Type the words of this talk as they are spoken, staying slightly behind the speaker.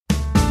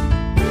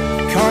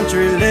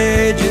Country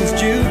Legends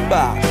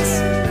Jukebox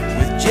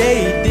with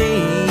J.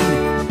 Dean,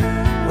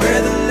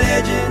 where the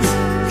legends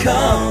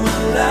come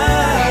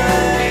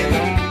alive.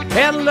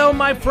 Hello,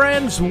 my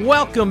friends.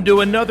 Welcome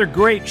to another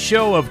great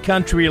show of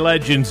Country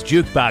Legends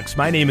Jukebox.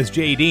 My name is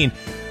J. Dean.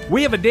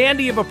 We have a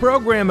dandy of a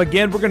program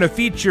again. We're going to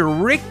feature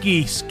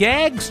Ricky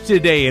Skaggs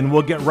today, and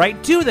we'll get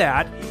right to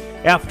that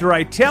after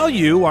I tell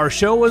you our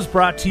show is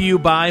brought to you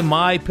by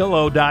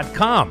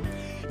MyPillow.com.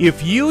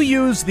 If you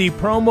use the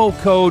promo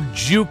code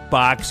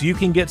JUKEBOX, you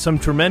can get some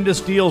tremendous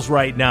deals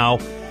right now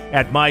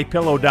at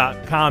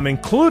MyPillow.com,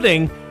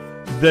 including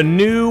the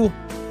new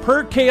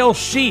Percale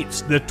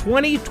Sheets, the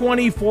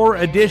 2024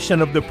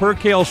 edition of the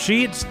Percale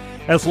Sheets,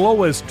 as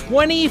low as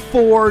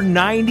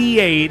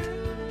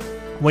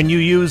 $24.98 when you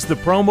use the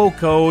promo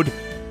code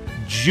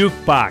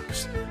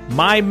JUKEBOX.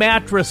 My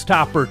Mattress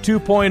Topper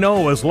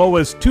 2.0 as low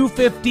as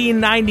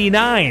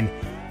 $215.99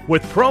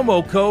 with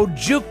promo code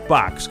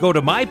JUKEBOX. Go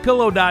to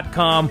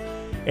MyPillow.com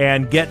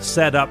and get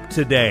set up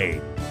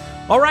today.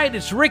 All right,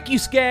 it's Ricky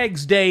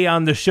Skaggs Day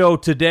on the show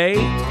today.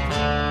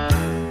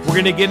 We're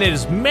going to get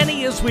as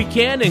many as we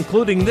can,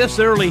 including this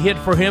early hit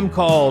for him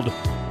called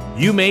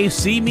You May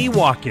See Me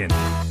Walkin'.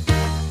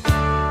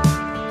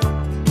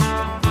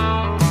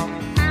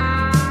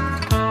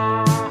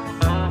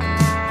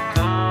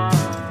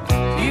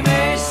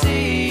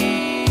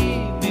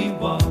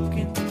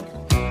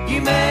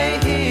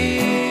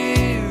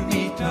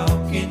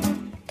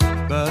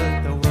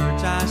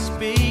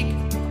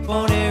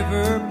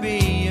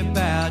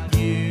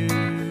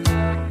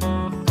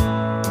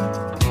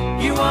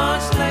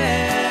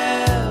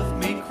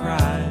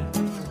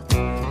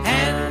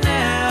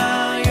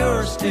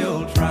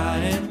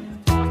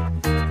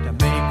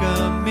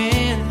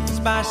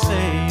 By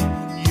saying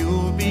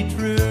you'll be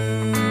true.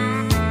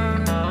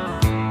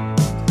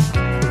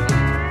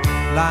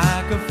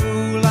 Like a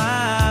fool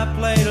I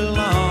played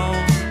along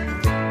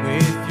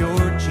with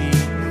your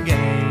cheating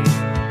game.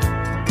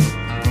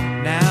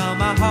 Now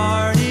my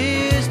heart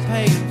is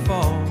paying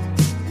for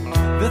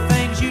the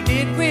things you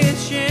did with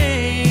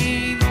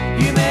shame.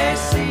 You may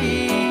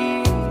see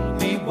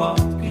me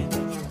walking,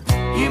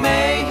 you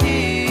may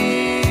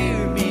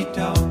hear me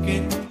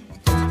talking,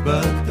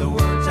 but the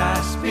words I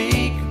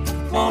speak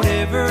won't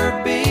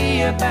ever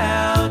be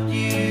about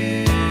you.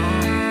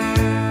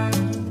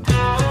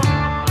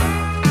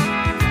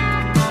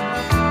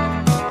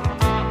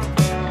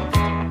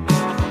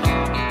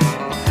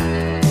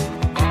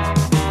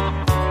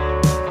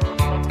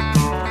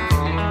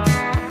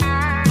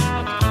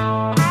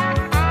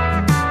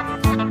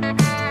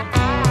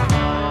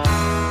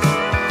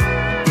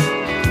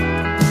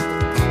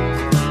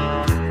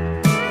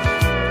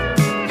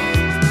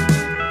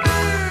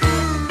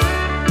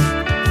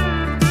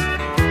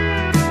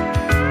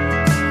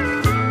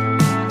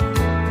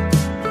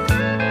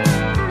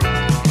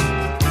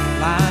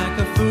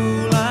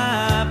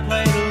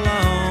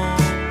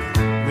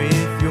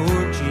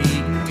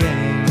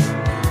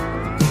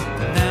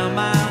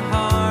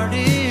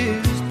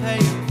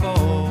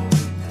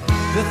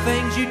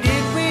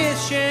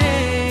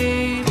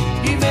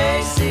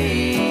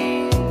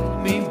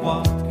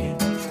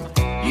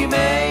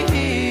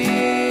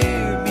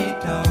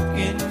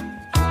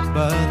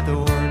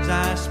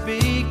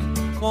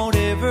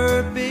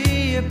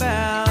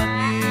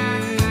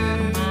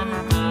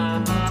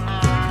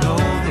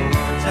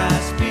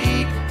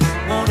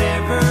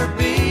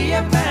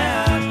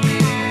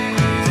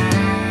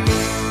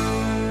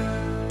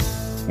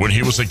 When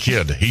he was a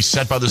kid, he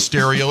sat by the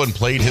stereo and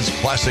played his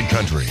classic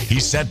country. He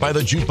sat by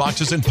the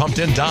jukeboxes and pumped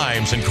in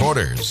dimes and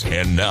quarters.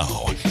 And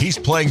now, he's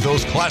playing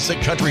those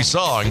classic country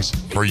songs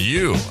for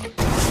you.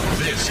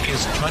 This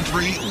is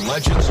Country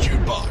Legends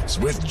Jukebox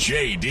with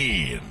J.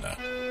 Dean.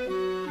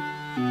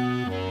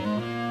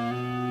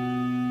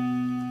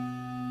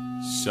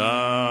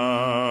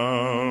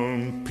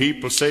 Some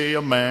people say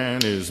a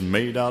man is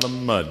made out of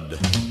mud.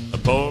 A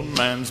poor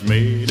man's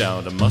made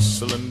out of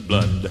muscle and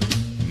blood.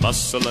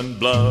 Muscle and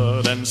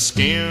blood and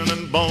skin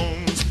and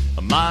bones.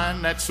 A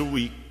mind that's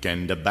weak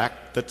and a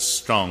back that's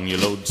strong. You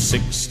load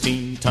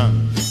 16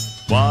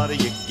 tons. What do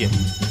you get?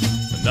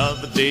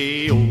 Another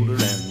day older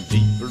and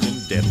deeper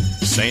in debt.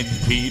 St.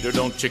 Peter,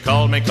 don't you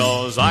call me,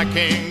 'cause I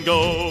can't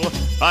go.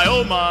 I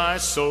owe my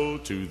soul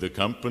to the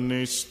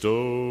company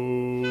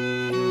store.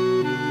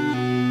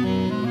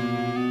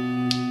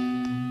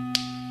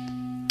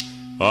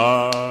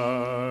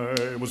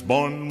 I was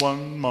born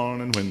one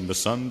morning when the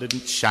sun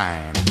didn't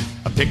shine.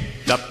 I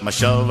picked up my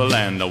shovel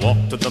and I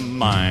walked to the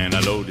mine.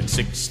 I loaded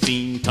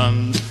 16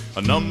 tons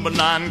of number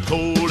 9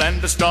 coal,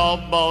 and the straw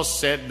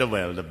boss said,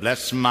 well, to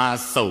bless my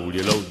soul,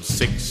 you load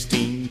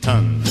 16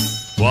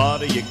 tons. What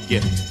do you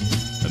get?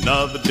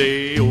 Another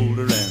day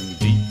older and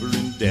deeper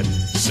in debt.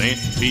 St.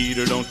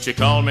 Peter, don't you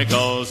call me,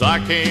 'cause I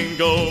can't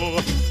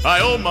go. I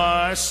owe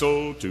my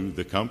soul to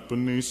the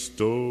company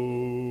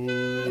store.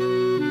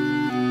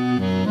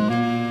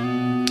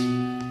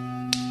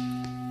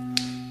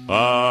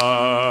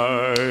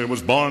 I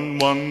was born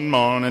one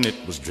morning, it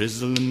was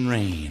drizzling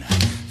rain.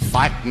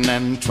 Fighting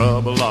and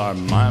trouble are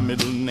my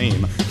middle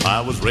name.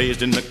 I was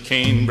raised in the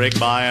canebrake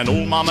by an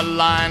old mama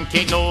lion.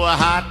 Can't no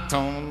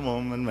high-toned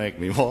woman make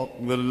me walk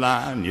the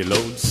line. You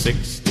load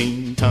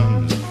 16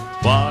 tons,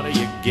 what do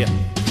you get?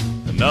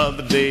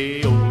 Another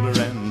day older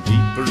and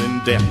deeper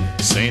in debt.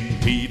 St.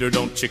 Peter,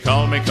 don't you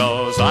call me,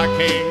 'cause I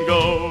can't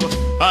go.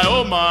 I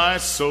owe my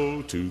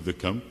soul to the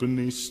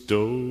company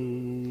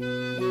store.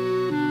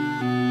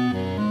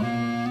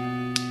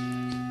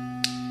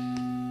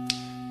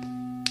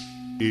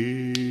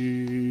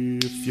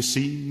 If you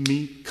see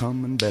me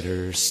coming,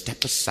 better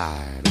step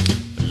aside.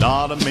 A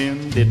lot of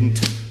men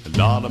didn't, a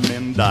lot of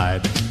men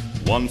died.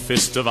 One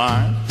fist of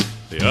iron,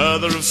 the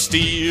other of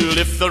steel.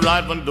 If the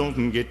right one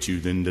don't get you,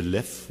 then the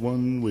left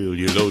one will.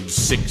 You load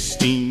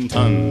 16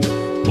 tons,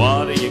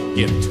 what do you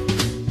get?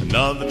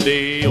 Another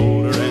day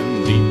older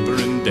and deeper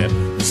in debt.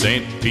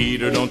 St.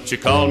 Peter, don't you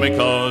call me,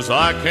 'cause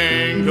I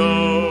can't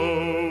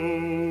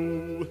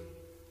go.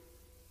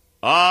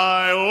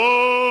 I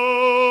owe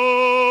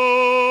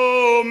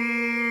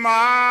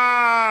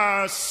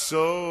my soul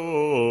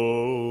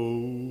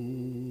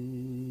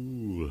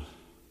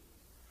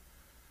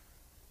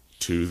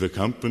to the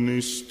company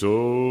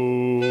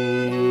store.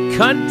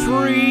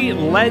 Country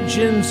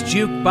Legends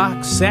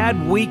Jukebox,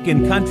 sad week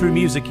in country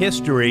music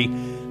history.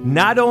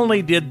 Not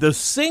only did the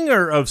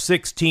singer of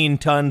 16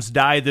 Tons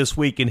die this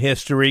week in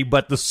history,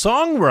 but the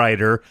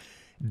songwriter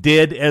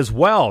did as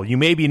well. You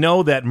maybe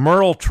know that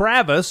Merle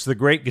Travis, the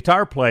great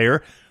guitar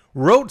player,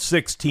 wrote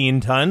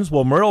 16 Tons.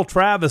 Well, Merle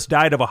Travis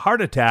died of a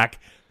heart attack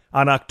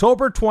on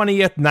October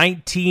 20th,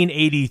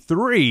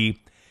 1983,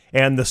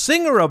 and the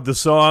singer of the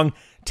song,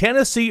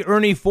 Tennessee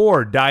Ernie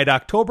Ford, died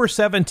October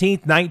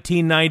 17th,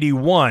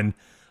 1991,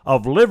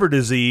 of liver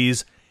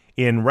disease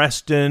in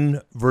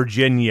Reston,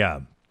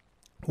 Virginia.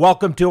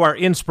 Welcome to our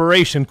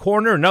Inspiration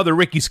Corner, another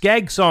Ricky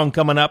Skaggs song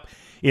coming up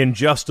in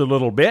just a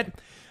little bit.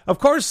 Of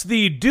course,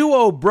 the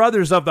duo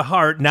Brothers of the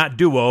Heart, not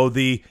duo,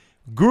 the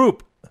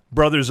group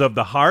Brothers of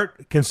the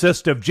Heart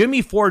consists of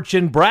Jimmy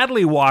Fortune,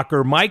 Bradley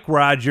Walker, Mike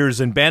Rogers,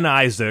 and Ben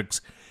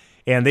Isaacs,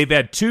 and they've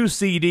had 2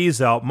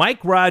 CDs out. Mike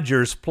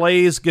Rogers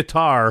plays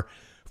guitar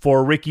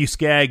for Ricky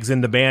Skaggs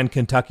in the band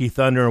Kentucky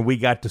Thunder, and we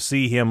got to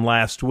see him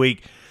last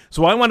week.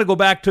 So I want to go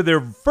back to their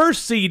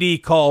first CD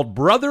called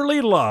Brotherly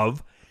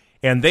Love,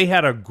 and they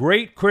had a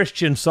great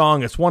Christian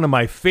song. It's one of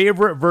my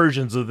favorite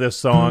versions of this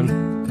song.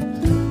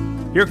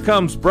 Here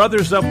comes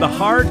Brothers of the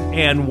Heart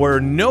and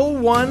Where No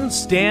One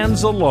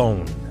Stands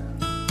Alone.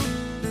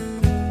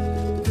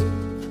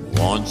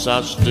 Once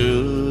I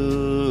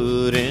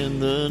stood in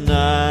the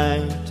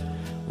night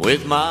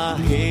with my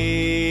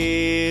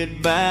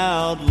head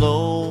bowed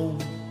low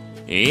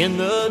in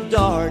the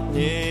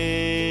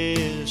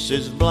darkness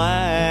as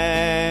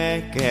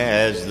black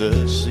as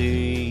the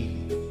sea,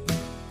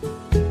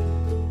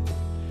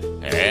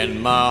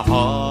 and my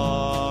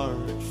heart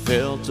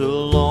felt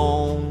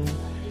alone,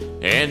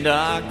 and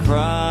I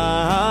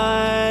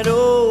cried,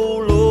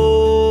 oh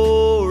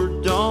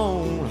Lord,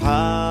 don't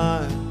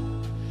hide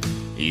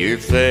your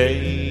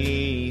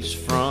face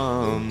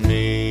from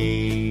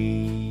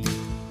me.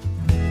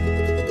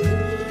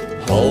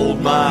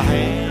 Hold my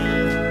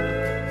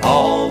hand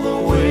all the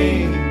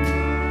way,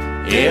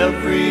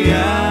 every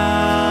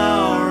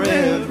hour,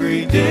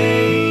 every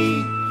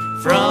day,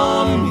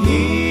 from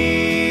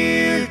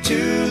here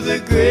to the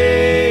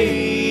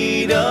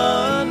great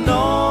unknown.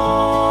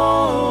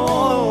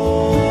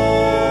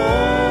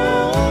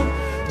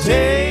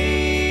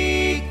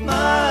 Take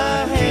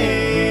my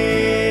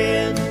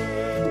hand,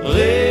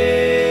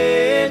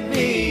 let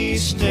me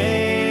stand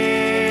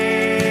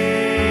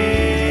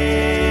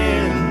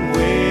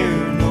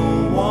where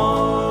no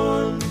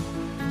one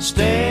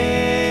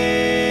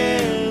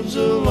stands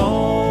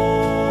alone.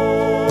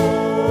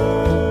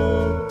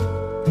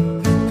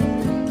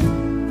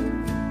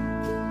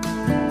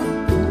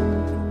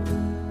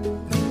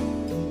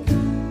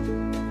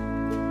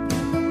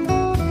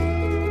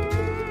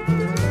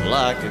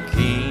 Like a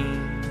king,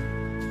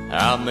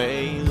 I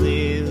may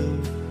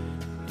live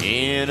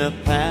in a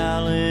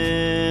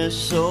palace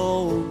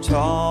so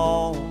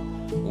tall,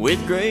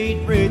 with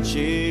great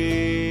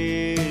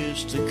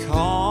riches to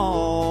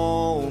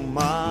call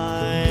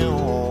my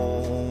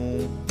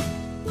own.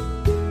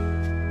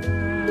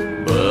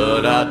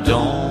 But I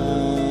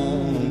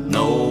don't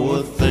know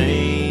a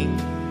thing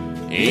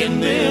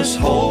in this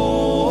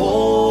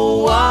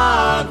whole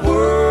wide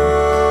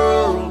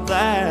world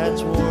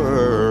that's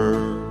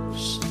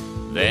worse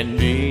than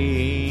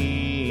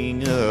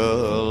being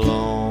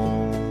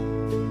alone.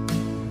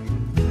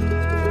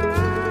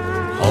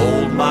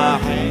 Hold my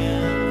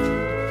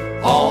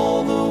hand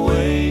all the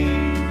way,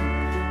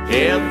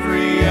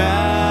 every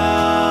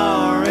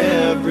hour,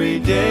 every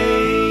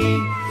day,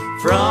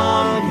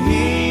 from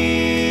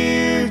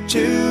here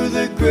to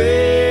the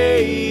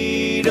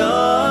great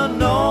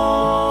unknown.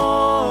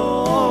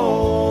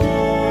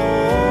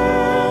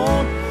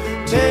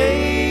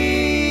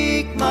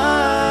 Take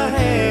my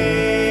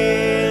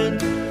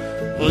hand,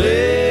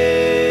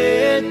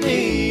 let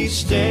me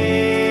stand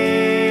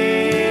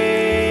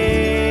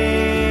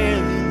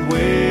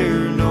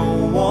where no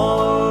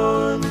one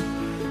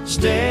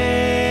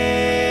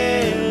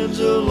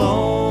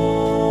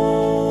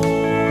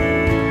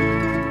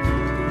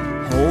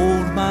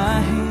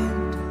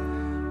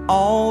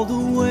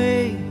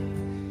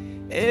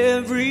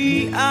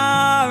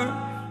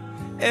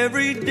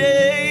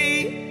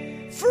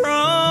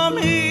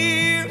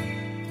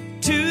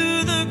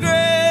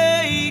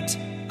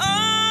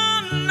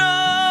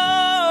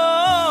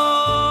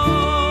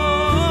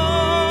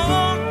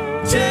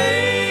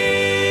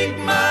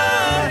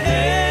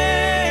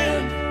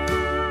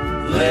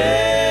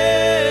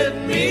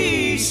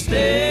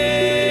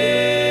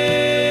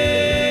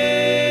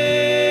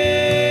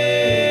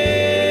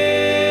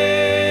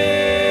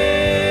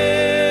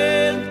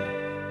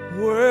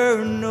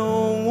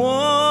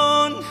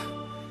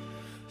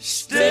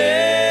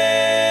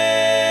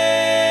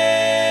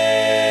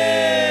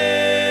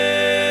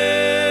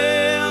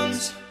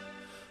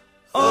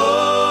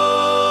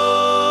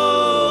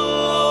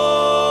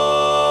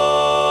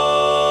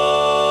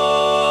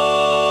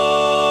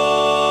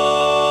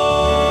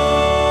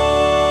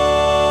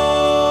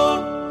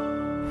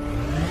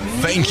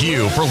Thank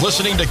you for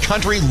listening to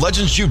Country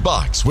Legends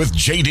Jukebox with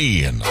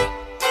J.D.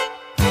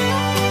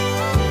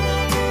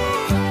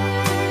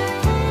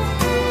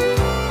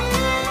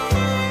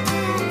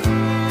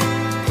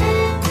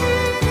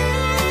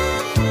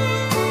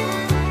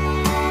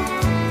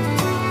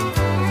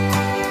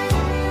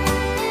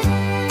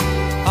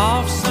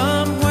 Off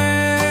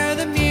somewhere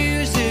the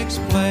music's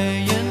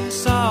playing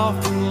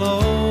soft and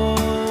low,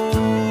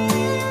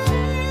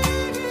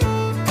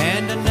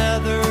 and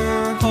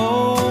another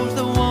holds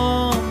the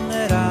one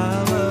that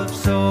I love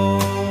so.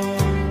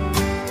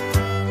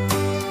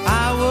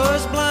 I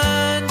was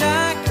blind,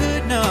 I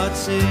could not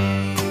see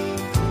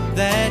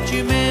that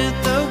you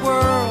meant the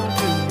world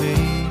to me,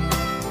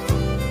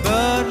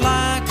 but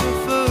like a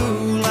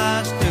fool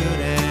I stood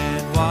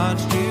and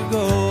watched you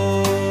go.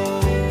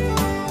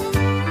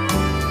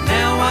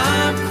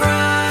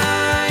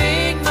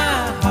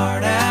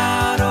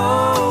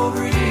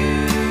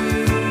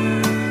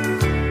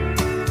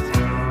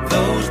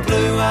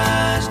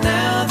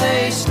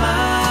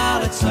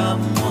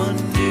 Someone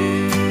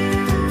new.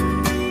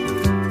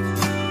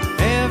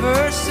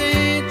 Ever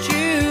since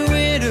you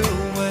went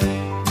away,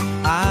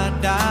 I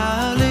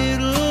die a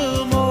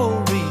little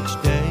more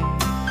each day,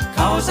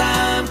 'cause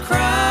I'm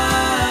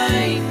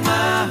crying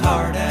my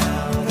heart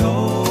out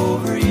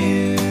over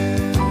you.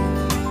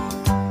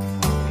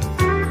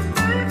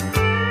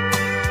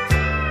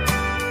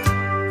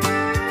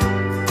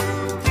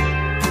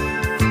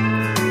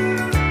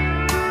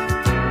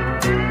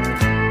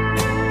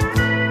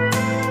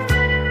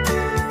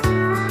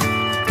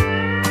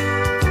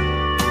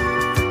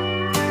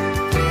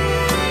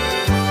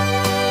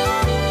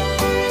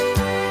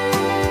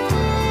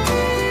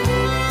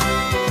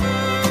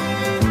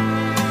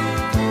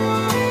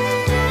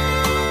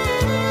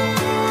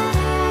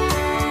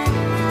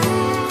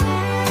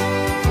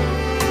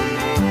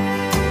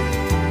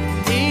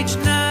 Each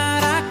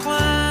night I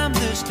climb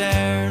the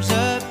stairs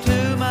up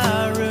to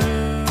my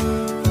room.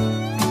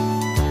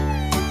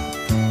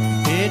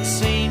 It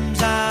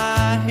seems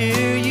I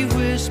hear you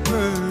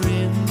whisper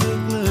in the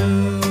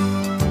gloom.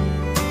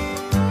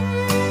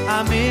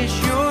 I miss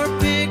your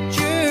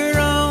picture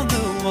on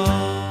the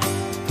wall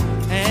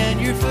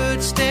and your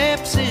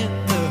footsteps in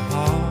the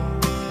hall,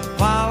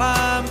 while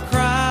I'm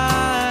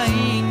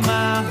crying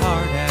my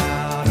heart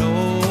out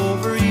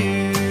over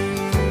you.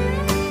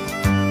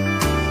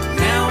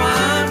 Now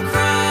I'm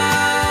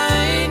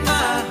crying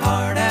my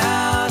heart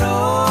out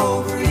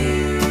over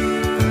you.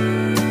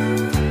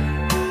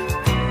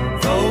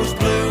 Those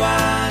blue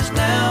eyes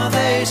now,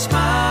 they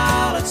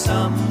smile at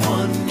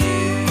someone new.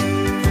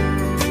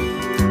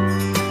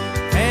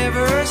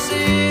 Ever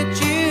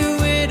since you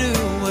went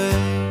away,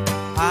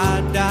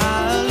 I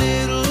die a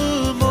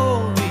little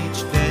more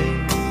each day,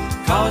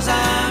 'cause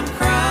I'm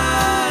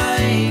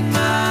crying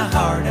my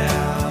heart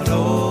out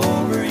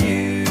over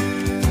you.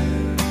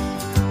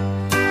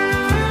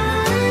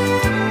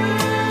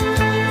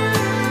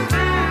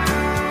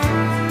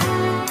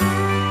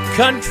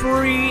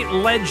 Country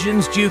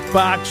Legends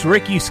Jukebox,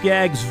 Ricky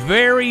Skaggs'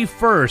 very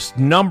first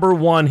number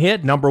one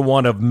hit, number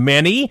one of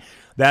many.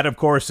 That, of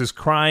course, is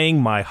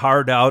Crying My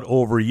Heart Out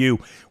Over You.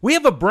 We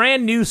have a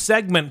brand new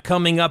segment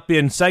coming up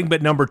in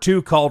segment number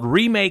 2 called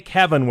Remake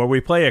Heaven, where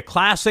we play a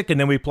classic and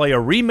then we play a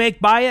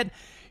remake by it.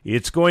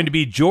 It's going to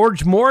be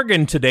George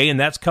Morgan today, and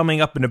that's coming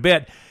up in a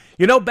bit.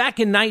 You know, back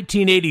in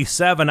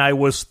 1987, I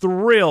was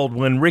thrilled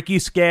when Ricky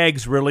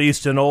Skaggs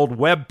released an old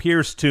Webb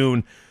Pierce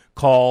tune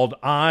called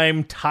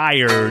I'm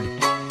Tired.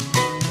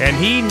 And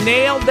he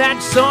nailed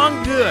that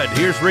song good.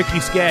 Here's Ricky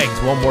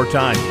Skaggs one more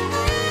time.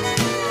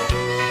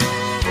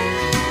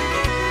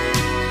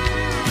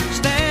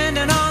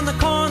 Standing on the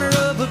corner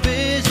of a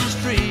busy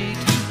street,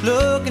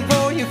 looking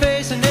for your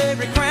face in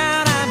every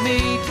crowd I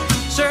meet,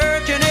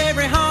 searching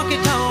every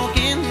honky-tonk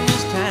in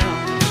this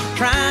town,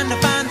 trying to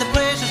find the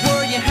places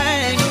where you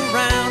hang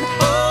around.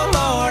 Oh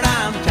Lord,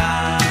 I'm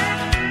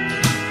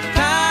tired,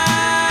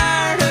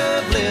 tired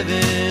of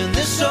living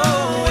this way.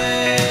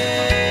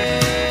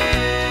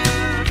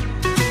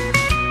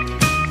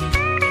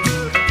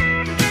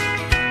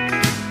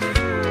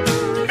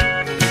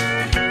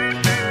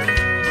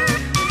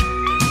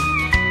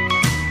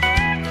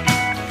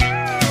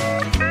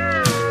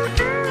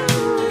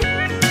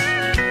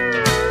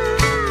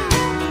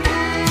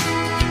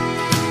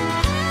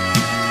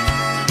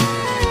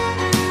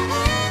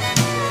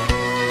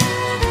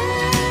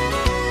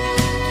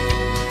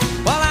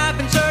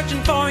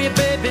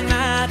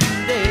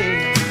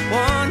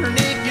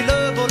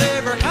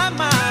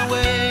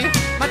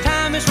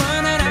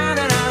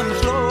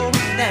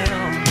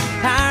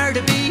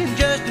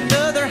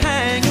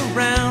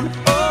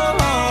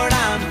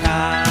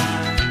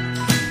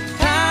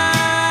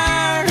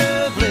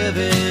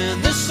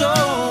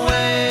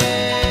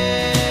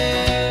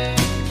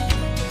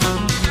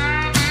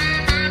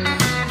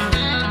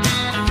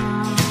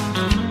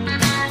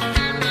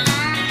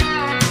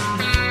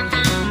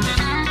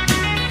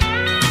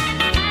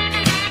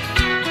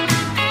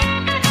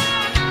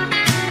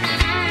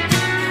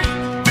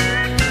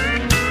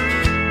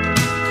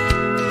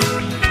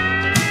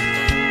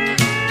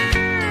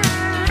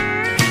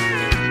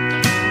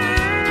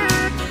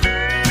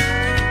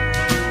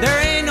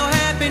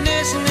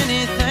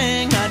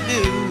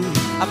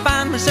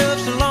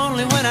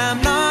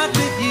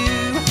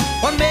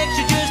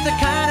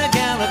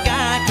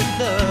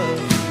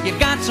 You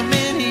got so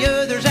many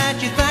others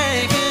that you're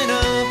thinking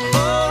of.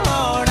 Oh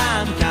Lord,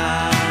 I'm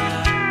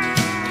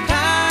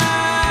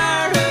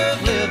tired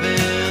of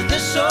living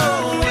this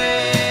old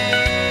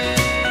way.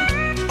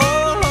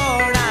 Oh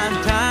Lord,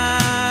 I'm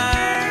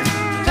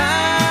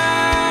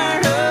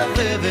tired of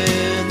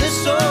living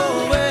this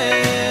old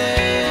way.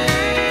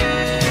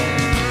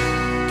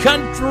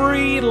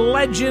 Country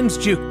Legends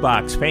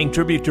Jukebox, paying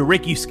tribute to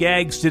Ricky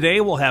Skaggs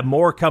today. We'll have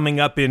more coming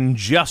up in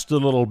just a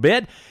little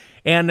bit.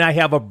 And I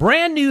have a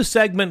brand new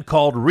segment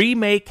called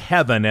Remake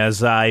Heaven.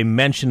 As I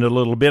mentioned a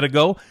little bit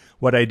ago,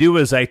 what I do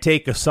is I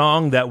take a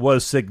song that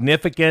was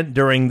significant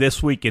during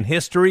this week in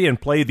history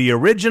and play the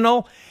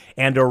original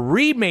and a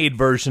remade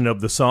version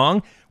of the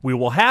song. We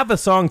will have a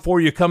song for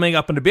you coming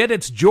up in a bit.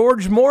 It's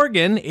George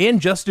Morgan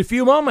in just a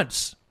few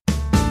moments.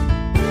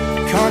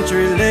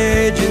 Country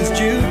Legends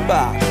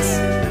Jukebox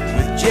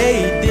with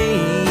J.D.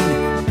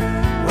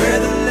 where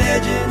the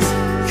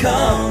legends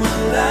come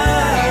alive.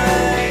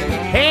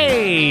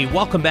 Hey,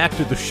 welcome back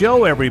to the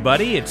show,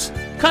 everybody. It's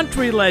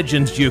Country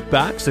Legends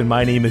Jukebox, and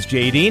my name is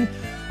J.D.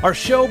 Our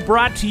show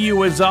brought to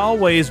you, as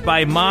always,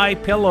 by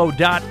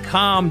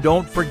MyPillow.com.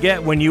 Don't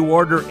forget, when you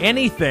order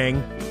anything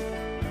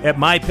at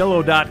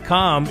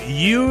MyPillow.com,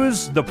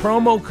 use the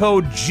promo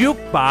code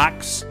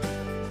JUKEBOX,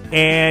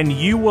 and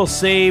you will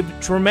save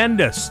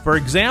tremendous. For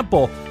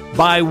example,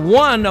 buy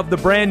one of the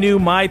brand new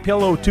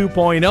MyPillow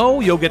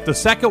 2.0, you'll get the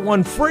second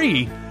one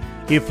free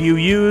if you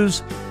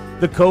use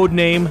the code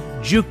name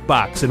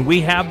Jukebox. And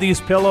we have these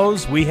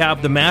pillows, we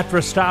have the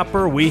mattress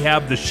topper, we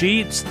have the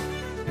sheets,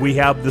 we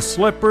have the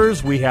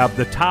slippers, we have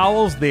the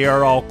towels. They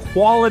are all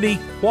quality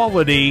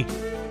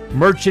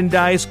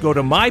merchandise. Go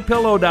to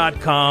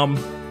MyPillow.com,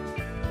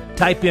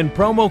 type in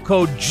promo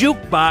code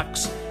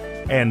Jukebox,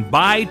 and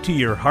buy to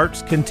your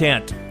heart's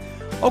content.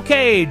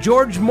 Okay,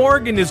 George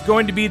Morgan is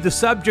going to be the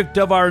subject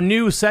of our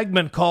new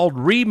segment called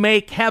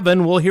Remake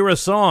Heaven. We'll hear a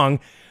song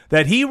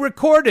that he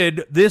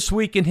recorded this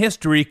week in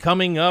history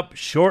coming up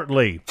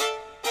shortly.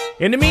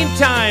 In the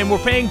meantime, we're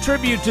paying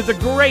tribute to the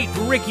great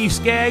Ricky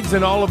Skaggs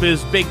and all of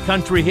his big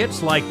country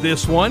hits like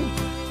this one,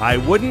 I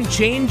Wouldn't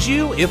Change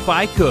You If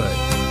I Could.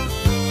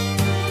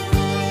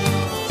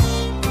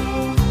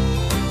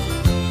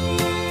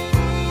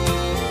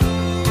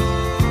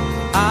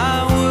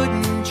 I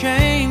wouldn't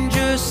change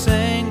a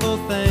single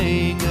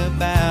thing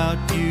about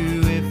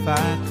you if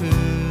I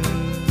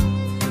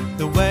could.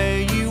 The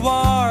way you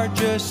are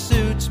just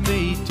suits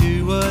me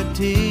to a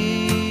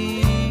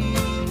T.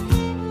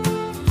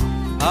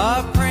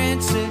 A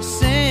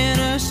princess in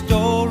a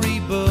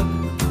storybook,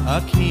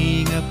 a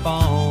king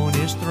upon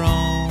his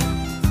throne.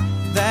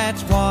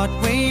 That's what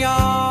we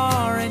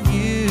are, and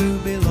you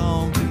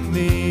belong to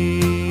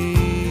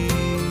me.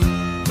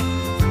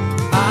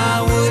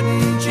 I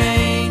wouldn't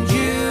change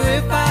you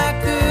if I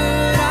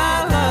could.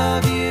 I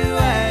love you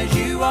as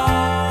you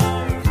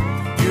are.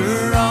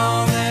 You're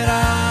all that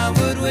I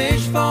would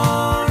wish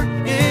for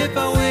if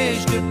I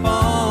wished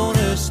upon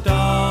a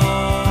star.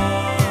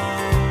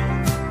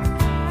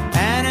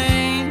 An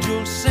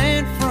angel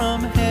sent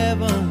from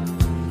heaven.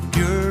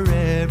 You're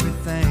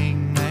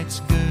everything that's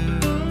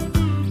good.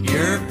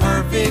 You're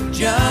perfect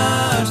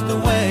just the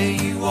way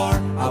you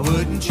are. I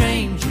wouldn't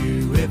change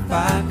you if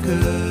I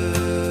could.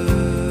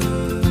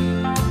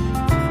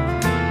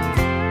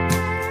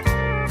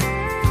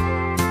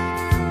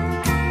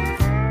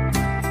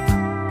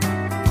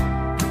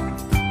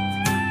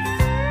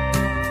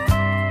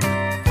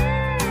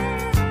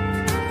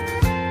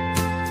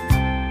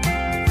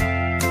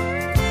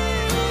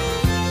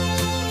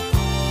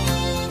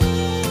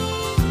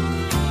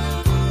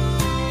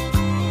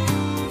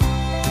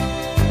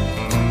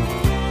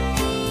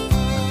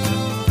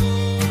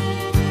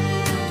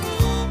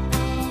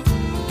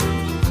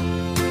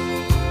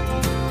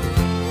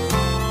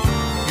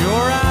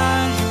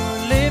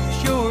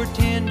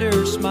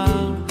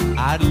 Smile,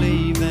 I'd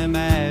leave them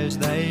as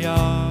they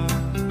are,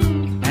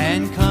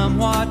 and come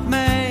what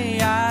may,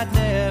 I'd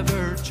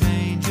never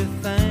change a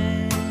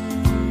thing.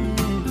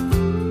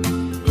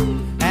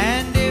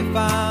 And if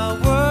I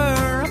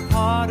were a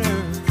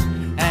potter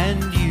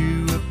and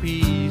you a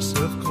piece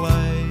of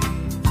clay,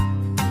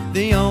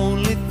 the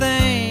only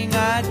thing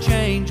I'd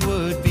change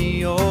would be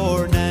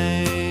your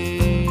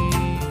name.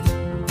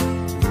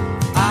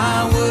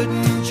 I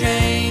wouldn't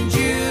change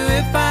you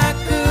if I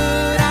could.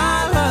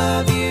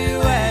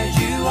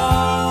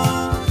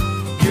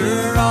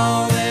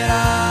 All that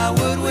I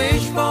would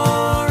wish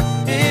for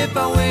if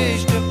I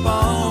wished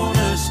upon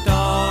a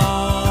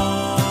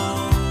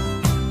star.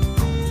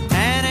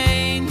 An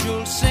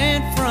angel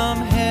sent from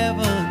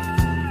heaven.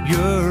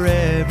 You're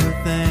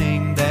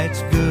everything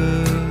that's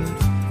good.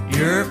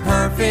 You're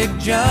perfect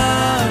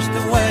just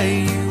the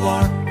way you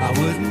are. I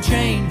wouldn't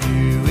change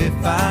you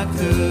if I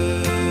could.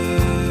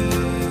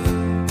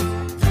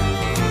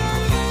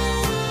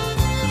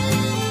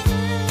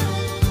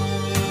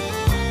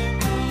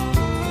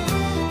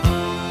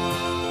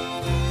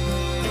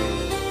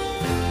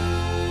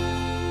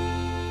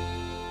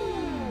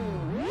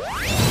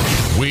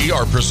 We We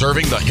are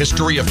preserving the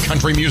history of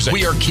country music.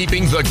 We are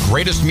keeping the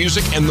greatest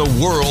music in the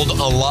world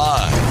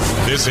alive.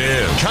 This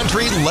is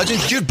Country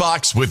Legends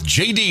Jukebox with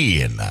J.D.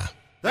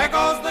 There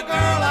goes the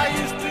girl I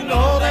used to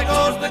know. There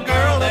goes the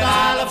girl that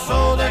I love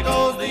so. There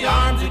goes the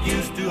arms that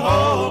used to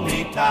hold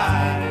me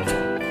tight.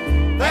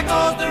 There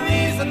goes the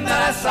reason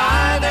that I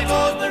sigh. There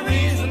goes the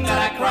reason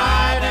that I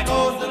cry. There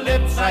goes the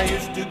lips I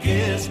used to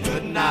kiss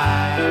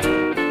goodnight.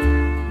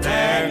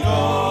 There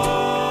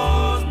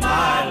goes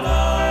my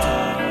love.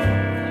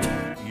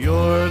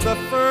 You're the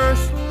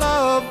first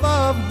love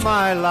of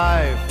my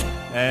life,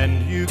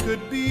 and you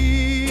could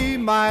be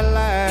my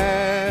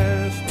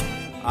last.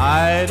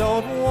 I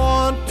don't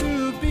want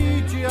to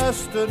be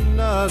just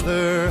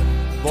another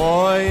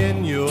boy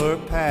in your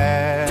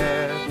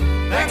past.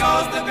 There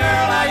goes the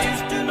girl I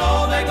used to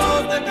know. There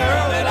goes the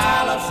girl that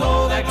I love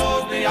so. There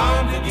goes the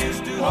arms that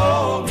used to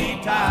hold me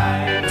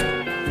tight.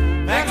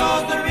 There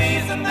goes the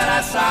reason that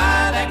I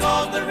sigh. There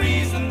goes the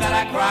reason that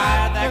I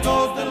cry. There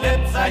goes the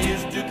lips I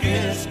used to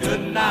kiss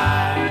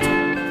goodnight.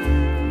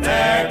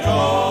 There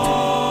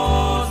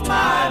goes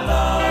my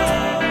love.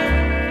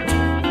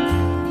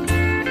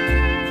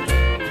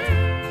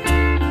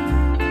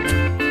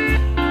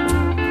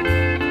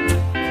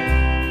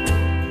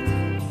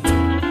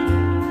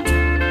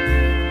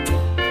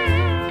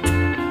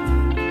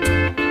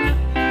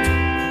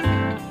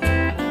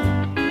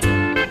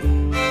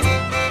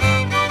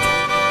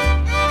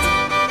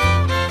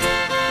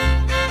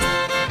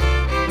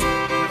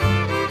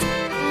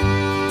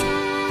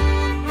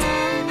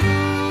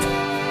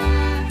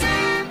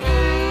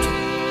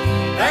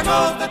 There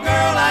goes the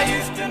girl I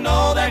used to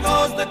know. There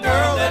goes the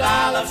girl that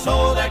I love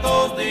so. There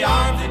goes the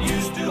arms that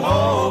used to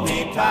hold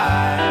me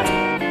tight.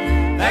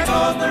 There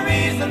goes the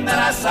reason that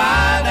I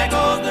sigh. There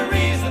goes the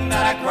reason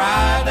that I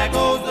cry. There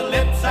goes the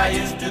lips I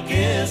used to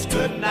kiss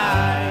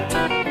goodnight.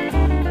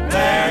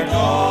 There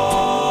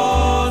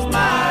goes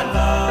my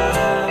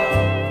love.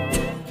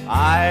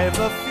 I've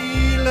a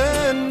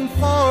feeling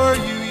for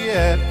you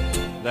yet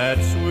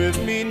that's with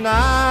me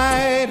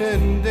night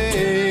and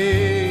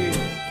day.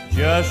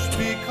 Just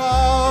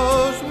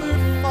because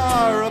we're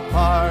far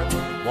apart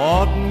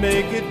won't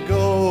make it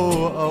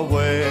go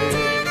away.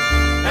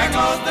 There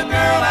goes the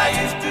girl I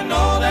used to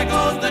know. There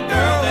goes the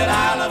girl that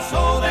I love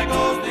so. There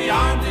goes the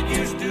arms that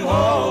used to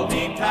hold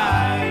me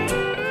tight.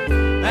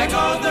 There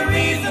goes the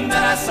reason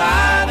that I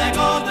sigh. There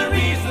goes the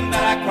reason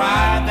that I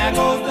cry. There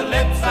goes the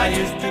lips I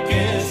used to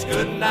kiss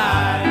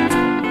goodnight.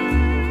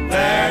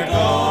 There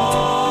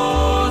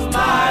goes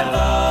my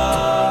love.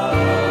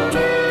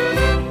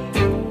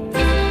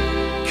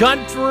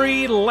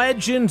 Country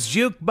Legends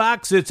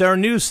Jukebox. It's our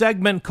new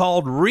segment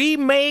called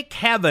Remake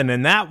Heaven,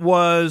 and that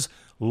was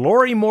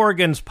Lorrie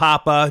Morgan's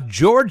papa,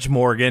 George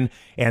Morgan,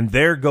 and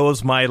There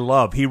Goes My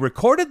Love. He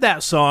recorded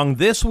that song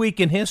this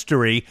week in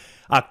history,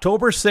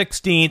 October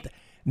 16th,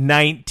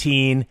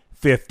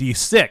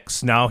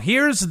 1956. Now,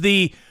 here's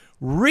the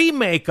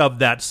remake of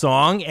that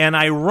song, and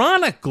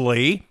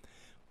ironically,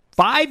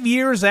 5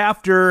 years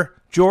after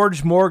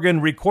George Morgan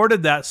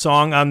recorded that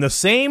song, on the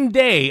same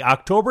day,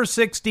 October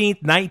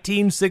 16th,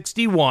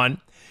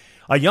 1961,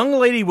 a young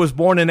lady was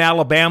born in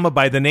Alabama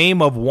by the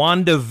name of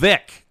Wanda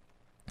Vick.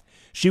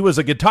 She was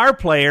a guitar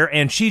player,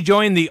 and she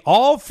joined the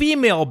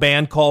all-female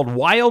band called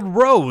Wild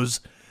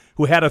Rose,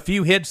 who had a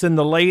few hits in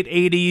the late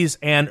 80s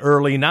and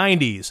early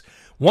 90s.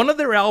 One of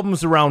their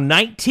albums around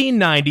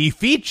 1990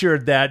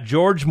 featured that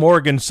George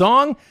Morgan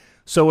song,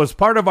 so as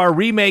part of our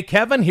Remake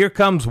Heaven, here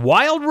comes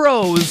Wild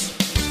Rose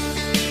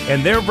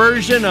and their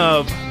version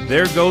of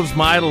There Goes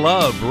My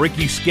Love.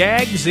 Ricky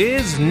Skaggs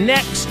is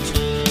next.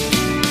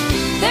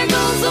 There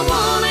goes the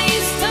one I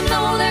used to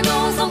know. There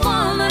goes the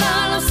one that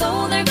I love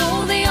so. There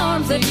go the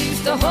arms that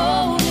used to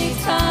hold me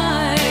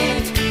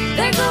tight.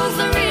 There goes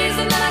the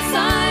reason that I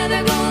sigh.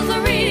 There goes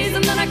the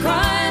reason that I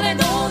cry. There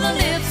go the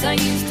lips I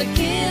used to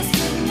kiss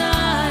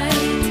goodnight.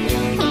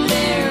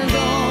 There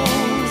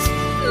goes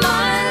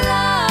my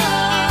love.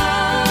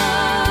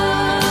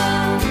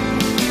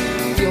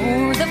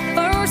 You're the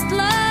first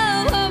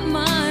love of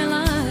my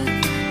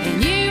life,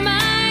 and you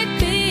might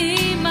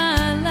be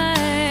my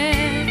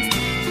last.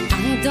 I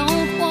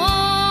don't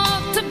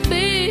want to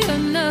be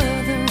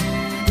another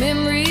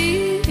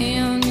memory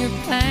in your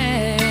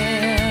past.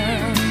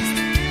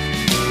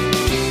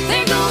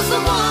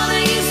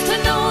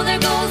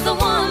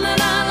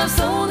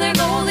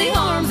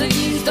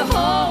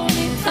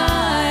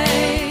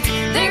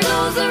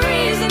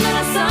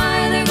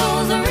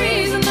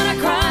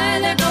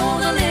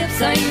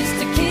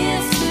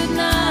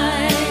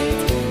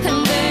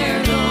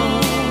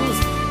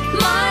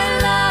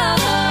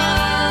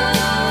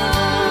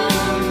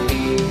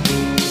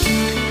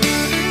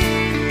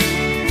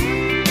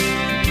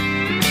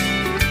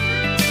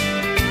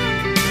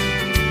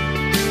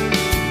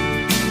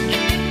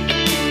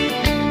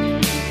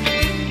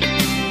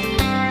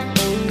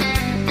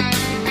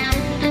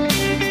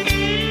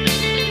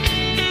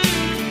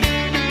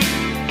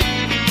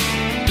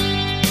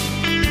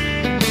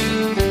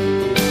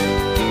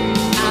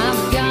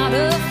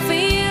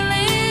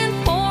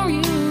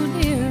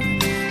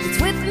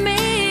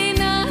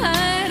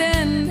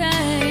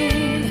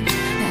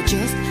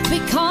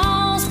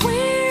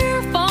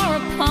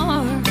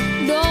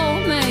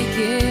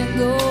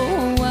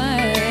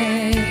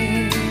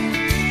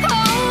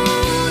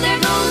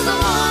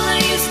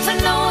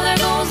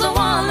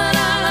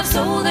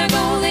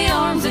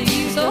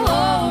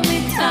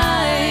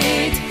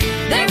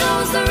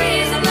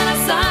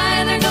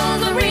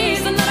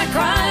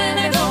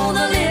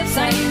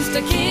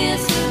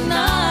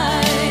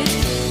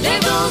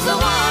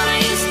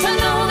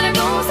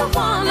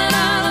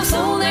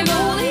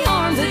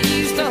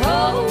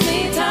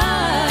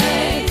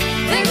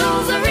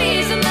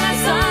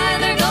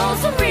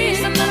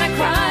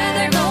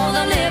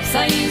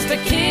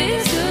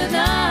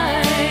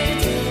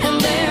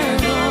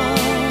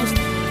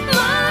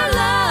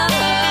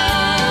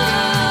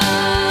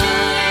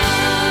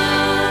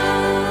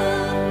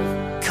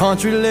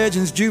 Country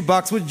Legends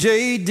Jukebox with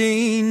J.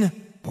 Dean,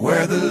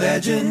 where the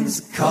legends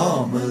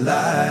come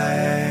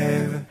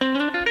alive.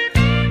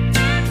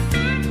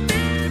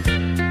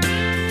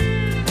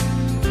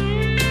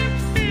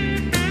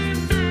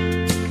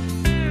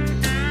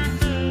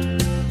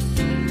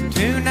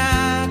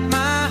 Tonight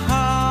my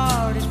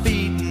heart is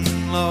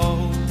beating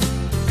low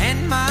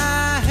and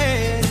my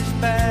head is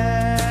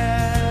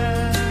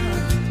bowed.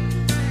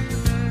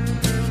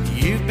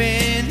 You've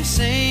been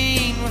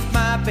seen with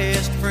my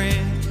best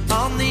friend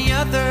on the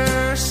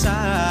other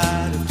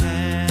side of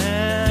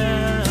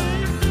town.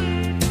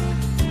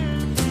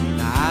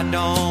 I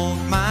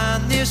don't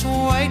mind this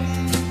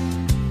waiting,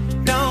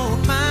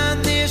 don't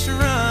mind this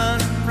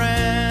run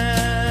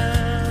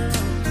around.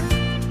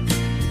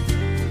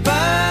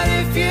 But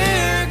if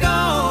you're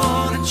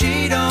gonna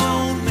cheat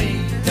on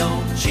me,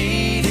 don't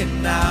cheat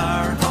in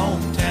our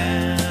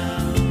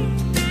hometown.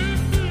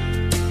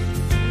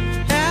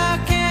 How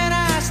can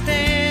I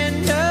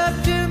stand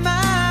up to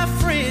my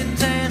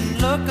friends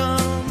and look 'em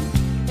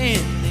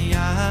in the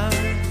eye?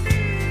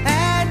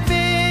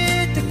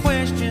 Admit the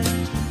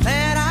questions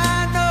that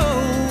I know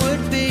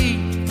would be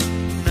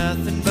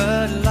nothing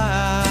but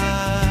lies.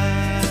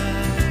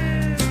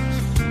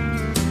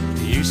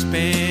 You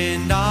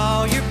spend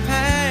all your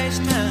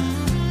pastime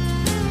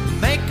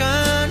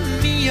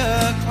making me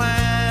a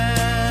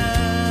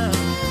clown.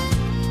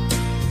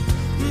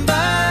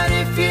 But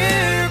if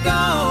you're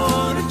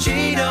gonna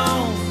cheat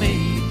on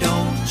me,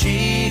 don't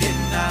cheat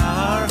in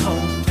our hometown.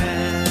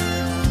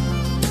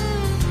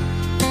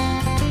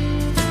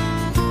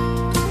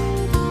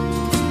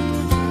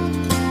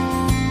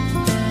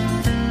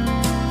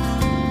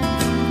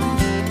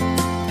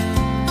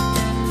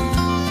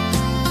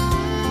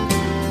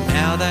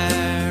 Now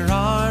there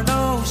are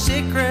no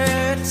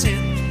secrets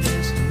in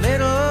this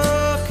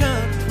little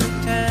country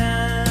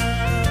town.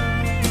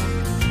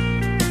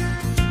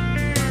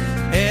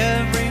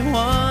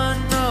 Everyone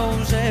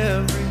knows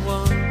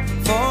everyone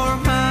for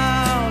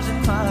miles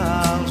and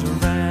miles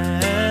around.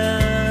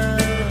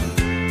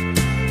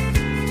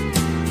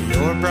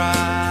 Your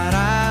bright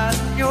eyes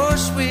and your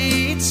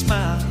sweet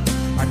smile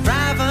are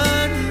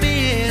driving me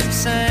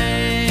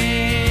insane.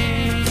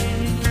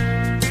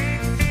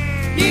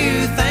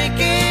 You think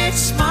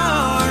it's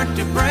smart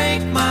to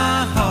break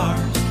my heart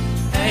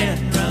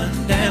and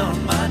run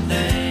down my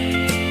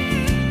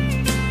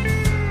name.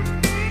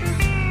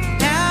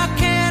 How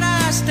can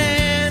I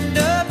stand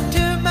up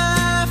to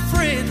my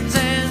friends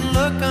and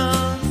look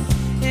 'em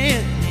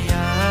in the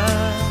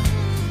eye?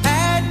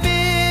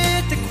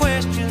 Admit the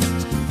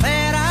questions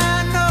that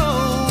I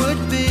know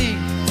would be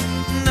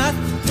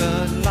nothing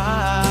but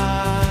lies.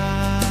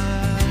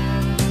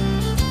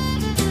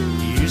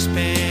 You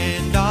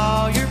spend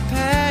all your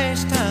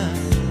pastime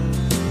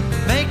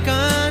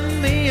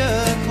making me a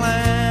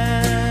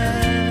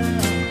clown.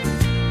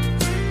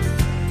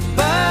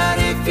 But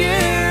if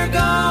you're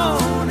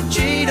gonna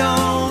cheat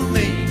on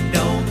me,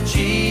 don't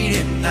cheat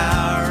in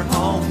our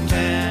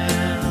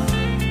hometown.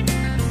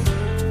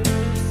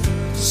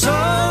 So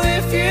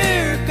if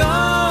you're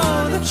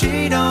gonna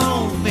cheat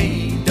on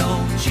me,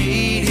 don't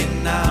cheat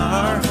in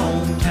our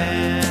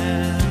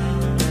hometown.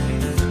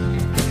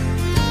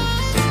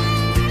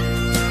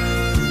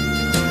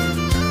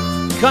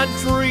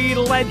 Country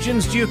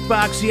Legends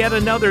Jukebox, yet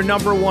another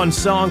number one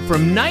song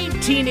from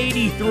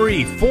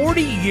 1983,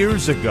 40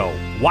 years ago.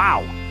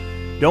 Wow.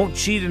 Don't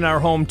Cheat in Our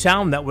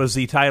Hometown, that was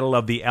the title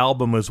of the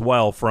album as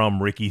well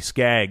from Ricky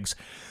Skaggs.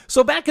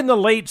 So back in the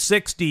late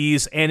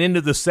 60s and into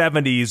the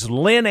 70s,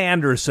 Lynn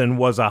Anderson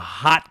was a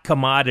hot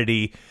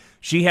commodity.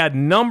 She had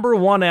number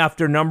one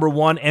after number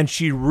one, and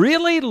she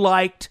really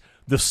liked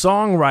the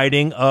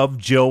songwriting of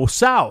Joe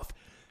South.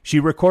 She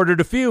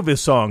recorded a few of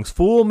his songs.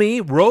 Fool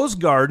Me, Rose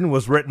Garden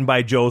was written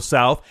by Joe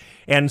South,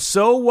 and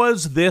so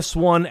was this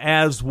one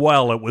as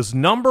well. It was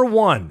number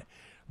one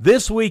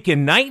this week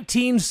in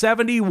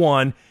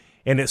 1971,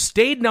 and it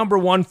stayed number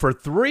one for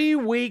 3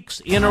 weeks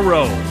in a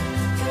row.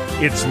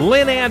 It's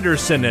Lynn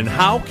Anderson and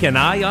How Can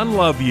I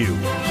Unlove You?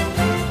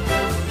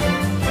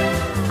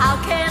 How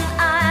can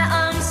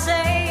I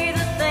unsay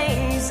the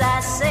things I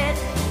said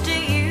to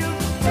you?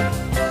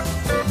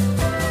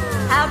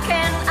 How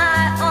can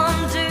I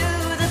undo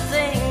the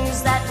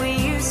things that we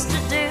used to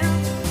do?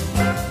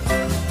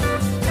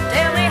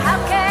 Tell me, how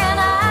can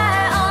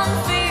I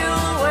unfeel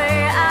the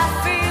way I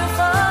feel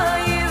for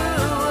you?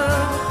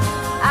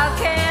 How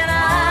can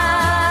I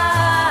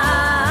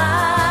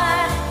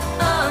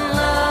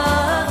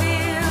unlove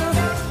you?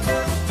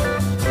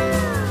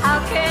 How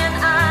can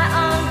I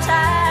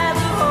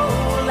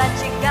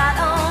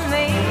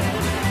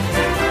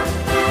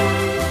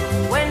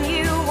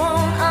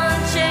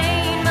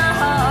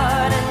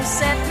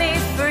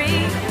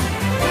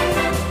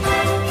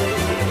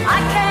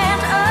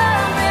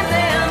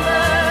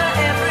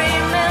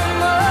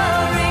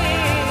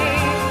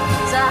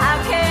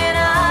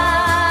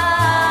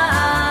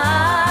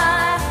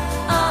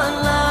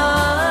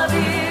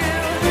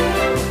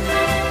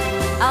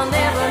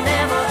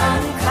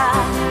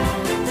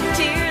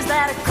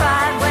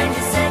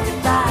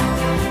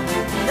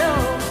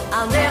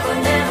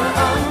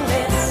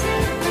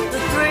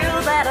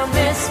I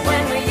miss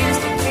when we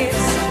used to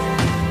kiss.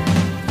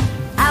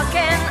 How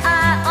can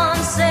I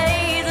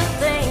unsay the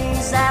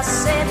things I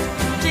said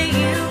to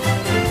you?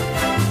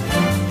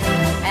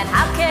 And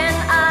how can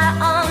I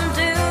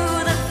undo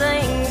the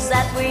things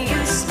that we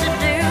used to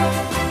do?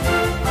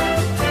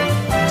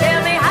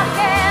 Tell me, how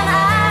can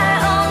I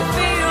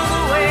unfeel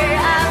the way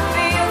I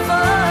feel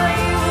for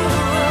you?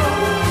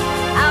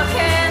 How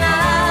can I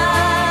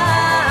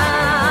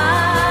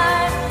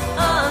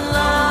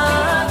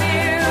unlove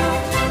you?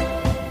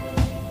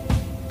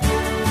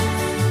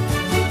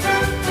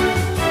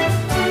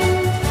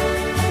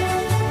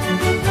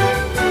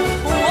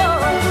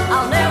 Whoa,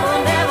 I'll never,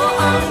 never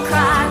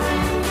uncry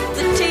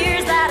the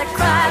tears that I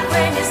cried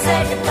when you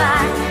said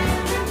goodbye.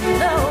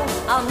 No,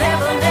 I'll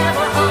never,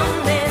 never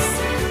unmiss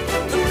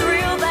the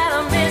thrill that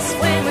I miss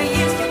when we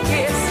used to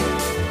kiss.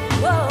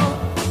 Whoa,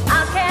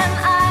 how can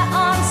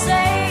I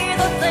unsay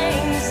the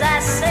things I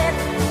said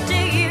to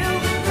you?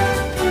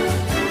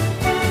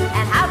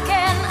 And how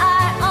can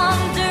I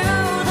undo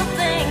the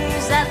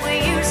things that we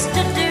used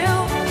to do?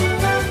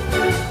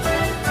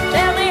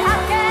 Tell me, how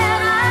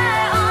can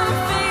I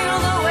unfeel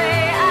the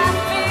way I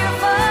feel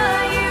for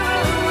you?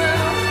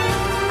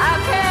 How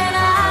can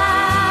I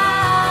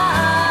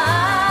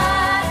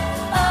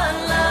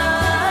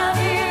unlove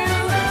you?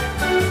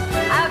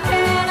 How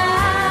can I?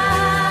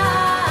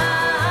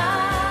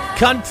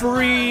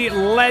 Country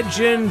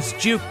Legends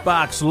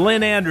Jukebox,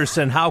 Lynn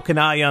Anderson, How Can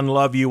I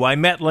Unlove You? I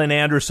met Lynn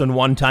Anderson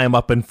one time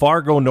up in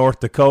Fargo, North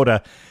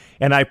Dakota,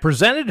 and I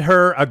presented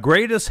her a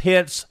greatest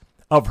hits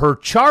of her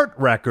chart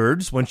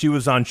records when she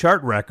was on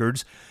chart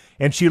records,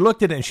 and she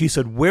looked at it and she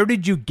said, "Where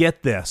did you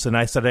get this?" And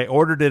I said, "I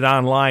ordered it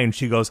online."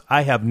 She goes,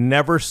 "I have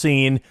never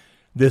seen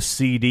this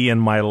CD in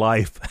my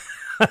life."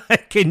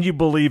 Can you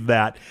believe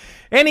that?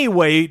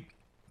 Anyway,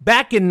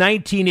 back in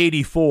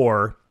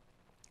 1984,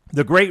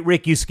 the great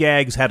Ricky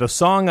Skaggs had a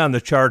song on the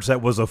charts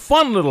that was a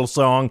fun little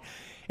song,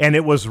 and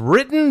it was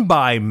written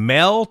by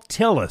Mel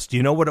Tillis. Do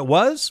you know what it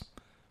was?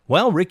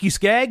 Well, Ricky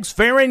Skaggs,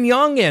 Fair and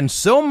Young, and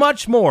so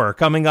much more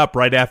coming up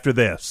right after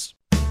this.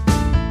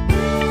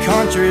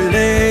 Country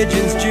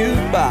Legends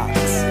Jukebox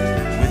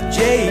with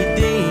J.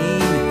 Dean,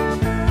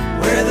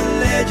 where the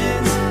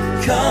legends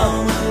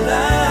come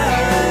alive.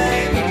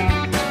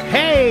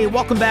 Hey,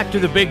 welcome back to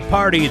the big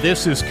party.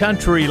 This is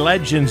Country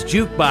Legends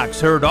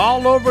Jukebox, heard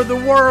all over the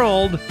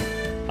world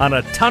on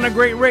a ton of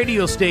great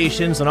radio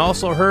stations and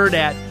also heard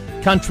at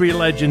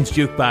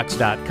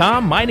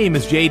countrylegendsjukebox.com. My name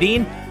is J.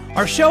 Dean.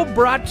 Our show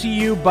brought to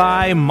you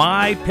by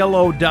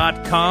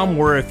mypillow.com,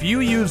 where if you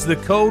use the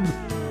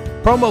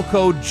promo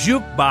code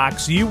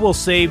JUKEBOX, you will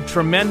save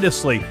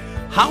tremendously.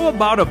 How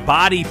about a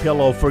body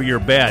pillow for your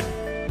bed?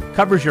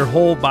 Covers your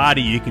whole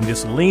body. You can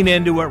just lean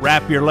into it,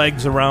 wrap your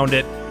legs around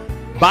it.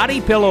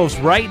 Body pillows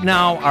right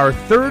now are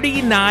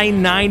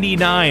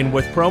 $39.99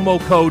 with promo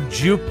code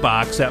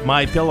JUKEBOX at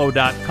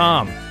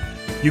mypillow.com.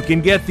 You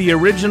can get the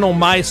original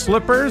My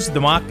Slippers,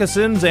 the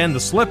moccasins, and the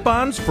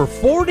slip-ons for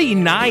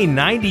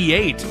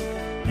 $49.98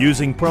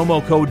 using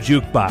promo code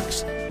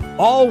JUKEBOX.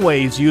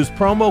 Always use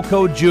promo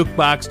code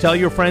JUKEBOX. Tell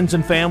your friends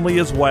and family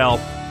as well,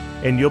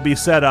 and you'll be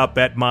set up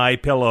at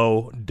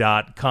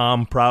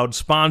mypillow.com, proud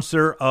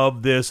sponsor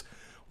of this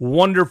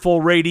wonderful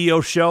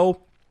radio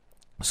show.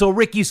 So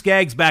Ricky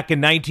Skaggs back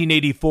in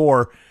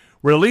 1984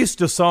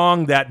 released a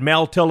song that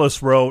Mel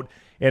Tillis wrote,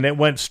 and it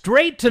went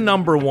straight to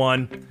number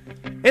one.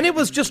 And it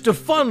was just a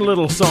fun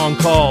little song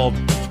called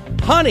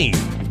Honey,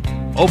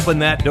 Open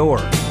That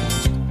Door.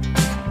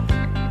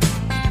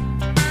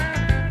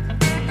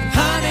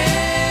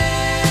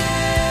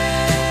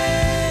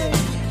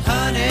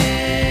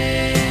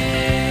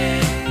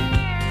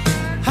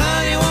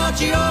 Honey,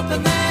 won't you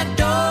open that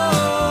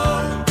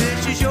door?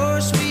 This is your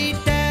sweet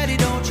daddy,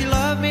 don't you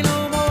love me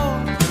no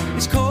more?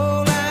 It's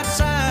cold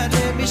outside,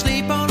 let me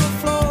sleep on the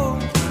floor.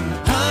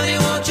 Honey,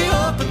 won't you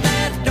open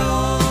that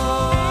door?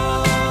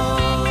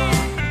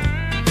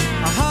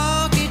 A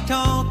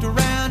honky-tonk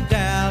around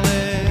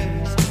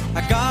Dallas,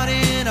 I got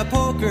in a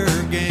poker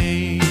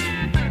game,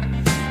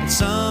 and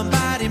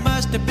somebody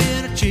must have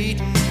been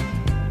a-cheating.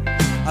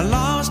 I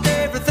lost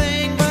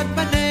everything but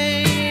my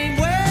name.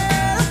 Well,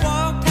 I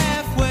walked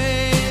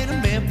halfway to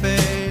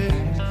Memphis,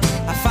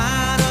 I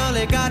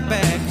finally got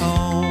back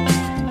home.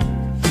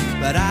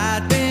 But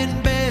I'd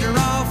been better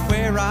off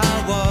where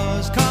I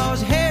was,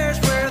 'cause here's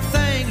where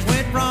things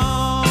went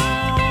wrong.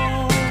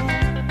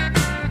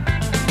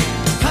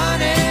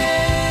 Honey,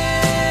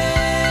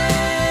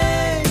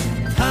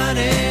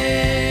 honey,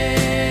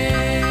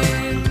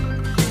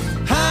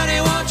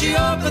 honey, won't you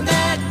open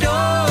that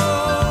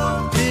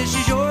door? This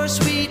is your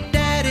sweet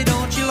daddy,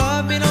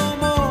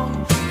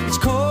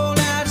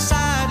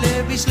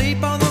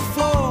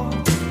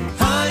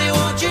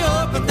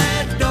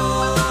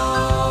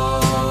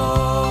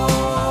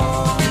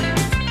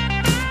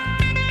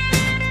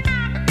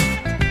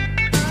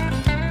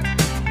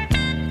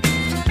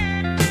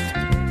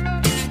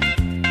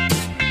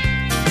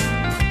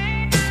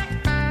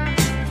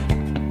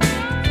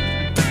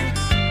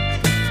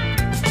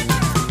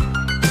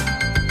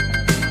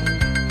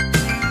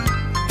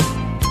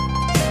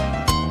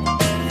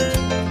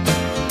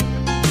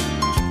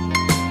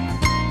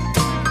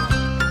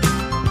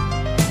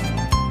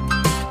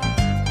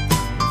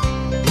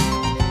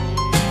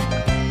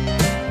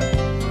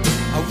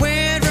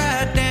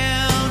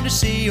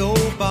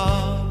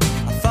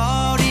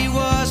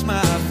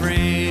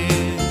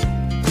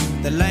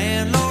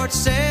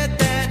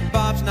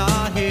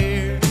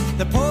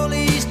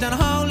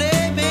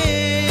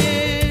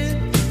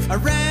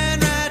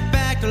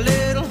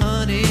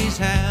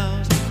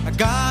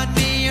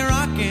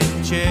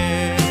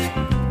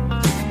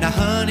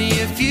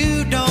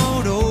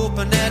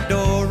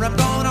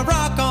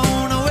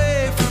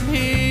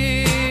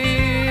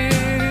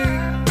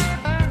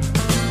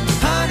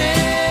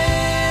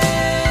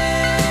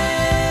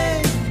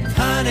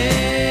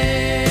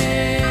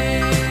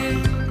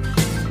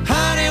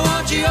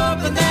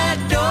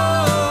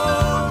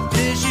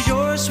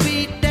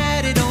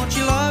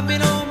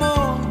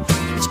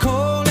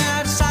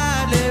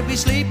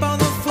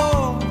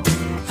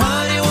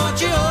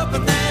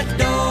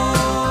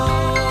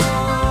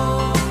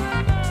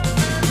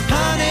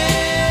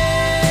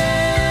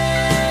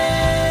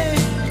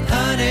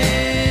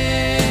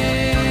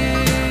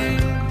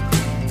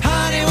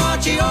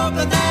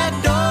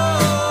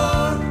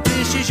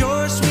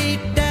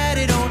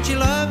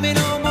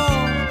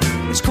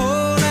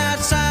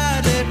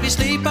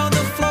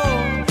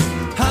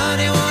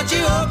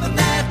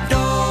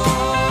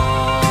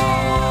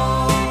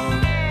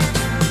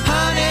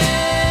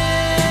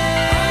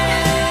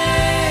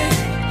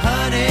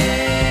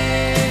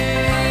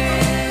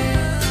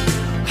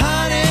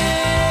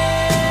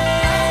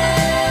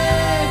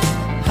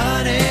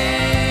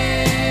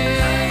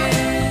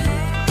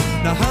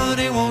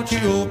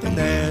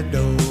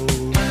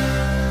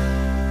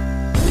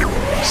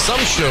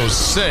 radios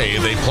say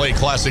they play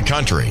classic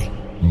country,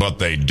 but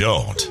they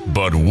don't.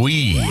 But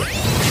we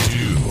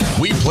do.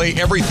 We play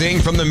everything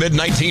from the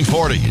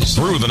mid-1940s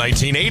through the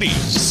 1980s.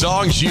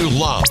 Songs you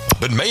love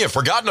but may have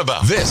forgotten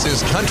about. This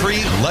is Country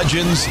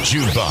Legends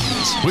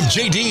Jukebox with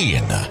J.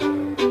 Dean.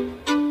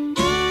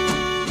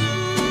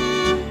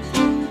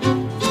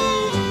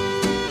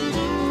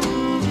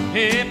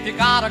 If you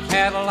got a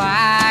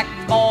Cadillac,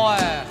 boy,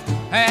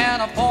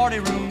 and a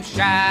 40-room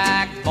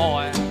shack,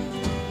 boy,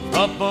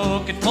 a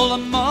bucket full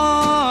of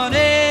money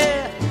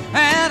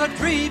and a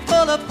tree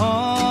full of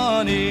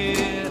honey,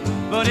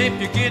 but if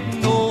you're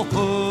getting no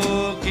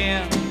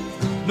hooking,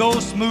 no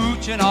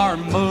smooching or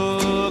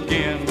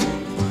mugging,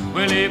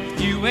 well,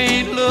 if you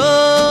ain't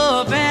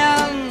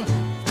loving,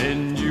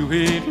 then you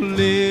ain't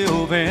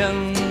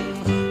living.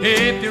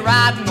 If you're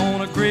riding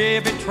on a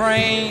gravy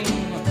train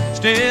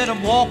instead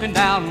of walking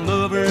down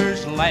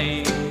Lover's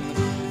Lane,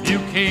 you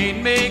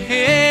can't make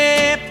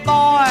it,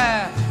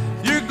 boy.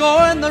 You're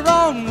going the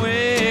wrong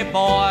way,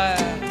 boy.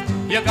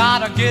 You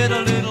gotta get a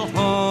little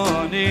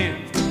honey.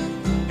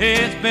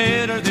 It's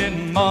better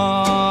than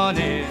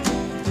money.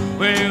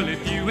 Well,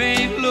 if you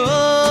ain't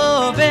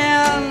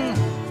loving,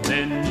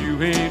 then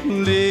you ain't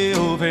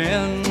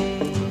living.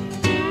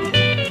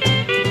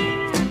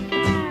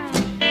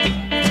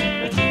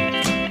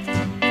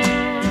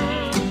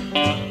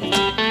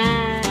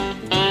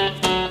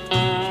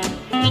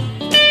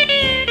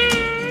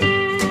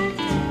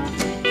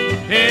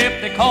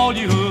 If they call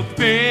you a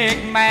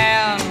big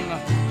man,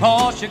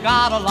 'cause you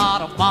got a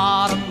lot of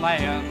bottom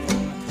land,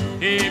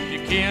 if you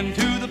kin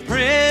to the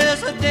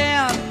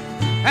president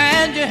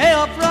and you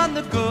help run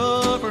the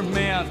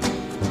government,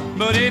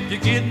 but if you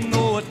get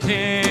no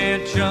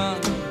attention,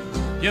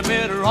 you're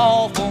better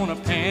off on a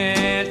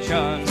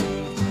pension.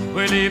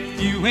 Well,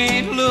 if you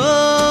ain't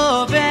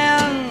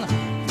loving,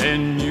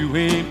 then you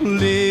ain't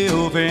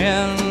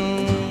living.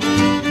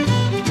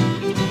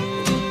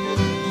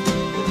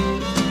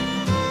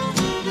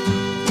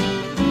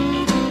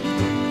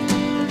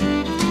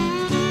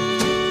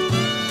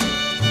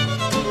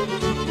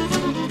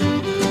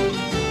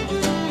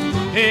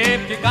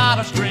 If you got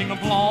a string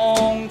of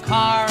long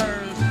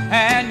cars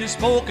and you're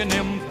smoking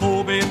them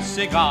 4-bit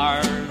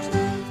cigars,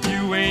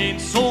 you ain't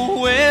so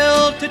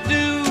well to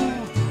do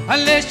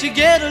unless you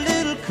get a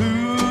little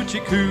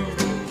coochie-coo.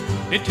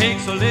 It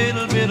takes a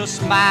little bit of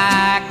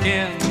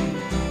smacking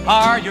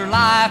or your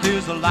life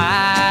is a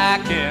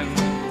lacking.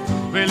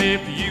 Well,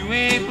 if you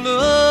ain't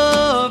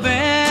loving,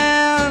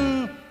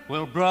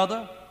 well,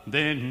 brother,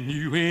 then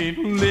you ain't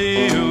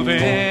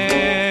living.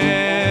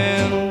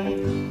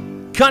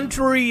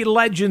 Country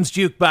Legends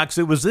Jukebox.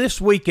 It was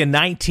this week in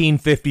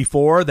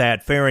 1954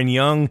 that Farron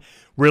Young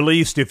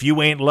released If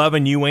You Ain't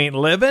Lovin', You Ain't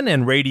Livin',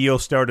 and radio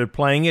started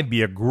playing it. It'd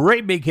be a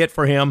great big hit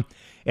for him,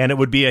 and it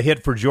would be a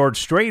hit for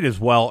George Strait as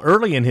well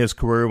early in his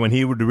career when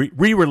he would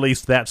re-release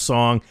that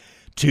song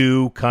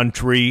to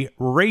country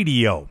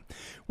radio.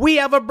 We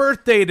have a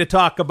birthday to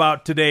talk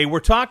about today. We're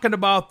talking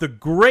about the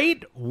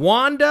great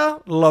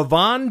Wanda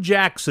LaVon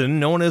Jackson,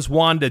 known as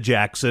Wanda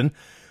Jackson.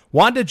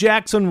 Wanda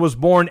Jackson was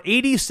born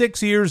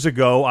 86 years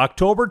ago,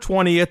 October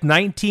 20th,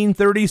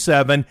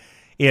 1937,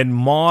 in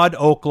Maud,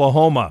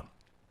 Oklahoma.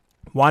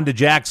 Wanda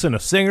Jackson,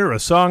 a singer, a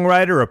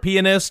songwriter, a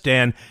pianist,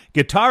 and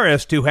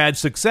guitarist who had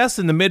success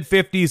in the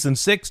mid-50s and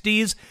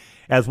 60s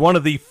as one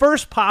of the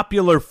first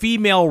popular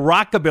female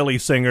rockabilly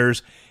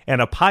singers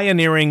and a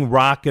pioneering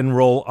rock and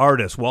roll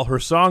artist. Well, her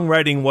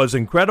songwriting was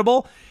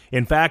incredible.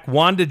 In fact,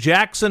 Wanda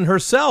Jackson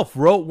herself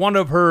wrote one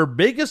of her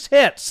biggest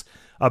hits,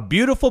 a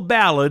beautiful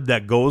ballad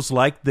that goes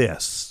like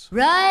this.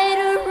 Right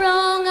or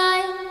wrong,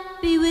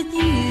 I'll be with you.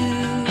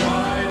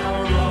 Right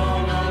or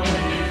wrong, I'll be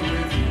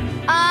with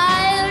you.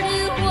 I'll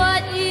do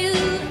what you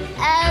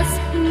ask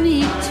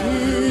me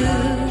to.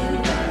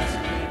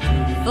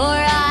 For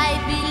I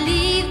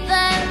believe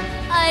that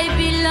I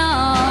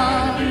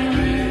belong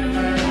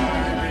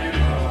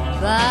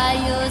by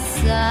your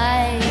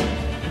side,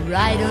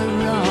 right or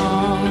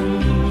wrong.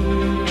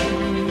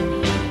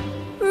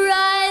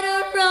 Right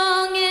or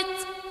wrong,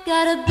 it's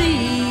gotta be.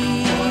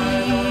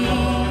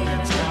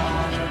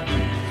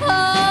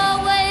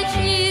 Always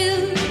you,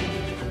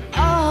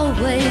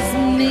 always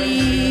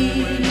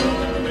me.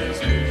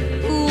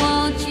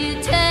 Won't you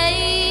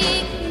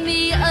take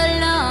me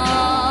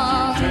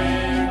along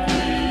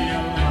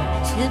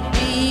to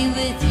be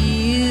with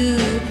you,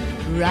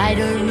 right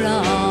or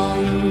wrong?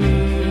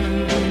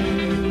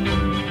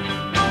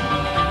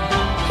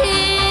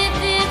 If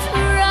it's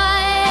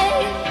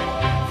right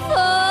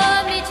for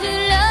me to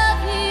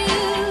love you,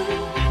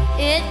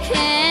 it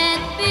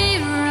can't be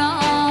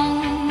wrong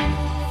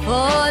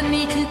for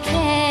me to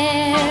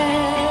care.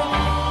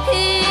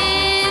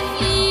 If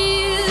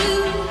you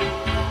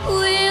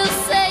will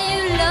say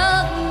you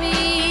love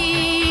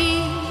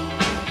me,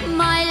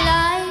 my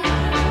life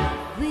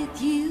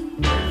with you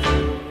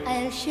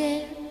I'll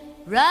share.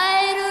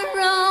 Right or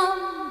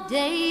wrong,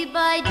 day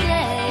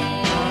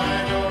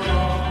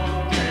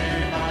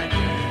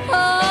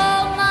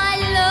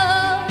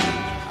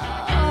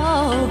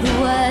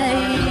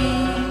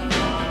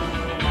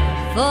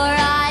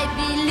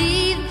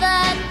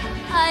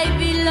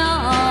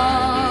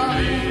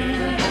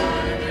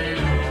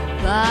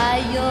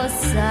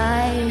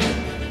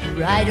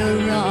right or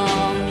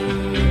wrong.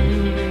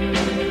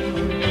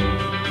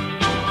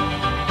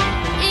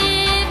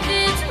 If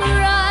it's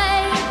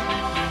right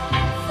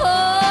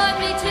for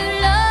me to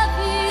love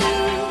you,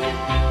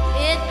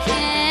 it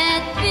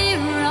can't be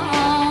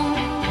wrong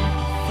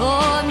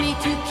for me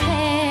to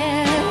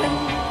care.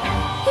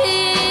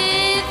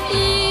 If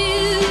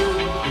you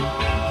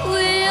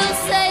will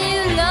say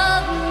you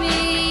love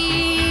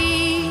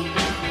me,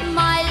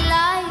 my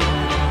life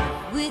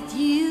with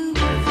you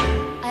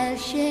I'll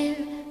share,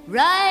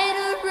 right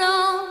or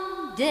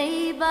wrong,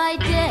 day by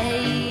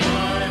day.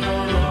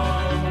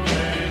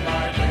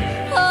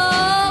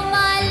 Oh,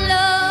 my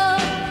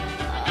love,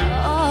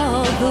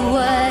 all the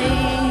way.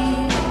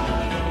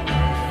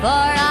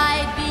 For I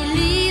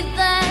believe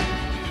that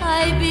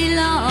I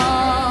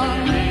belong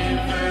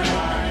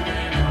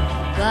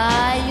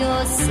by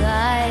your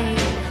side,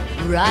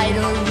 right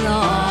or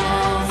wrong.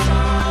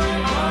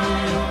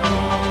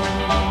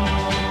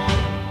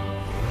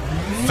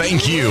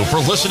 Thank you for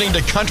listening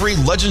to Country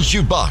Legends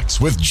Jukebox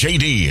with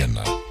JD.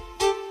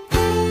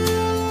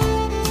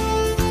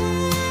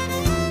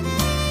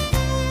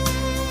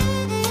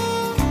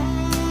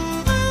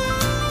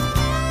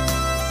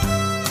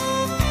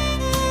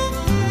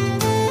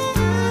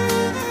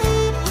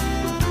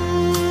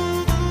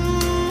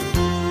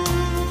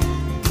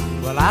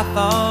 Well, I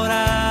thought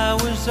I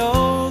was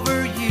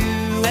over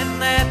you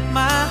and that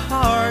my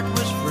heart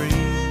was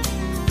free.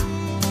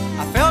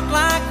 I felt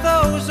like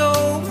those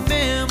old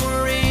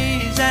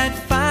memories had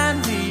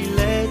finally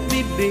let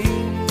me be.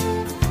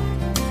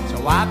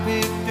 So I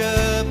picked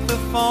up the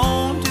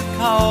phone to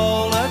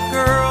call a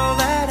girl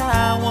that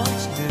I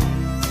once knew.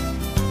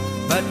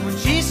 But when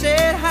she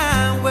said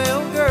hi,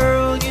 well,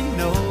 girl, you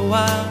know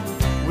I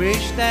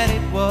wish that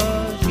it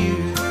was you.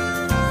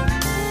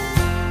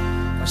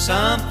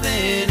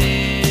 Something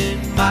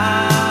in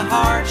my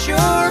heart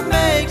sure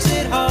makes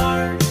it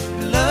hard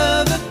to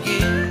love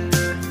again.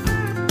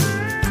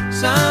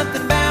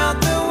 Something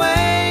about the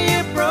way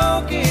you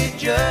broke it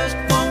just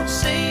won't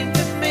seem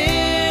to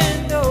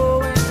mend.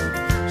 Oh,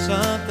 and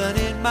something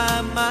in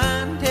my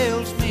mind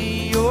tells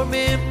me your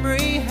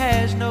memory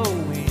has no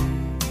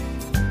end.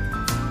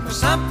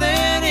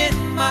 Something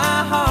in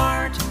my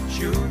heart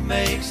sure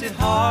makes it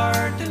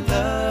hard to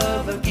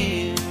love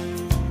again.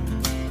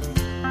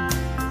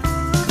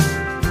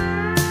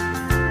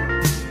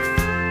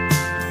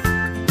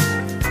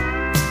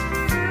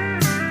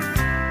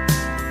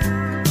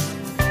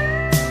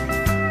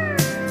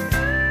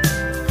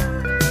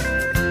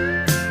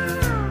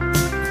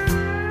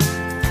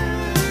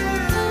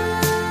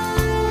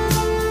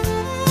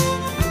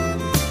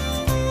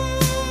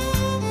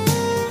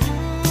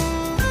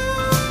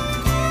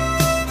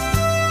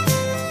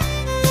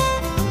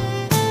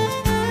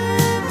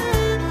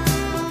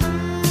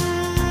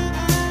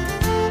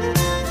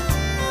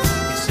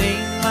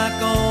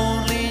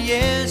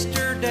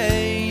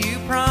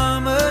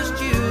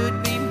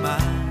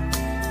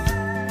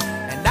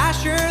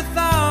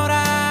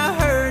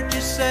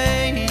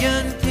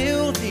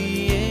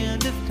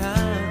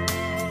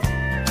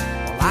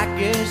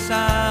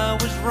 I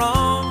was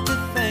wrong to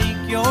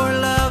think your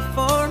love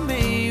for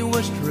me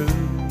was true.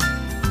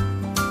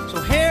 So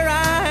here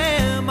I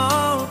am,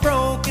 all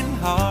broken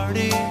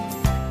hearted,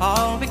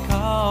 all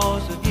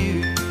because of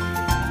you.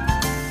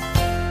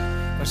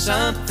 But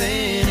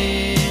something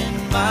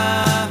in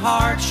my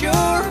heart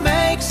sure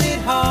makes it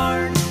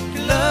hard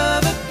to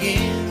love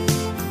again.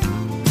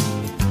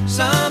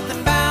 Something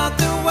about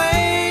the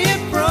way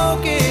you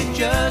broke it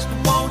just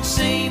won't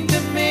seem to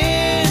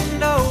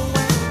mend. Oh,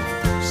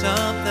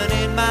 something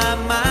in my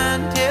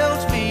mind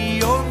tells me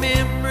your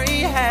memory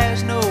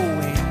has no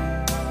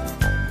end.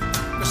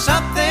 But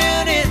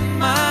something in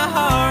my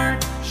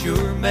heart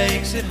sure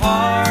makes it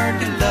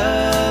hard to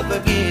love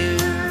again.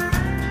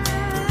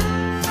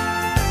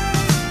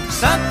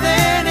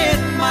 Something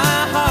in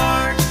my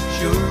heart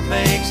sure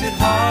makes it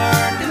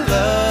hard to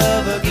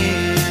love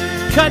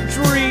again.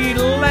 Country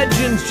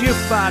Legends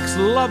Jukebox.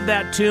 Love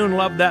that tune,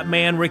 love that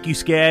man, Ricky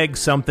Skaggs,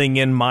 Something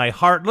in My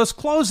Heart. Let's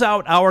close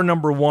out hour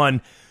number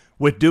one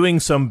with doing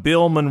some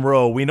Bill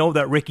Monroe. We know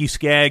that Ricky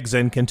Skaggs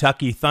and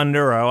Kentucky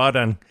Thunder are out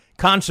on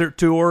concert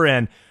tour,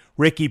 and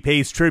Ricky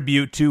pays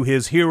tribute to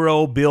his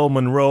hero, Bill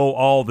Monroe,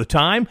 all the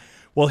time.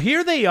 Well,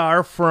 here they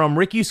are from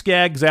Ricky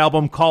Skaggs'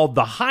 album called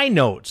The High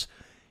Notes,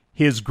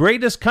 his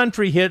greatest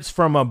country hits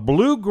from a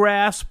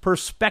bluegrass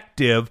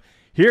perspective.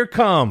 Here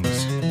comes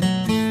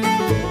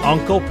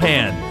Uncle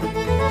Pen.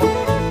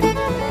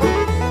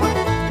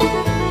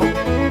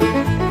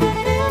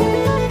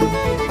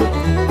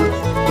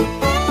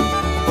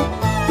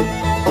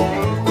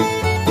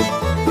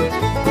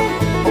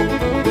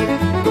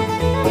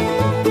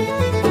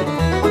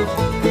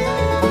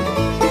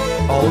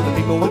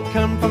 Would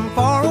come from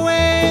far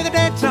away, the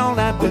dance all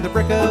night with the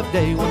break of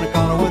day. When the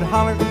caller would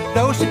holler,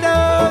 do-si-do,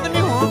 the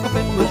new Uncle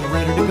Ben was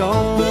ready to go.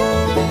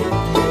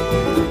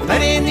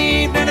 Late in the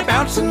evening, a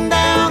bouncing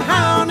down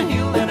high on the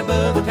hill and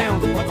above the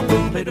town. Uncle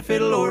Ben played the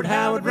fiddle, Lord,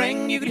 how it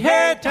rang. You could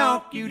hear it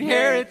talk, you'd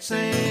hear it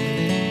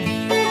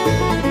sing.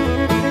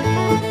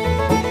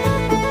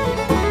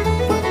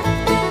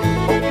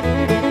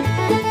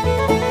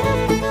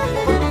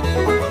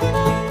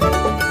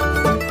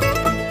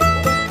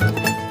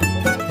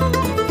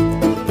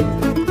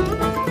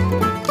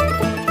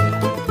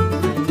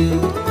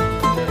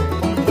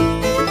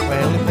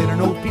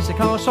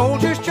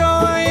 soldier's joy,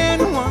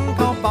 and one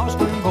called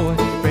Boston Boy.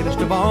 Greatest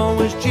of all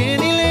was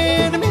Jenny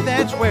Lynn. To me,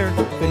 that's where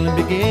the feeling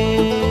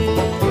began.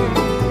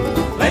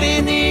 Late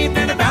in the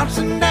evening, a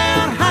bouncing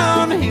down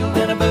high on the hill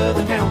and above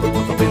the town.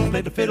 Uncle Bill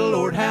played the fiddle,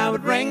 Lord, how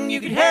it rang.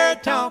 You could hear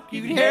it talk,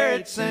 you could hear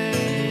it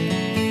sing.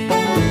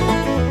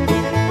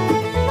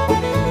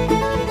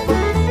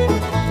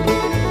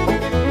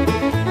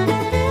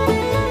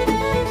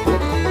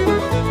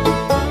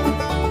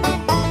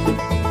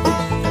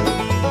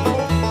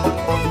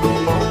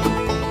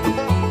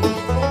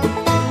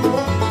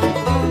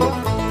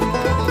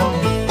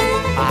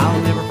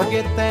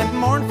 That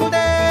mournful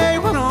day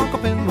when Uncle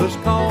Ben was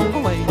called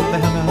away. They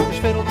hung up his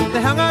fiddle,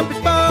 they hung up his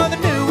bow. They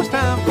knew it was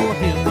time for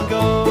him to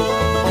go.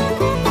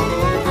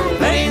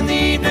 Late in the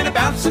evening, a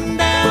bouncing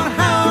down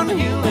high on the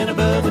hill and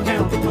above the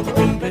town. Uncle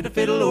Ben played the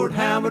fiddle, Lord,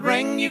 how it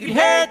rang. You could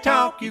hear it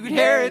talk, you could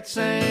hear it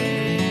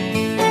sing.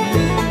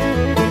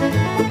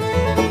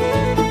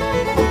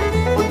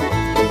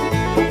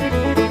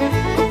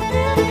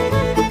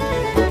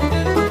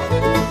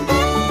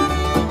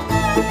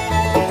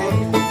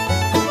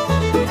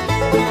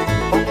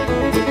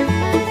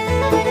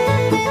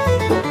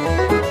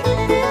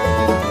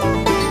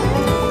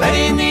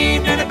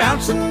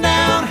 Bouncing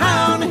down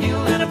high on the hill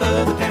and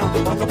above the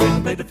town. Uncle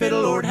Ben played the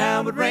fiddle, Lord,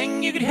 how it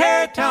rang. You could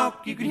hear it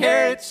talk, you could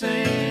hear it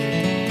sing.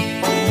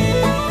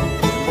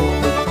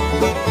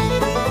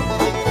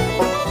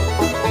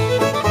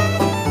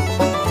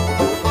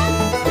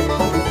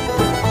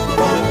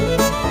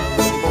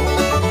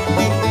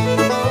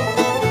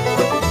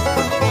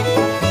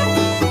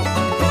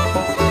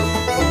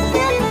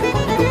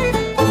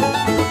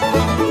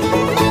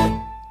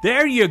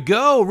 There you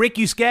go.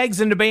 Ricky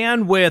Skaggs and the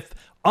band with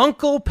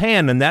Uncle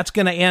Pen, and that's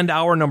going to end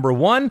hour number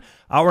 1.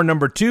 Hour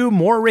number 2,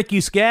 more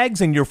Ricky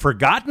Skaggs and your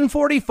Forgotten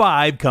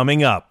 45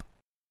 coming up.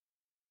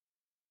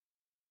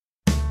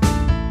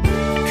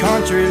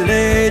 Country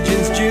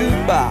Legends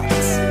Jukebox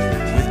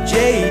with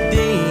J.D.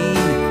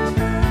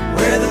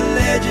 where the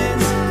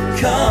legends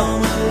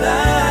come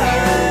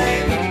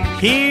alive.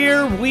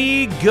 Here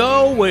we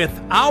go with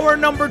hour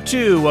number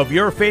 2 of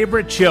your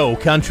favorite show,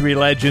 Country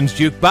Legends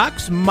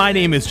Jukebox. My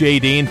name is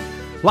J.D.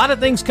 A lot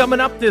of things coming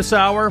up this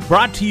hour,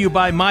 brought to you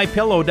by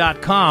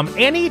MyPillow.com.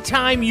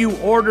 Anytime you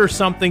order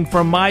something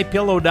from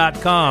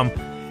MyPillow.com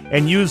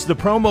and use the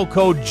promo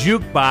code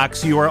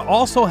JUKEBOX, you are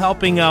also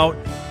helping out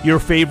your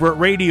favorite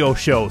radio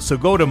show. So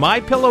go to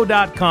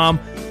MyPillow.com,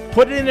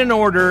 put in an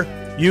order,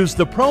 use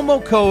the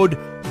promo code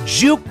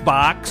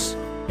JUKEBOX,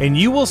 and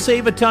you will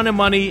save a ton of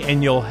money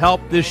and you'll help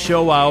this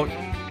show out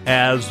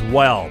as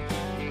well.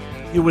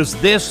 It was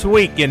this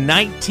week in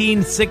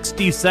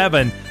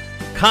 1967,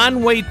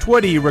 Conway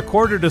Twitty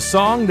recorded a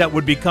song that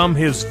would become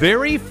his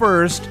very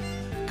first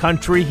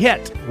country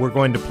hit. We're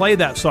going to play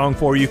that song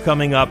for you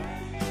coming up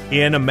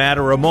in a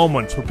matter of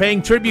moments. We're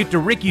paying tribute to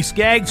Ricky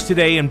Skaggs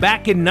today, and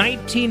back in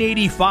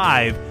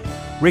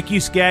 1985,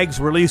 Ricky Skaggs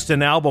released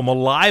an album, a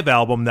live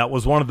album, that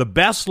was one of the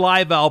best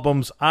live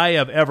albums I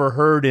have ever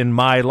heard in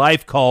my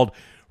life, called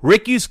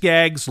Ricky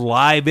Skaggs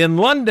Live in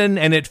London,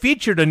 and it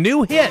featured a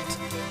new hit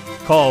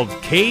called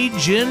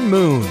Cajun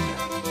Moon.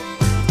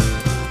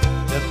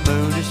 The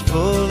moon is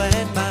full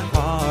and my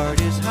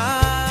heart is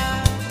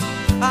high.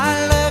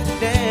 I love to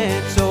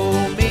dance,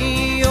 oh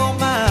me, oh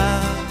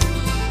my.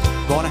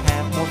 Gonna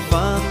have more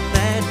fun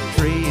than a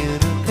tree in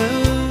a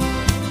coon.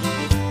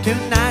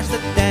 Tonight's the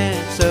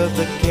dance of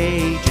the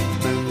Cajun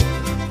moon.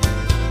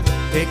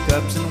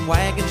 Pickups and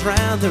wagons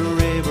round the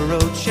river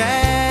road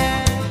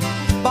shack.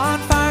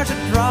 Bonfires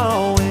are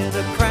drawing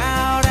a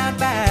crowd out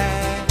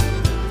back.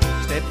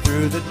 Step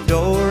through the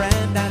door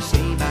and I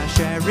see my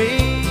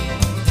Sherry.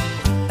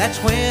 That's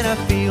when I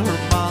feel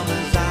her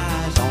mama's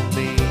eyes on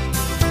me.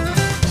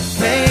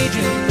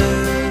 Cajun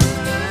moon,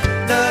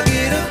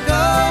 nugget of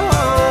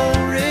gold,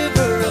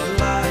 river of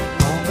light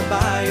on the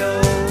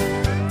bayou.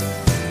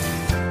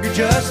 You're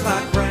just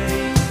like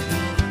rain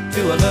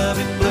to a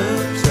loving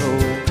bloom, so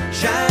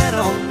shine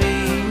on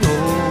me,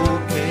 oh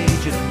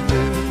Cajun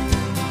moon.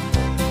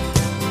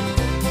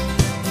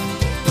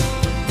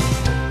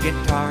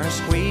 Guitar, a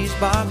squeeze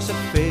box, a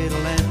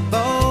fiddle and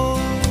bow.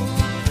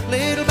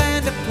 Little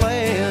band to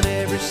play and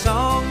every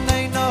song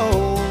they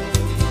know.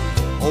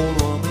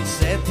 Old woman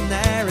sitting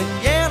there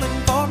and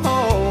yelling for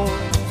more.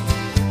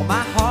 Well,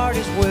 my heart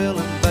is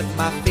willing, but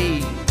my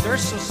feet are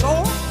so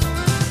sore.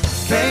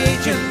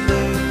 Cajun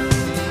moon,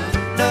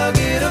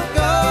 nugget of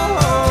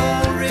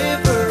gold,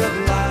 river of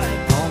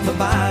light on the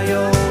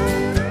bayou.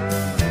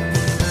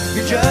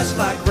 You're just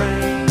like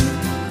rain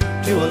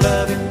to a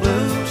loving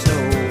blue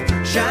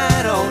snow.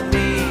 Shine on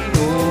me,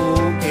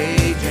 oh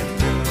Cajun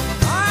moon.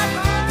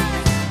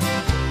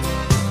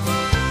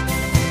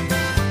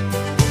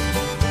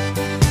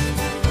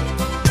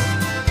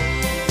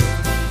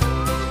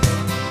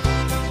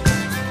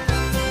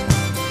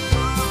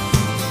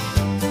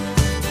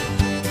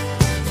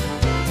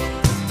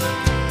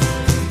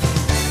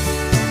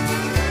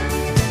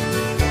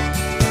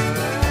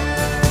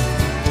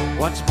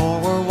 Once more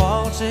we're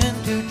waltzing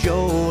to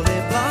Jolie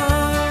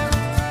Blanc.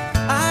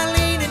 I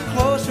lean and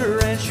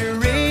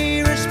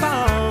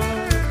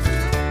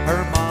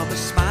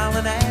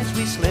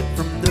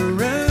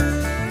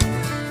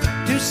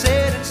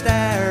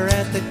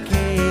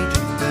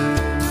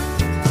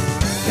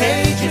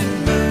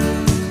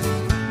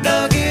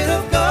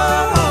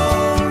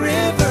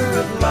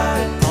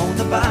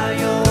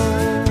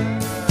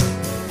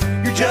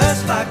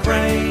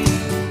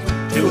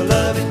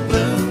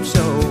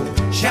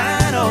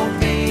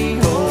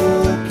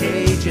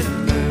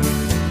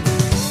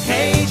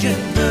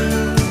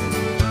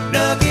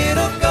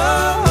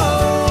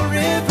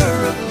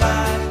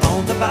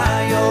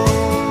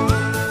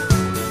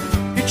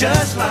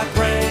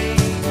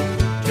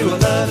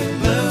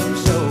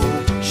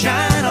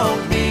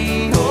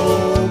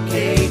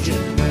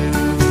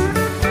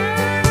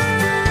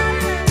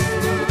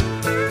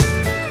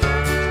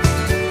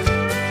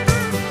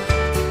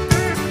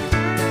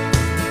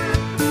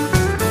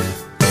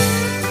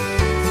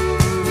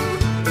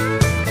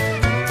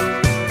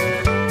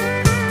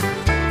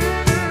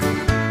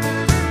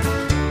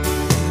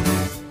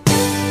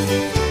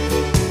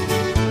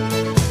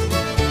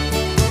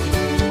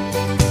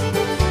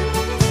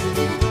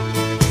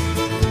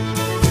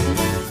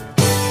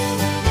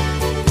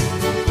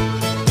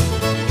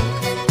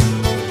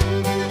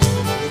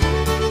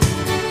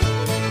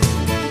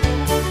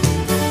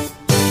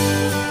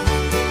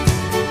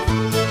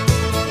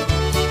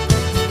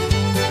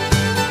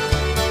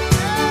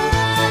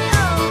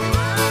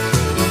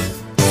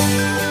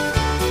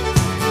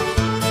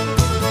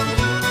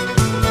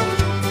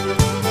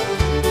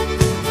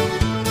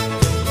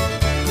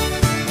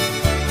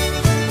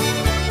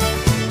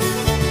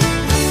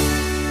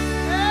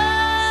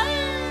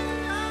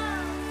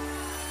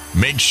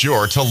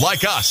sure to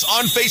like us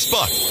on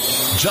Facebook.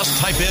 Just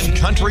type in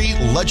Country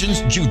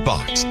Legends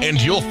Jukebox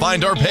and you'll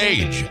find our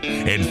page.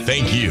 And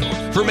thank you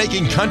for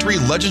making Country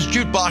Legends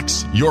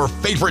Jukebox your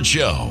favorite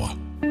show.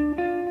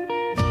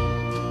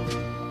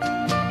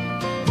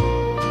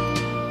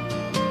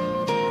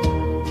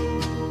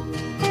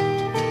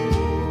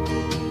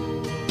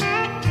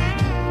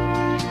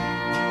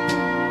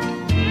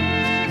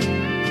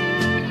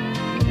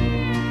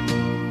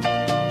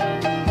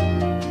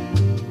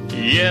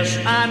 Yes,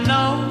 I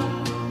know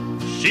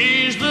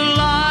she's the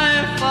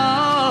life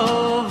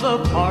of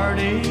the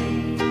party,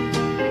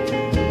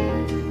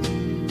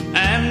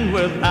 and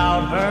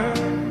without her,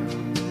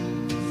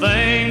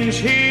 things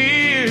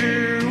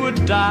here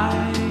would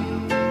die.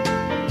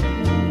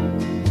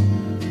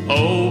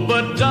 Oh,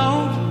 but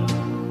don't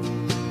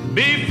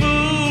be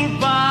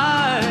fooled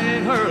by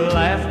her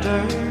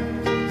laughter.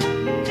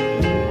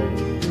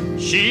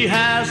 She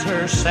has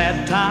her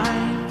sad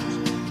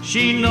times,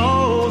 she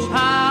knows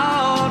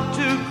how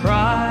to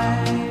cry.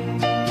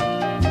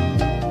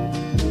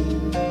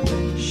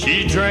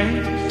 She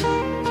drinks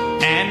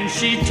and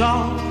she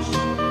talks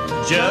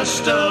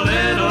just a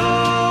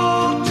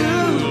little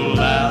too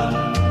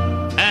loud,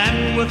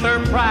 and with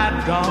her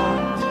pride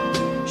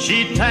gone,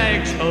 she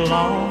tags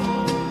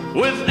along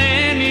with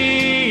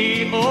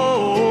any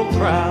old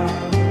crowd.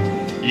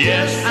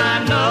 Yes,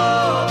 I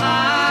know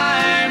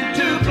I'm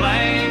to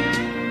blame,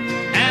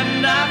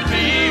 and I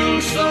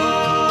feel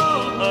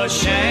so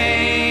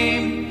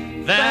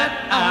ashamed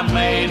that I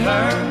made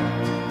her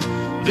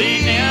the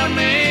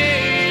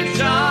image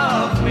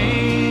of me.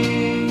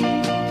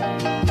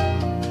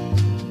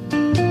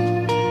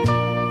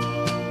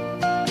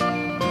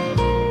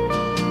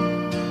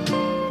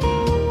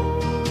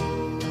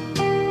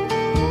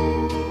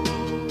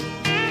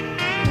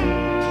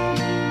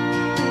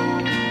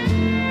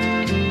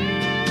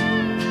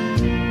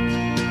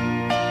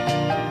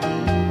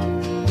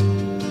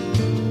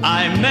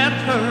 I met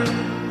her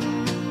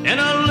in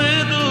a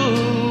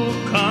little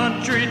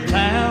country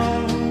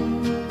town.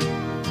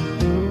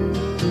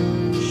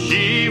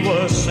 She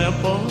was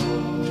simple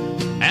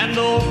and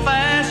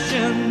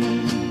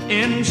old-fashioned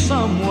in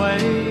some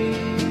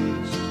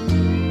ways,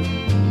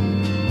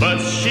 but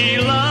she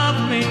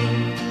loved me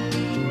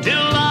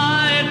till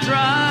I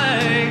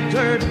dragged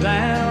her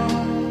down.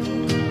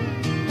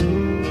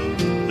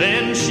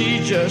 Then she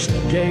just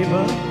gave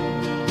up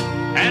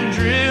and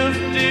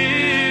drifted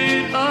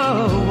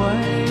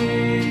away.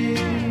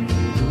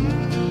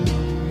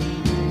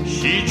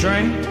 She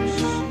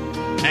drinks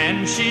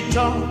and she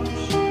talks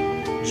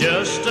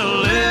just a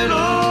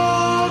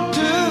little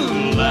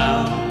too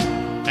loud,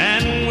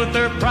 and with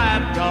her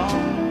pride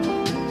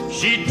gone,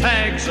 she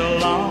tags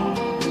along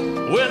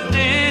with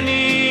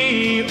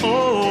any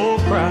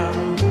old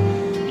crowd.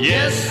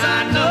 Yes,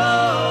 I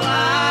know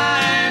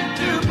I'm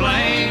to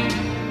blame,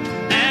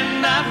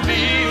 and I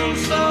feel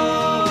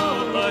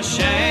so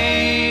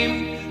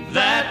ashamed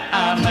that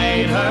I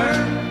made her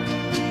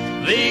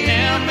the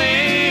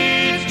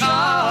image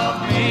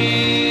of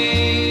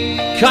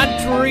me.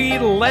 Country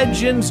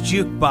Legends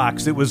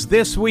Jukebox. It was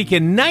this week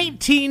in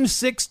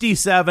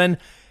 1967.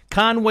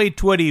 Conway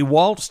Twitty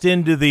waltzed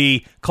into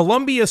the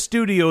Columbia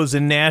Studios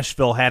in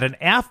Nashville, had an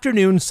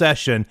afternoon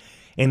session,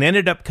 and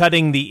ended up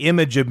cutting The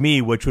Image of Me,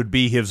 which would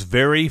be his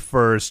very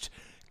first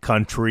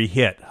country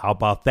hit. How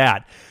about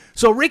that?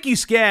 So Ricky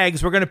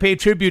Skaggs, we're going to pay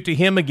tribute to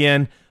him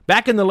again.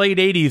 Back in the late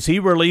 80s, he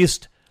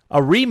released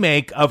a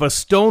remake of a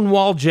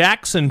Stonewall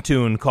Jackson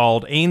tune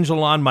called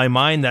Angel on My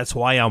Mind, That's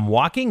Why I'm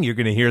Walking. You're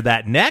going to hear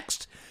that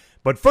next.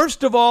 But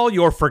first of all,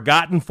 your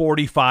Forgotten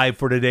 45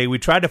 for today. We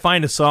tried to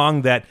find a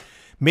song that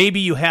maybe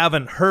you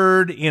haven't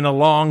heard in a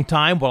long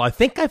time. Well, I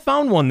think I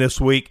found one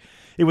this week.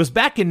 It was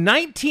back in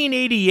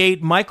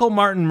 1988. Michael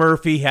Martin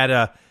Murphey had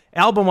an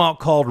album out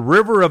called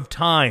River of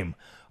Time.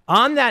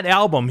 On that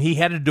album, he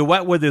had a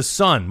duet with his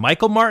son,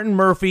 Michael Martin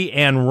Murphey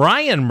and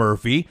Ryan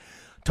Murphy,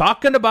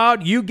 talking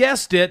about, you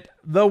guessed it,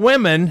 the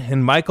women.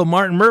 And Michael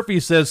Martin Murphy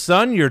says,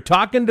 son, you're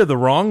talking to the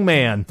wrong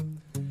man.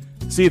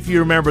 See if you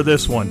remember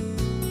this one.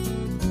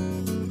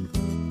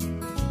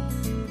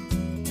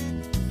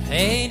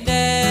 Hey,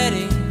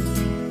 Daddy,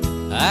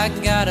 I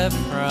got a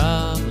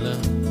problem.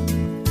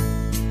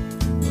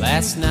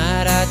 Last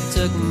night I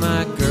took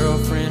my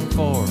girlfriend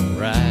for a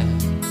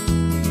ride,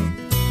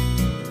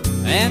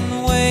 and the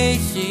way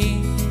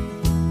she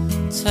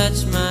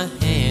touched my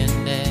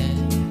hand, Dad,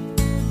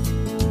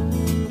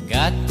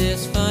 got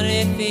this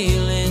funny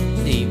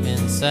feeling deep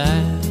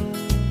inside.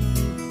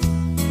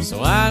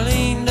 So I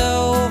leaned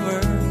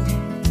over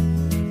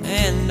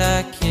and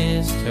I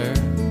kissed her.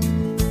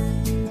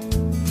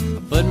 I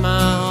put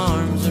my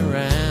arms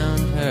around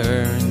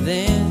her, and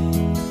then,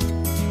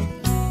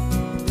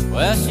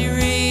 well, she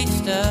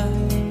reached up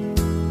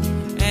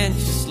and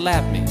she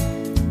slapped me.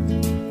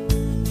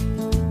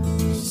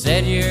 She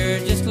said, you're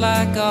just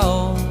like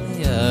all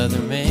the other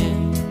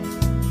men.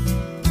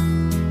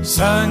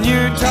 Son,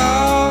 you're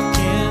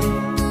talking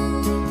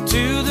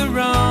to the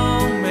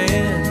wrong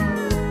man.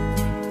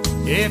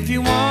 If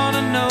you want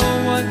to know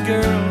what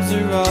girls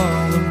are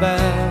all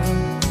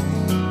about,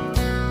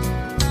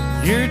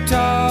 You're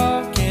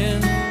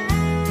talking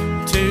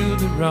to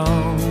the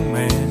wrong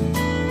man.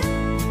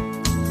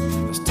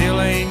 I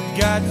still ain't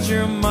got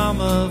your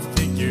mama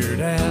figured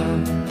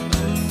out.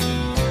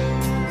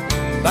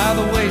 By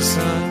the way,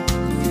 son,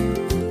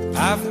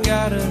 I've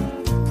got a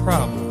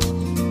problem.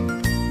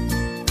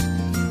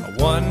 I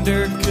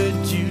wonder,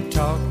 could you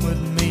talk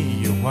with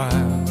me a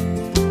while?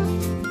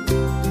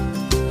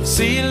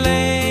 See,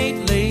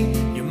 lately,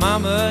 your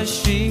mama,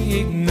 she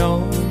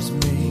ignores me.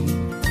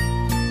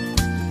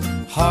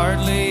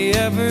 Hardly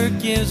ever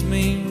gives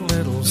me a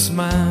little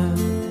smile.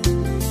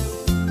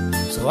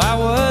 So I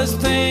was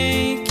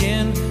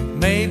thinking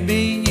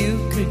maybe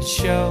you could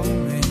show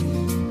me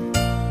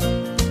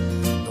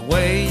the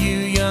way you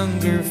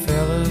younger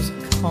fellas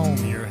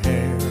comb your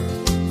hair.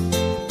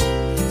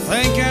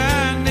 Think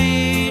I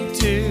need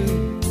to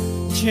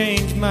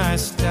change my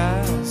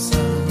style,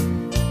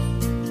 son.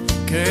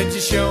 Could you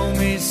show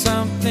me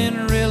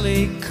something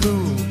really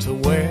cool to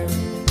wear?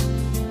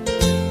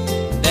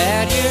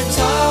 Dad, you're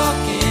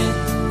talking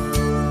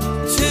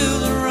to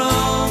the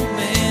wrong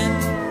man.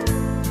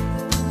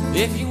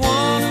 If you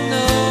want to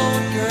know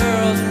what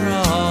girls are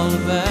all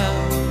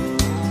about,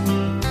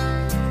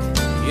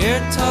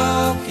 you're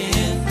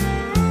talking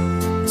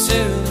to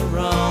the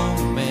wrong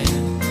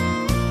man.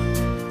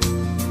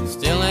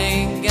 Still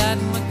ain't got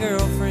my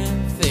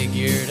girlfriend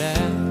figured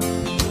out.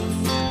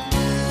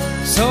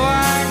 So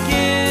I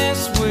guess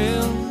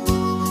we'll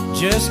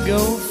just go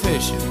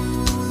fishing.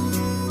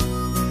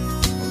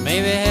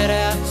 Maybe head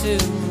out to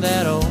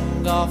that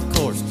old golf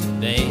course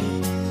today.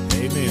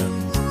 Amen.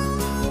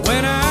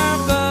 When our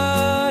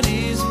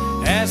buddies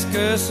ask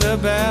us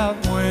about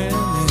women,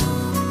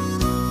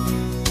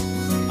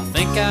 I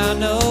think I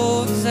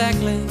know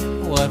exactly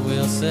what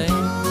we'll say.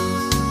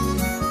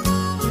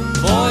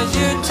 Boys,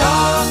 you're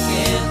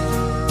talking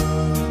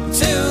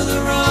to the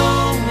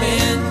wrong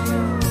men.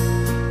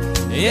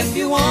 If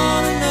you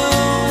want to know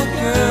what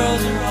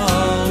girls are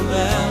all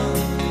about,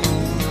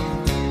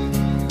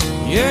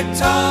 you're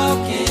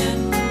talking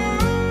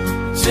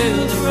to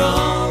the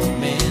wrong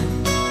men.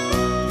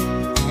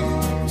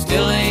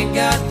 Still ain't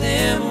got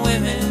them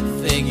women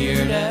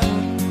figured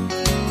out.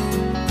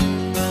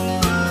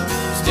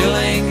 Still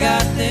ain't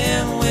got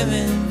them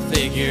women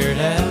figured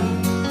out.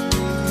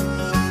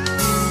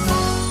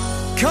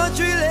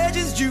 Country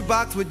Legends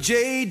Jukebox with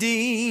J.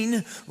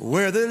 Dean,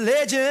 where the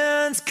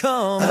legends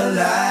come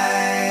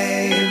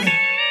alive.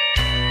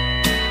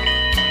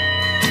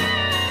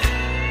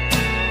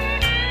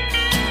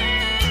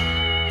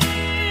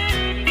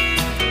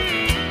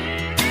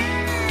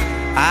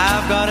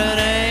 I've got an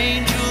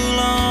angel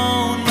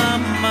on my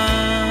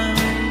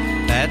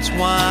mind, that's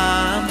why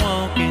I'm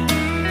walking.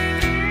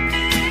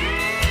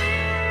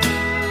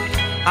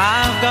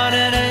 I've got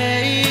an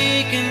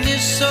ache in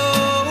this so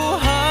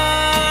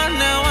hard,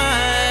 now I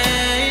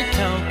ain't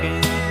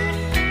talking.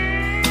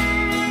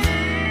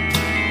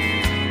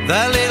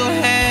 That little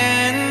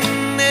hand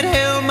that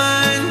held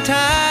mine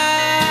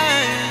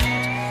tight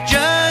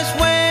just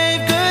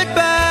waved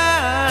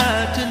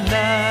goodbye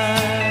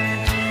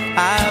tonight.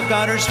 I've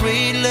got her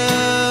sweet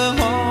love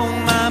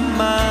on my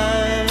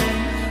mind,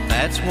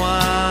 that's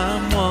why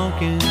I'm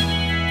walking.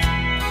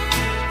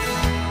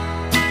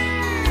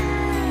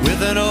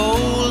 With an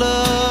old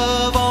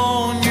love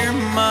on your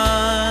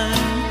mind,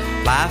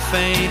 life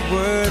ain't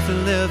worth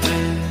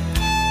living.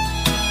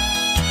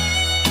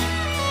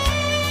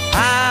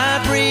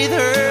 I breathe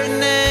her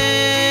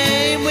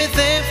name with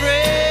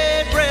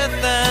every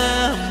breath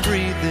I'm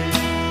breathing.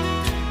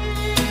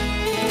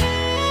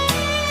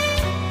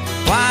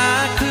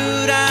 Why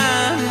could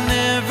I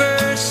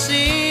never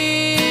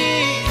see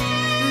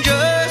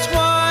just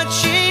what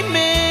she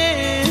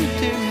meant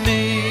to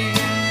me?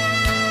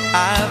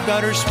 I've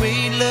got her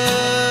sweet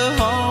love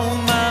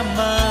on my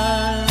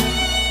mind,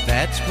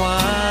 that's why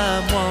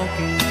I'm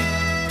walking.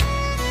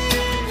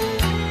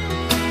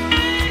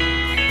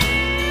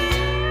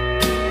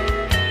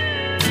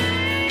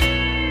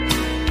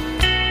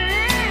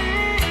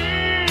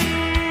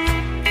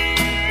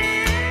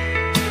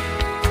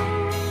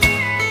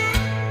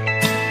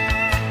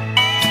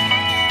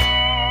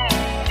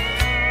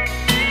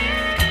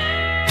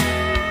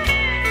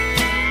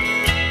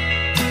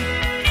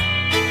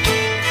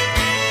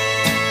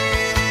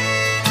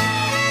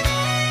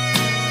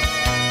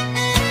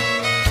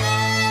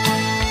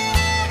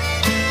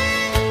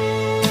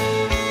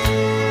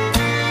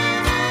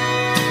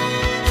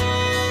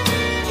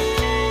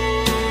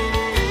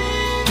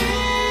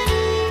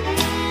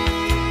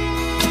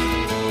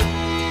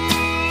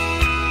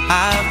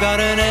 I've got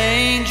an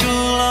angel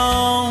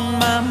on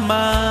my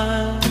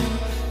mind,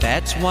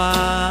 that's why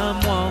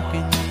I'm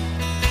walking.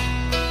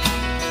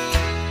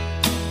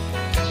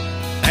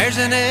 There's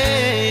an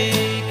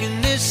ache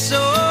in this so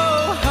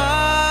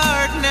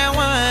hard, now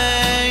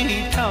I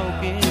ain't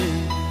talking.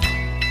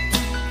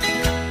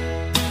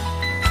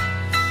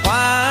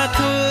 Why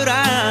could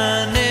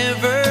I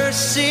never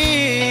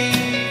see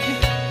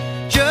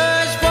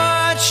just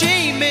what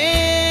she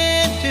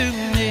meant to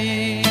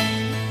me?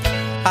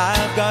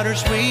 I've got her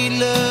sweet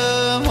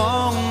love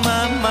on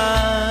my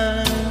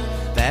mind,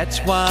 that's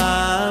why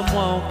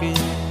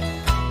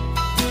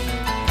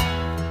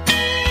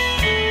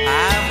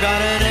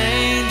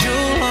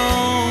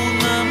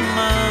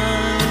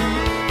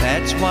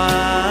why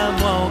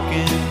I'm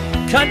walking.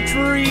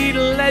 Country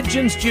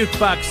Legends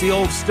Jukebox, the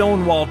old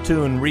Stonewall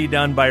tune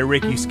redone by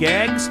Ricky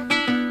Skaggs.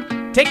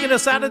 Taking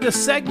us out of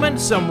this segment,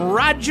 some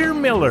Roger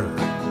Miller.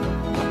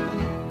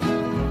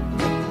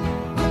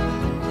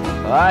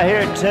 I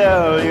hear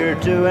tell you're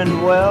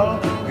doing well,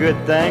 good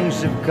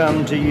things have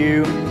come to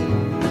you.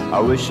 I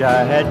wish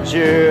I had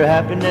your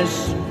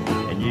happiness,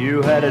 and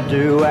you had a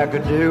do, I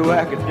could do,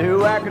 I could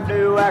do, I could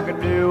do, I could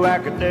do, I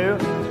could do.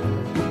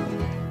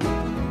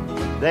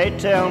 They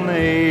tell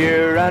me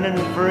you're running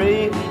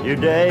free, your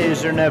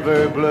days are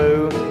never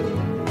blue.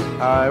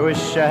 I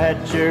wish I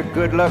had your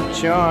good luck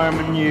charm,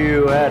 and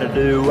you had a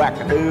do, I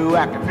could do,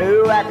 I could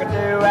do, I could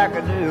do, I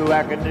could do,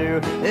 I could do.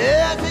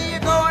 Yeah, I see you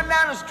going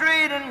down the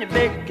street in your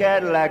big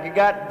Cadillac. You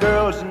got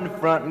girls in the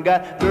front and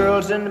got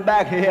girls in the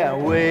back. Yeah,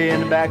 way in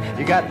the back.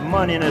 You got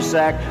money in a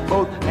sack,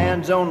 both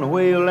hands on the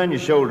wheel and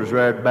your shoulders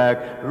right back.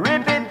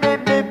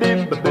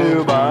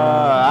 Rip-it-bip-bip-bip-boo-ba.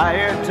 I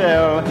hear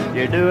tell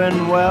you're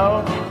doing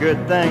well,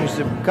 good things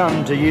have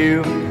come to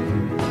you.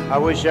 I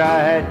wish I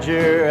had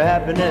your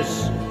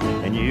happiness,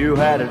 and you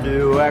had to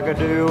do, I could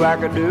do, I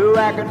could do,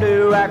 I could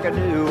do, I could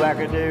do, I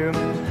could do.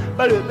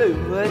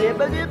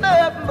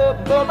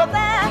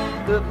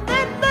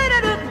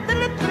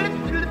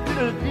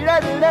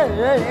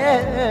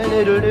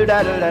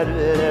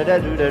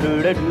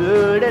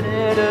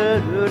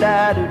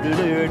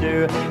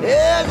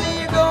 Yeah,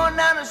 see you going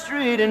down the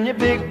street in your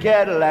big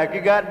Cadillac. You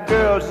got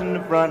girls in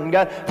the front and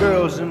got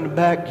girls in the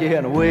back. Yeah,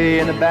 and way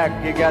in the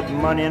back you got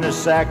money in a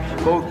sack,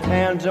 both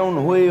hands on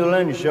the wheel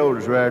and your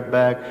shoulders right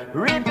back.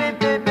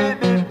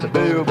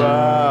 Rip-it-bip-bip-bip-boo-ba.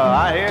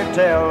 I hear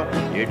tell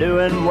you're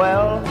doing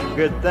well,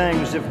 good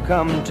things have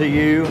come to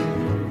you.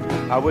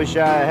 I wish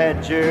I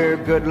had your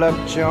good luck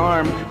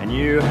charm, and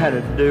you had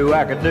to do,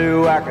 I could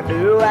do, I could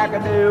do, I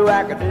could do,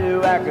 I could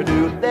do, I could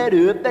do,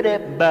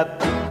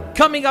 da-do-da-da-bop.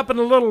 Coming up in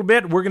a little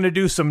bit, we're going to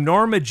do some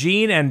Norma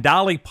Jean and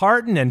Dolly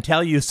Parton and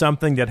tell you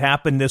something that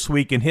happened this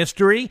week in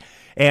history.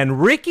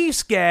 And Ricky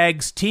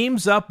Skaggs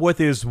teams up with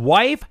his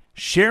wife,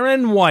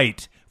 Sharon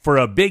White, for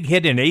a big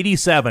hit in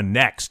 '87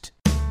 next.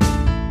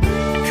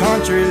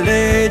 Country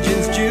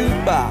Legends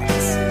Jukebox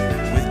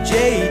with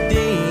J.D.,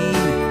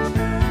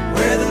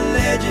 where the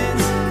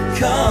legends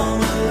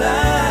come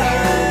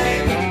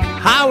alive.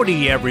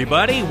 Howdy,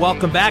 everybody.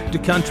 Welcome back to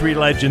Country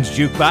Legends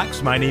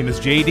Jukebox. My name is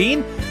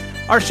J.D.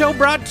 Our show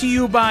brought to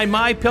you by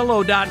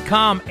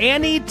MyPillow.com.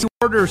 Any to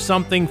order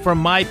something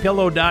from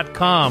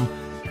MyPillow.com,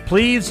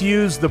 please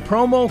use the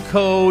promo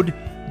code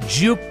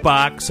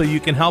JUKEBOX so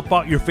you can help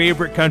out your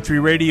favorite country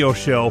radio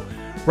show.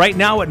 Right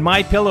now at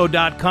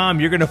MyPillow.com,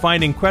 you're going to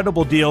find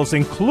incredible deals,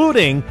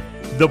 including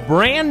the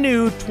brand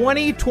new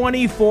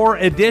 2024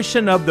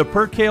 edition of the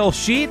Percale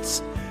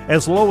Sheets,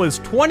 as low as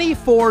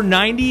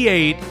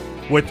 $24.98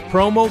 with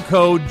promo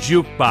code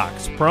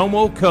JUKEBOX.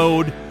 Promo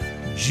code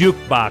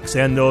JUKEBOX.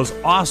 And those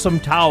awesome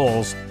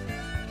towels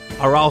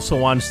are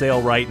also on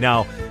sale right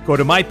now. Go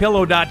to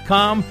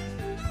MyPillow.com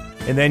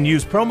and then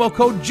use promo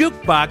code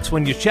JUKEBOX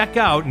when you check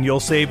out, and you'll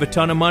save a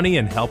ton of money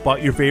and help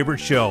out your favorite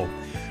show.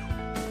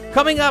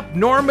 Coming up,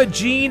 Norma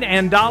Jean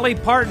and Dolly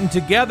Parton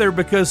together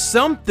because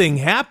something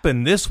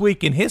happened this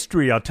week in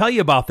history. I'll tell you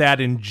about that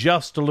in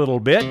just a little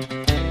bit.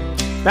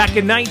 Back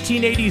in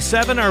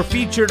 1987, our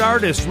featured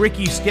artist,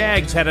 Ricky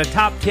Skaggs, had a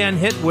top 10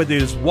 hit with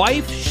his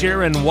wife,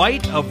 Sharon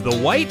White of the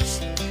Whites.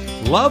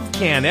 Love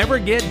Can't Ever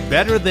Get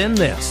Better Than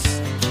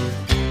This.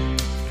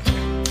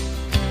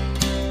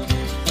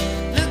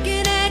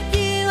 Looking at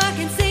you, I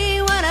can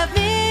see what I've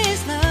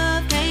missed.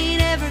 Love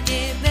can't ever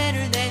get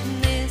better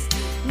than this.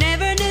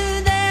 Never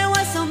knew there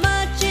was so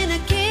much in a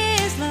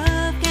kiss.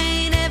 Love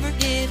can't ever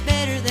get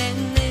better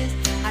than this.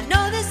 I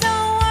know this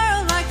whole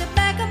world like the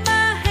back of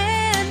my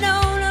hand.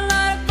 Known a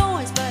lot of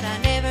boys, but I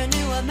never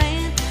knew a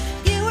man.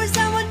 You were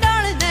someone,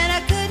 darling, that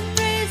I couldn't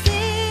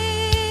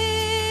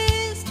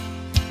resist.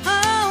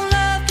 Oh,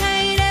 love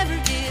can't ever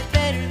get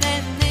better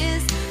than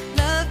this.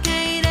 Love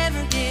can't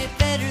ever get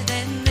better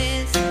than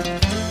this.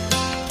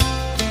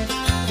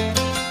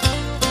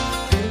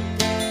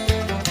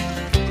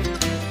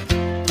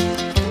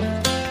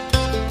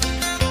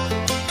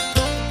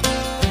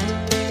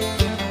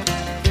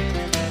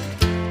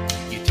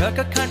 You took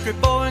a country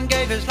boy and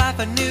gave his life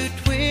a new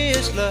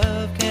twist.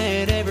 Love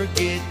can't ever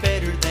get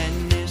better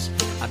than this.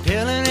 I'm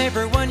telling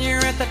everyone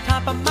you're at the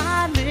top of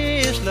my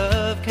list.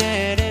 Love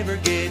can't ever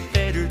get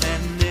better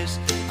than this.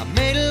 I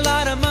made a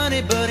lot of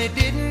money, but it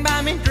didn't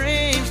buy me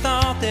dreams.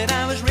 Thought that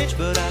I was rich,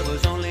 but I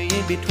was only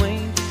in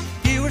between.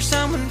 You were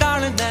someone,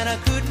 darling, that I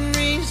couldn't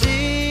resist.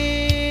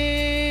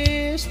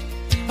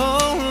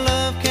 Oh,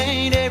 love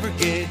can't ever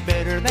get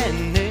better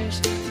than this.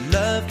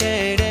 Love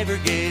can't ever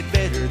get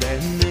better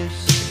than this.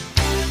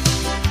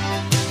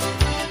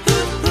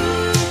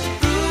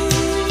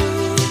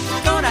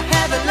 Gonna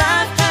have a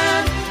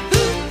lifetime.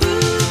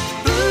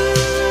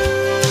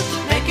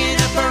 Making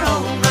up her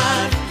own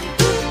mind.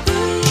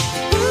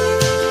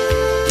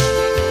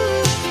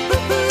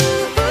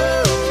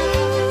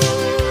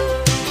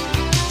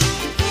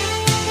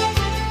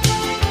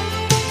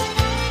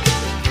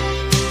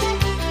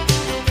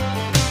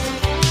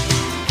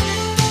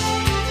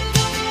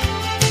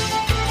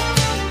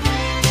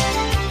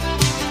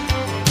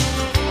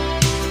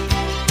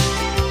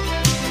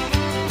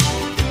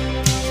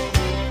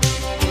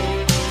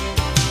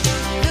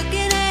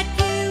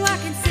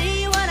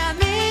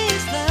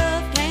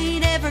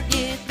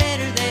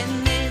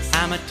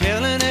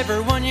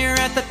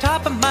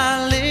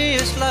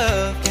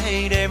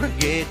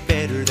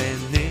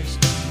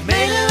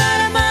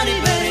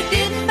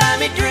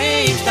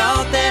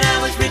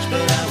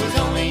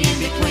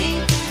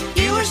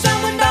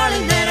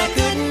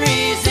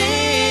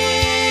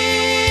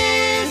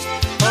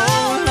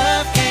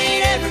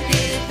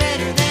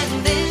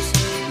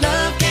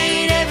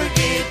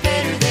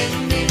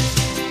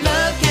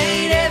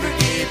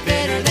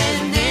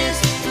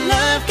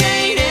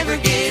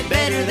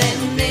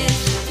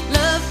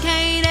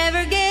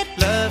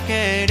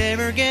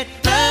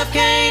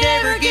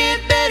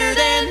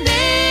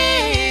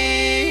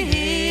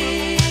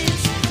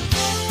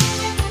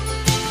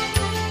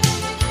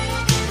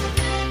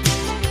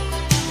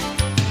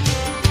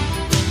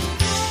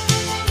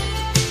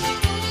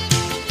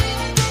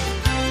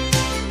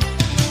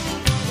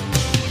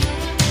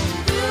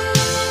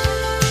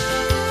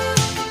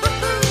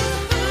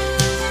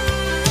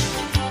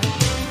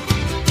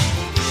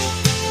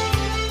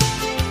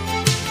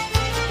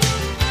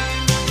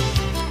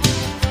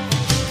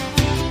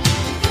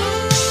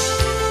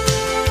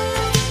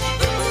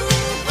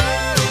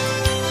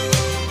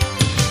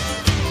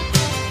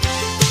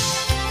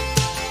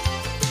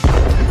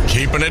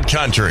 Infinite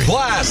Country.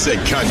 Classic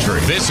Country.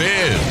 This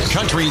is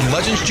Country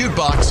Legends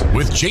Jukebox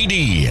with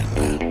JD.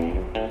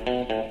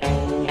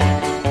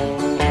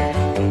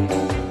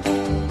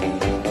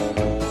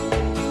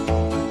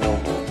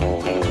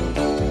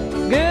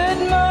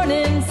 Good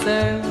morning,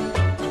 sir.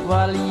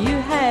 What'll you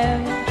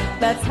have?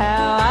 That's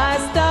how I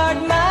start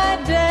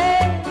my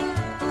day.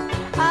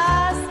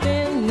 I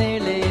spend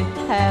nearly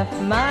half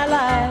my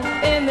life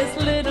in this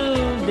little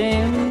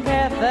dim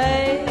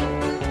cafe.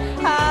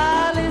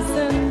 I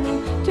listen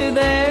to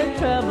their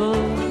troubles.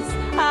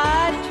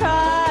 I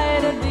try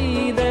to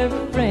be their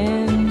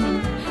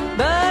friend.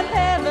 But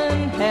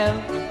heaven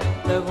help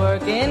the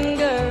working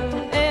girl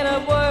in a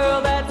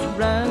world that's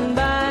run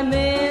by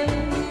men.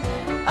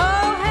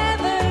 Oh,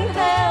 heaven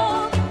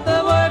help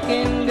the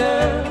working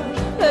girl.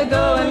 The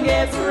going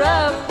gets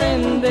rough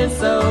in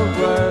this old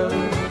world,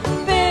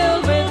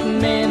 filled with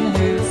men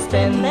who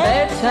spend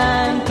their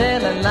time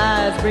telling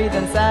lies,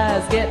 breathing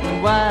sighs,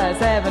 getting wise,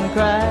 having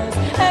cries,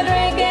 and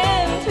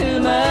drinking too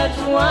much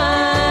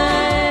wine.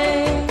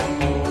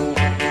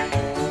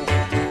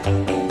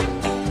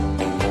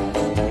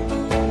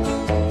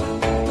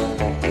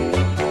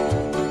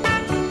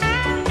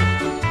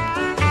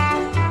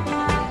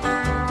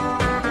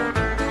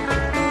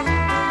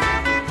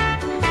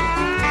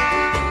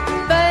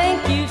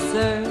 Thank you,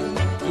 sir,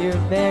 you're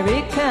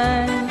very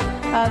kind.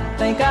 I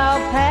think I'll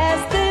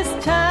pass this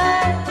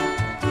time.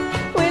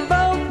 We'd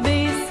both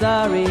be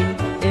sorry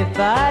if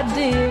I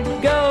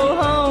did go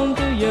home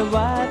to your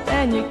wife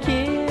and your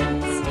kids.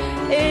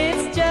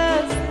 It's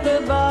just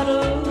the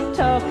bottle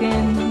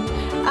talking.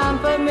 I'm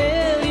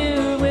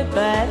familiar with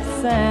that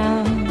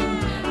sound.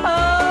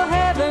 Oh,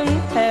 heaven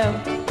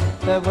help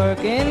the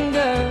working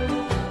girl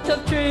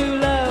till true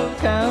love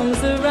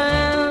comes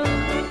around.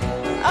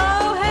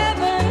 Oh,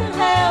 heaven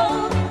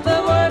help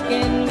the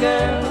working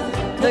girl.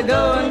 The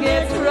going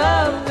gets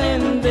rough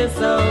in this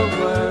old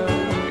world,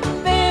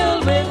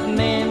 filled with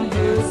men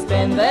who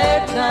spend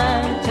their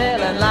time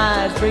telling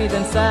lies,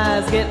 breathing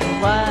sighs,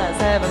 getting wise,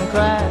 having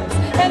cries,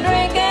 and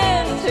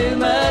drinking too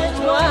much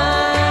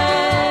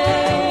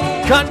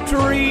wine.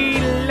 Country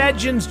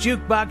Legends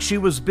Jukebox. She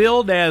was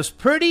billed as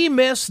Pretty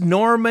Miss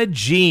Norma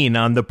Jean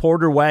on the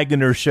Porter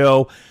Wagoner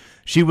Show.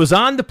 She was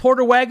on the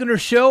Porter Wagoner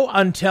Show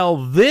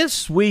until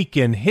this week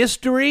in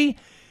history,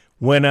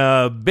 when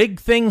a big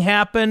thing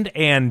happened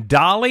and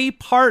Dolly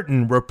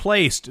Parton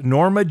replaced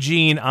Norma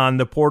Jean on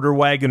the Porter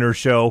Wagoner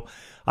Show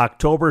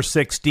October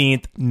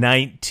 16th,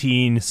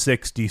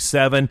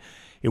 1967.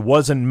 It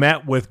wasn't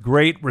met with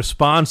great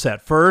response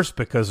at first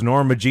because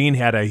Norma Jean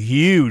had a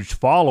huge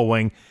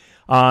following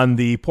on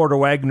the Porter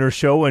Wagoner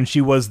Show, and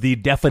she was the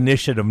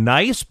definition of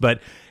nice. But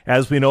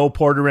as we know,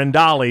 Porter and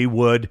Dolly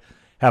would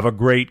have a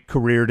great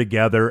career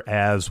together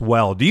as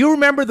well. Do you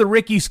remember the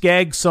Ricky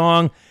Skaggs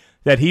song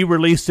that he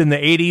released in the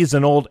 80s,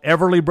 an old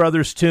Everly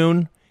Brothers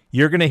tune?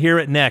 You're going to hear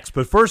it next.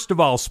 But first of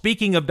all,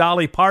 speaking of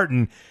Dolly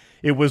Parton,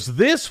 it was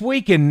this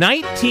week in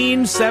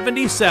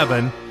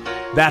 1977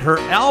 that her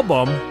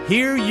album,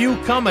 Here You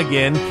Come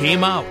Again,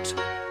 came out.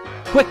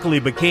 Quickly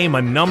became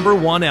a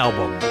 #1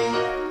 album.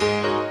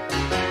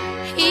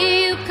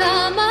 Here you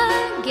come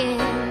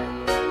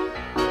again,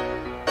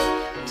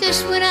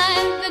 just when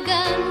I've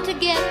begun to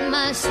get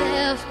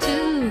myself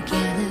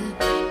together.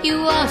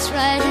 You waltz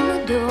right in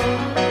the door,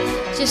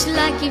 just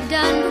like you've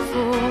done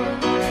before,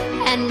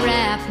 and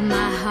wrap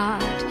my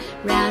heart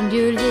round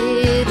your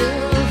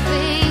little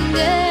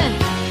finger.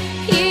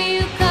 Here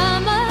you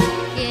come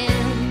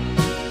again,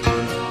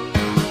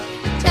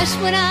 just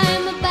when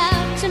I'm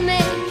about to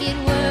make it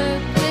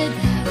work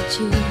without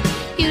you.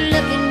 You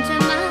look into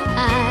my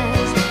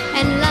eyes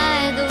and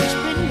lie those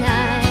pretty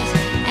lies,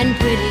 and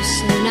pretty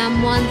soon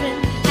I'm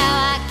wondering how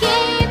I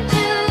came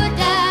to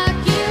doubt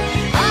you.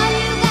 All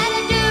you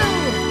gotta do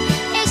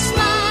is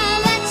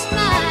smile and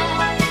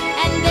smile,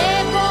 and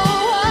there go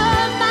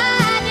all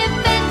my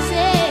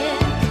defenses.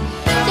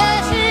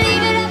 Just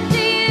leave it up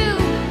to you,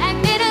 and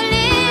in a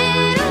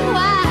little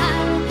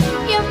while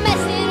you're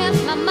messing up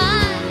my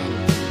mind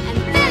and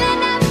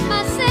filling up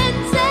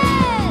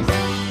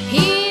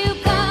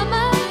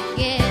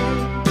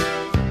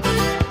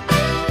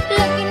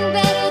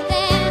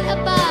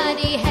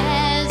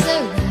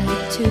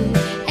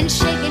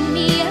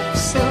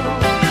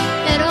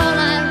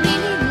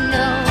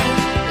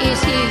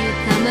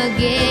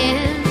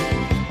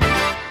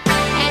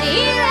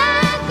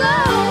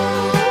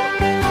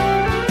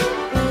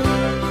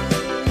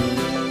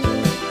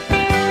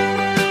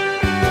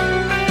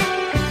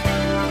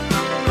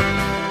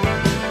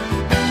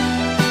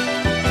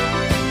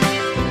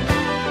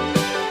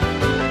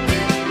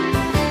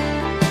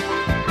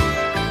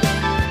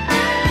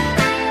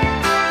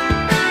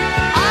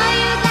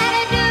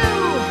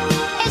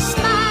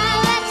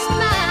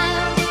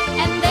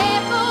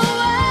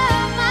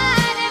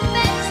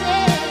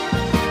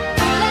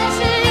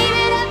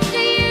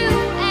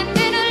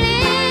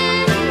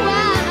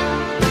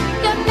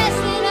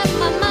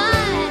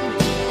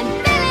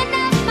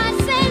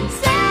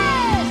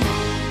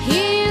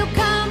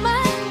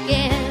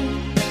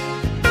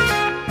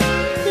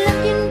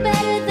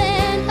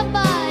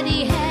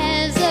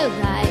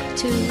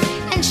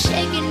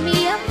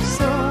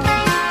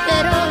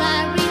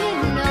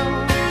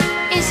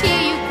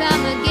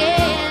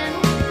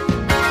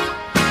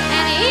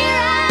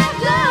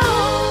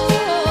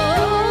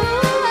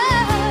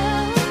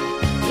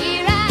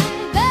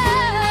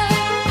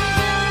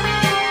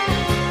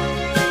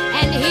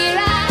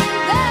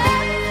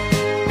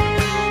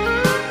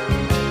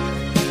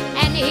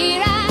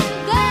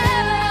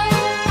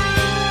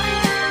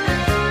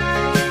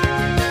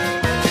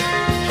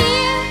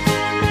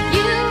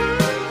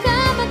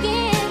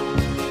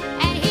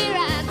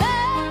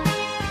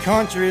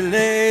Country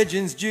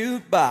Legends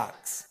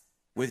Jukebox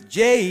with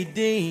J.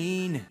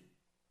 Dean,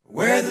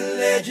 where the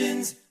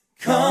legends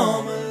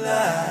come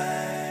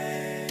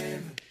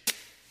alive.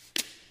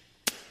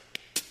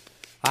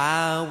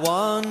 I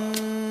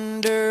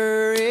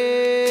wonder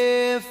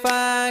if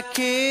I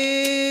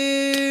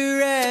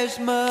care as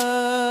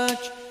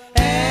much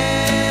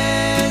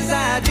as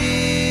I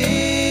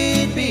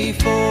did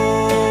before.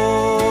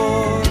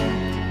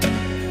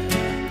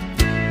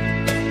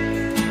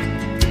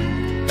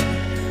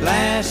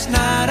 Last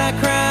night I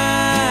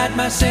cried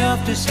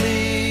myself to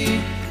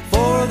sleep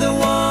for the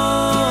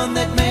one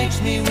that makes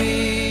me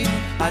weep.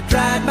 I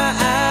dried my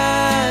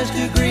eyes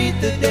to greet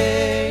the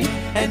day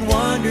and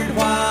wondered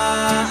why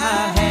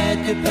I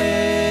had to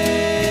pay.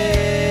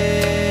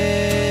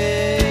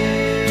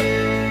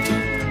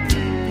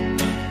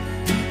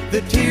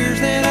 The tears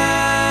that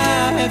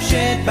I have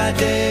shed by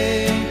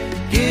day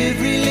give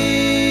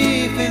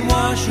relief and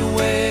wash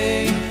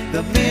away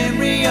the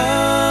memory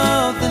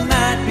of the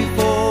night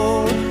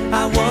before.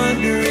 I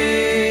wonder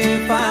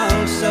if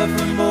I'll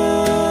suffer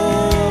more.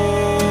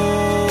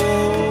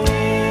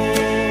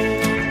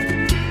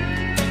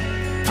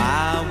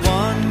 I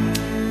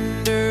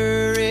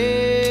wonder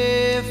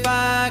if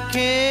I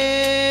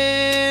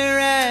care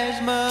as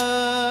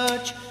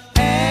much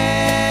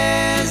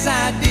as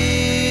I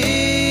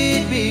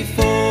did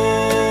before.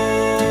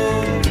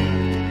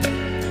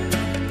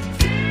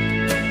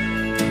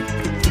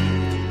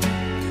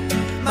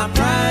 My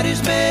pride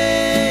is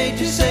made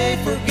to say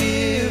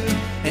forgive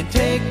and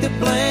take the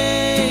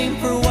blame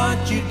for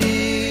what you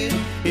did.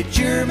 It's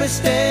your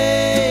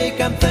mistake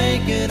I'm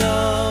thinking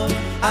of.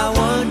 I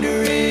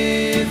wonder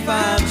if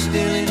I'm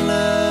still in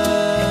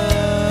love.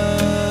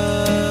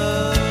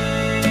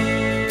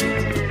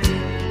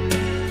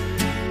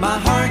 My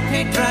heart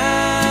can't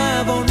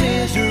thrive on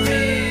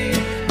misery.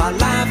 My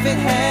life, it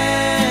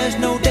has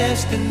no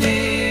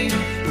destiny.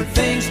 When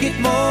things get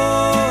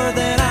more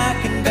than I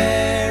can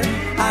bear,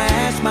 I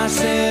ask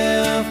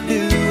myself,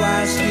 do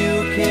I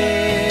still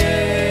care?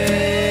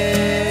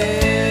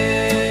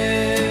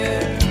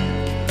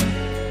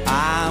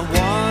 I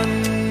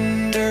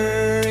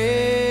wonder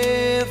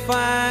if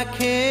I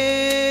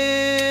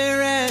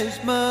care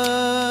as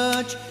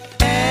much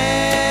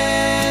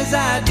as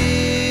I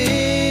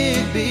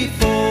did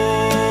before.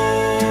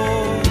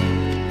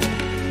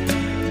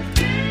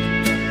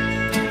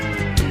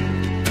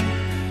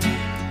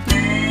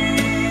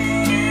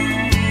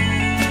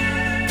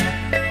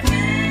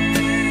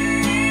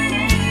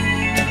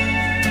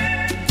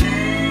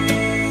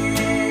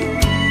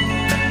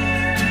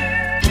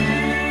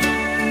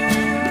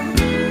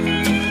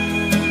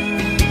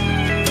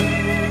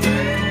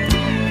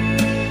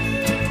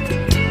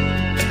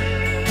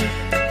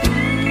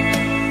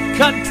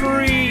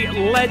 Country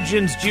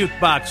Legends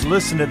Jukebox.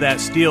 Listen to that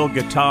steel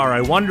guitar.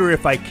 I wonder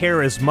if I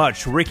care as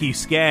much. Ricky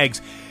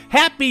Skaggs.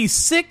 Happy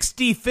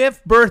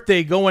 65th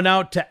birthday going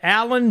out to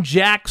Alan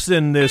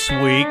Jackson this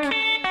week.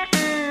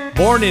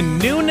 Born in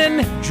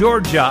Noonan,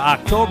 Georgia,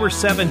 October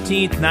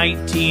 17th,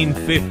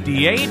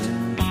 1958.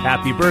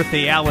 Happy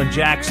birthday, Alan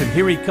Jackson.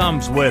 Here he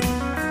comes with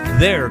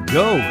There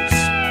Goes.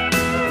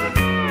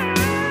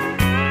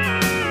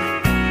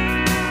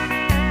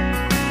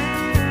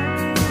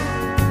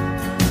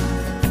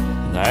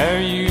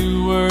 There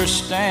you were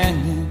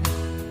standing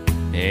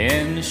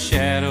in the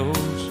shadows.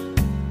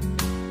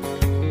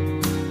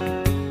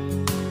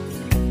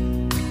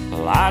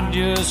 Well, I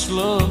just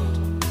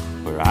looked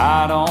where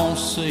I don't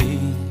see.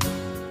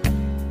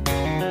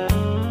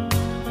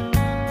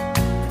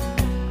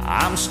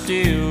 I'm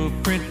still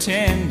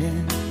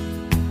pretending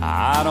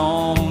I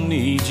don't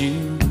need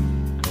you.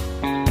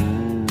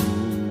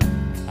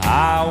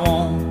 I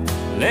won't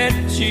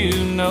let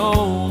you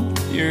know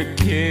you're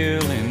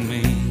killing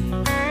me.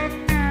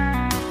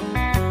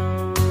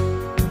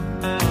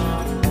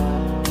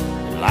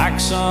 Like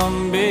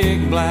some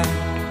big black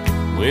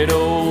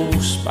widow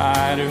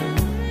spider,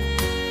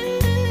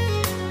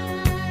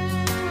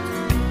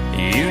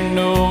 you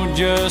know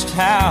just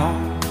how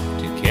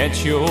to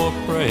catch your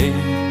prey.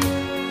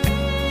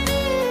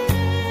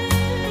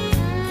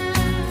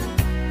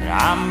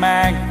 I'm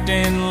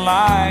acting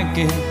like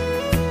it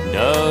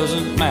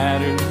doesn't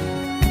matter,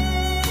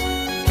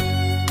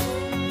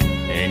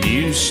 and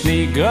you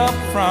sneak up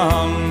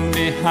from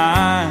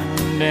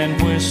behind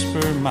and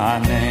whisper my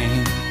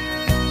name.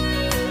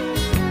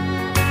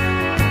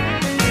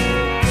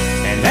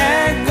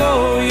 There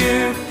go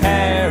your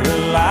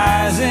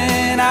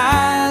paralyzing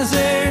eyes.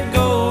 There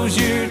goes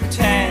your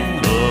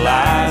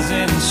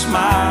tantalizing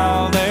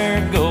smile.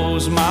 There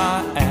goes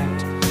my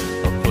act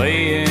of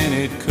playing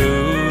it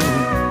cool.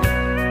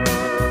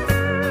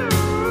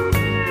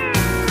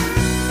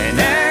 And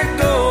there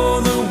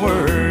go the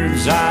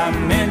words I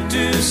meant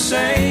to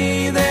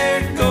say.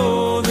 There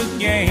go the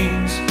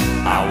games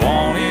I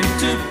wanted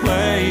to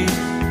play.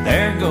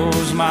 There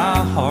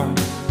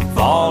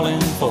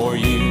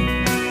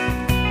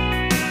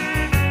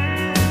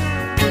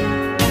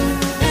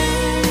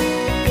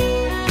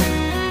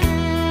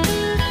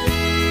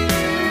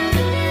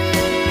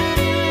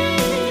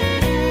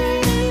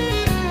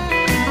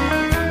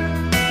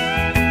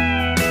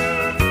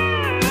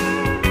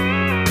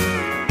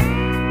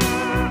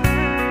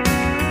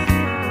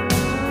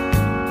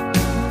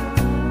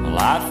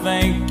I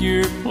think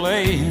you're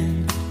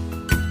playing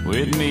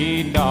with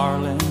me,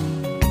 darling.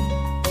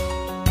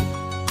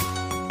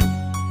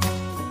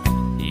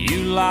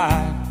 You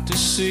like to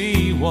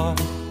see what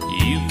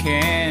you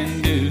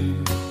can do.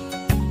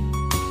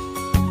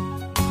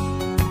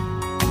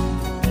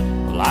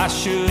 Well, I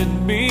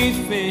should be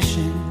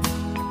fishing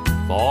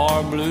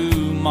for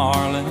blue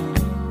marlin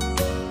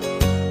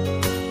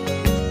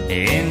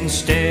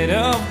instead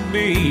of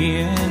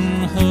being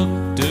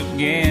hooked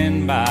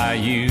again by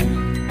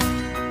you.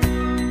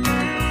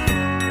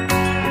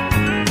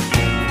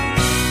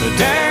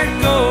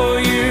 There go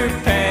your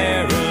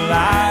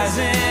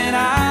paralyzing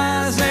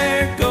eyes,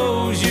 there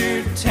goes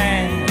your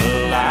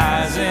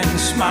tantalizing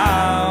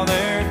smile,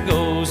 there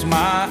goes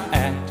my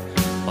act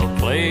of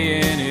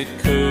playing it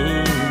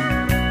cool.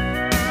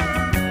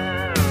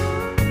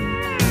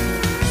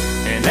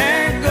 And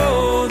there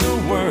go the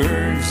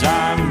words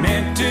I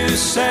meant to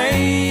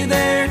say,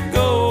 there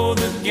go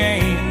the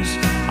games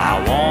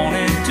I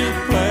wanted to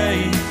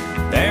play,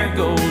 there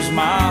goes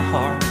my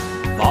heart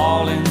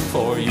falling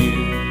for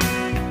you.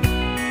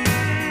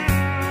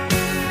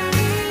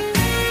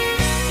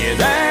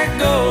 There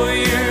go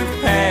your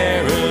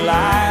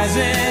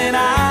paralyzing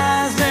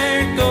eyes,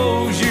 there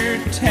goes your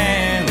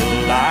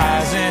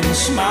tantalizing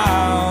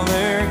smile,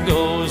 there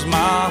goes my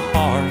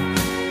heart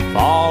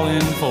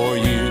falling for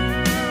you.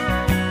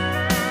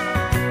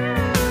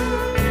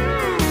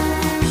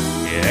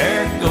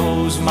 There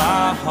goes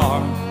my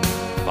heart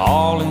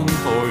falling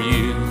for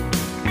you.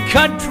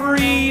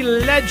 Country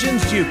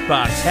Legends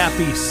Jukebox.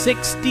 Happy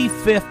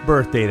 65th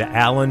birthday to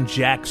Alan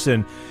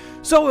Jackson.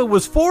 So it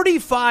was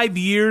 45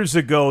 years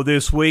ago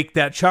this week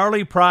that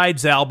Charlie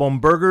Pride's album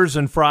Burgers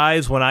and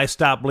Fries, When I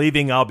Stop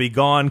Leaving I'll Be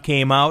Gone,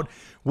 came out.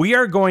 We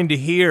are going to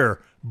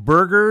hear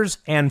Burgers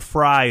and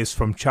Fries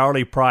from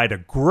Charlie Pride, a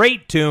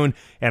great tune,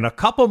 and a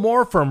couple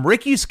more from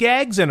Ricky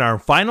Skaggs in our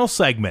final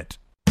segment.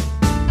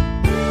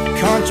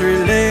 Country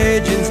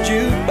Legends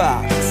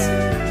Jukebox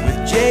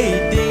with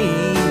J.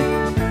 Dean,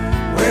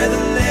 where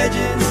the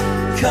legends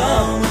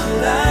come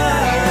alive.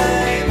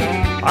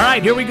 All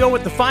right, here we go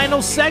with the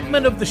final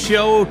segment of the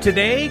show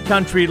today,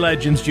 Country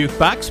Legends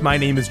Jukebox. My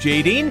name is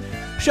J. Dean.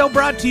 Show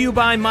brought to you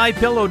by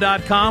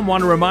MyPillow.com.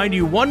 Want to remind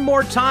you one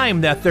more time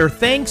that their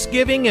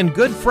Thanksgiving and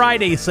Good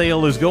Friday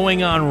sale is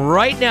going on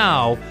right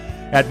now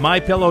at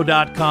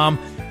MyPillow.com.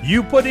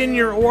 You put in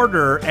your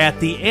order at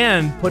the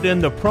end, put in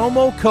the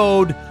promo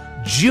code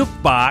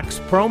JUKEBOX,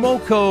 promo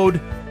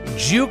code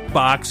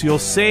JUKEBOX. You'll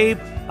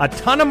save a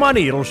ton of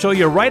money. It'll show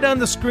you right on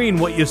the screen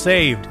what you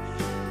saved.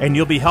 And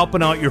you'll be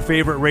helping out your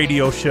favorite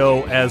radio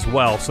show as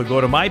well. So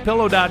go to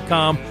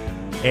MyPillow.com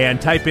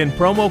and type in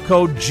promo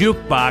code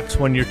JUKEBOX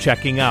when you're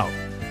checking out.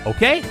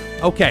 Okay?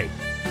 Okay.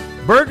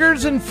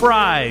 Burgers and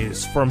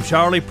Fries from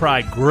Charlie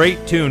Pride.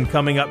 Great tune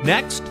coming up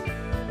next.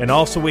 And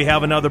also we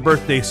have another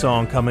birthday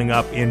song coming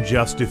up in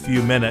just a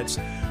few minutes.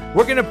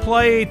 We're going to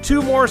play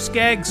two more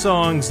Skaggs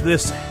songs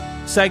this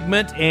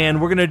segment,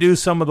 and we're going to do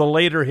some of the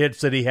later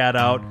hits that he had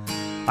out.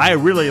 I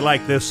really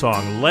like this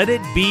song, Let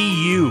It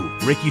Be You,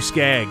 Ricky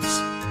Skaggs.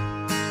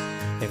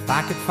 If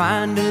I could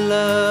find a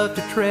love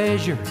to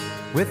treasure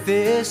with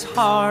this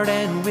heart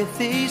and with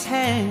these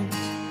hands,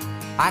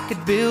 I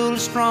could build a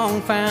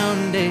strong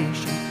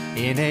foundation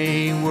in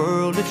a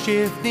world of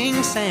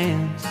shifting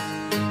sands.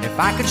 If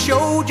I could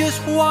show just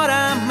what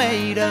I'm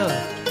made of,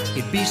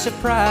 you'd be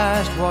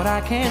surprised what I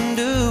can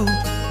do.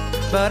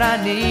 But I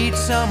need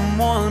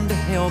someone to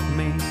help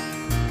me.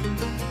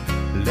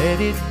 Let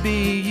it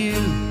be you.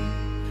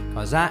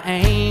 'Cause I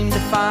aim to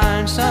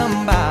find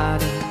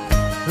somebody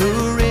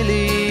who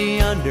really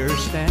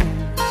understands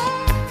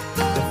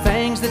the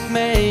things that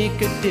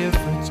make a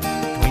difference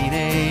between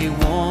a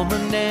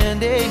woman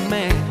and a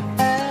man.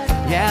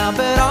 Yeah,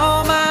 but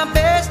all my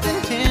best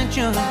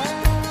intentions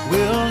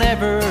will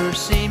never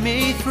see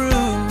me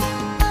through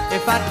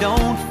if I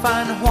don't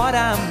find what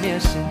I'm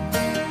missing.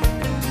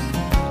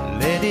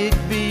 Let it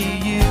be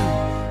you,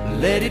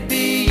 let it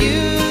be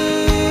you.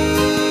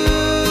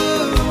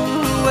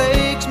 Who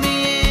wakes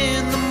me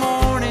in the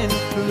morning,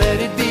 let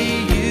it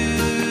be you.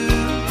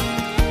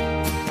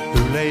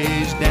 Who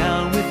lays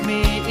down with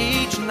me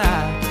each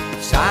night,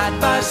 side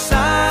by side.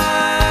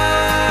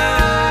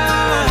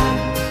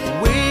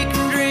 We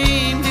can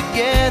dream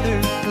together,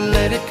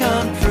 let it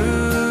come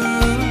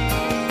true.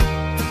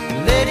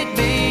 Let it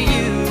be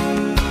you.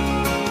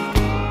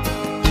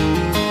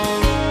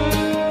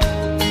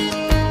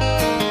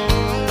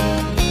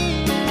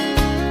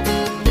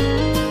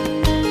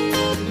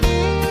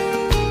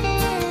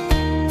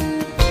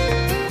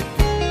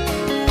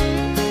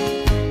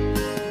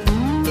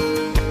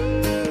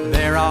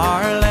 There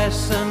are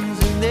lessons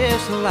in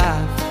this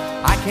life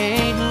I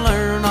can't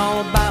learn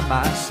all by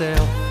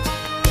myself.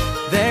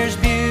 There's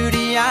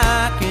beauty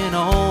I can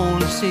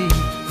only see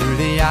through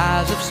the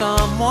eyes of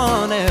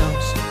someone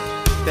else.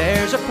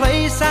 There's a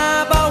place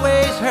I've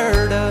always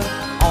heard of,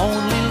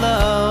 only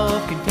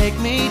love can take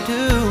me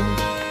to.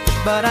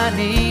 But I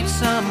need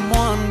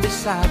someone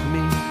beside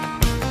me.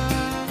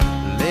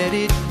 Let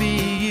it be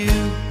you,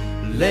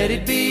 let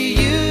it be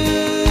you.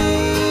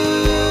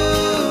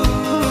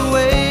 Who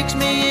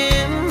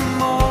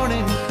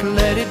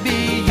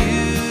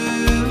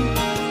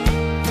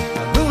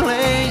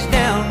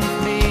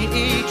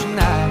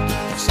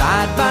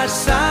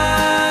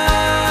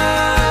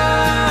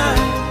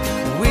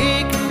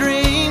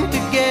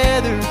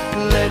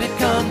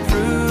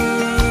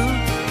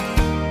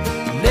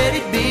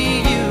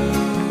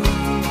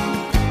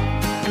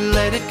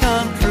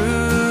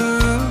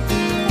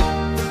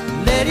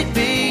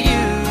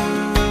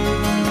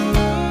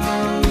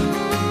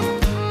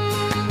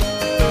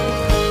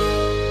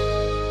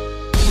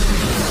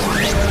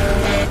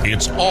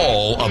It's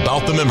all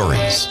about the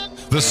memories.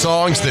 The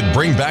songs that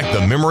bring back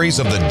the memories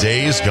of the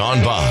days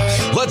gone by.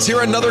 Let's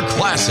hear another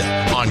classic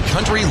on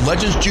Country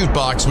Legends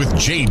Jukebox with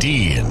J.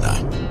 Dean.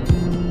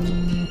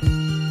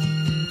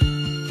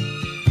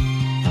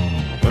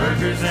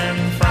 Burgers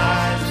and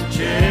fries and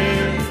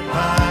cherry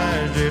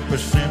pies, it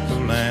was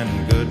simple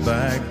and good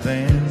back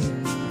then.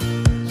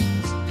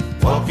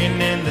 Walking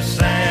in the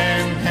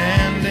sand,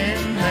 hand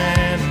in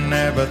hand,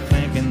 never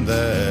thinking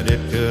that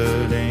it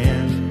could end.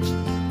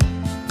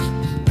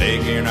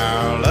 Making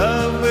our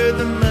love with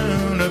the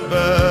moon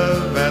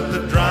above at the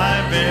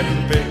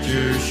drive-in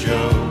picture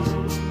show.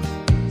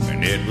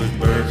 And it was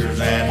burgers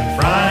and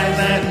fries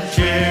and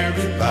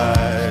cherry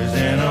pies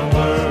in a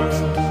world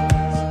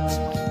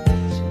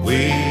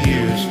we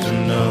used to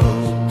know.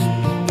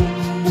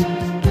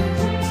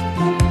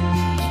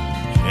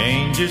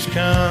 Changes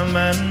come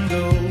and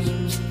go.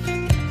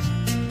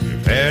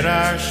 We've had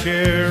our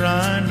share,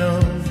 I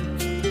know.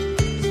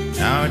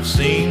 Now it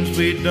seems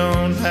we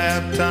don't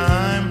have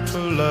time for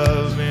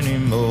love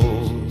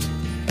anymore.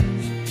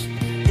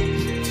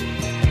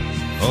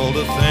 All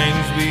the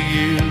things we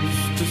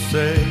used to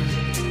say,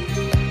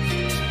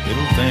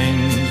 little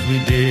things we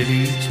did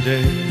each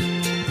day.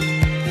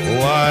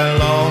 Oh, I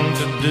long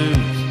to do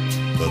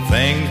the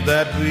things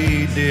that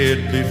we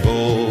did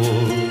before.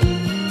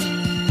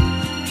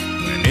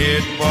 When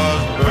it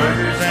was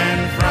burgers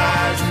and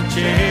fries and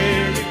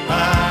cherry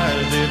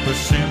pies, it was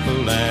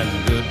simple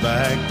and good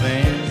back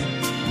then.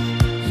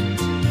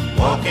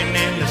 Walking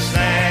in the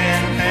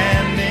sand,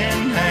 hand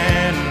in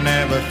hand,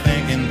 never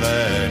thinking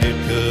that it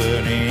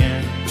could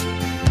end.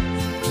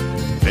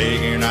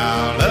 Taking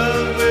our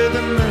love with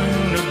the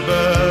moon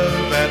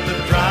above at the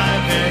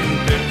drive-in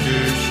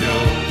picture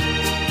show.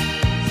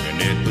 And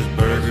it was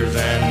burgers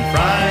and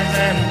fries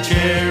and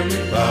cherry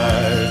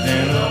pies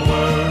in a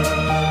world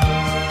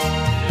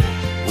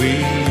we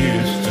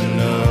used to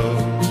know.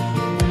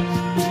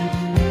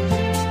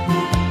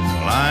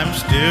 Well, I'm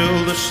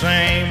still the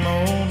same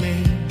old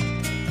me.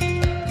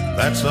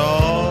 That's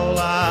all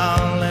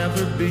I'll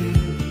ever be.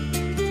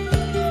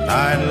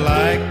 I'd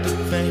like to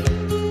think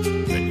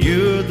that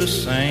you're the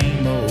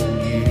same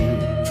old you.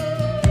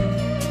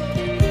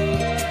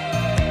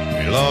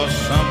 We lost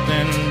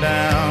something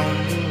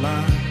down the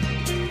line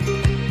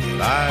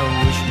that I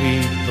wish we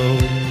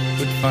both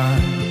could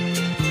find.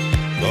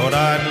 Lord,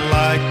 I'd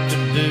like to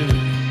do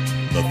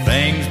the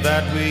things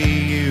that we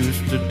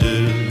used to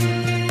do.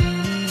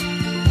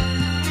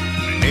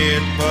 And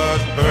it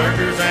was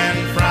burgers and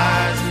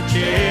fries and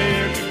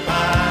cherry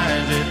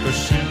pies, it was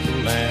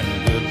simple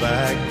and good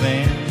back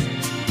then.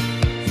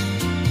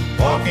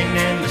 Walking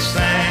in the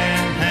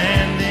sand,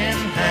 hand in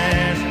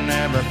hand,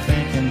 never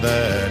thinking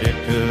that it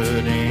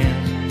could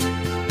end.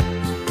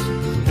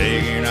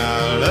 Taking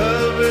our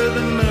love with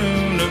the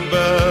moon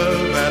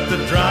above at the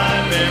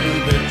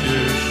drive-in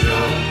picture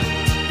show.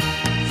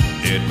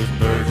 It was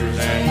burgers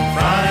and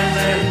fries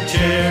and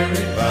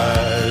cherry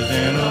pies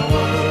in a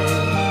world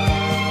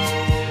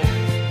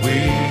we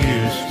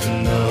used to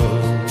know.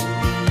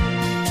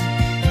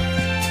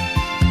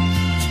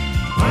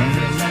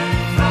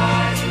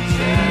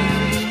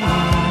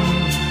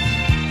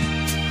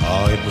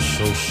 Oh, it was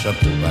so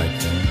simple back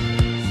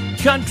then.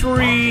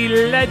 Country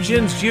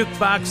Legends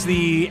Jukebox,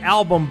 the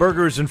album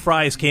Burgers and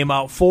Fries came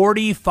out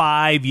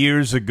 45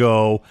 years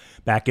ago,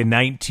 back in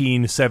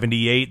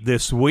 1978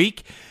 this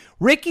week.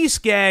 Ricky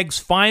Skaggs'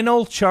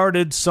 final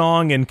charted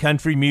song in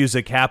country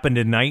music happened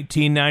in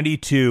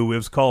 1992. It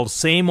was called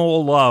Same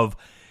Old Love,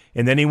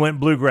 and then he went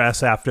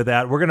bluegrass after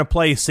that. We're going to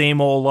play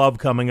Same Old Love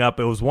coming up.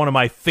 It was one of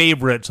my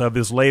favorites of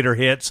his later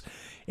hits,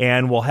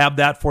 and we'll have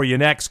that for you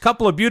next.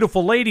 Couple of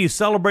beautiful ladies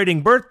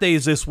celebrating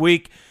birthdays this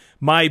week.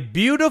 My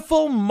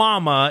beautiful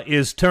mama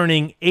is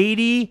turning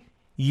 80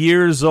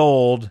 years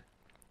old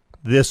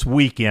this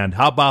weekend.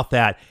 How about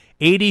that?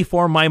 80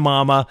 for my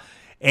mama.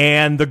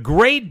 And the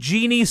great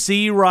Jeannie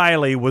C.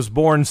 Riley was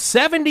born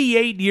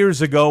 78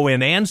 years ago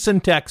in Anson,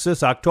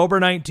 Texas,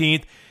 October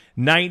 19th,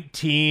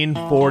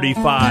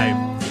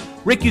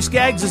 1945. Ricky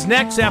Skaggs is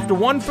next after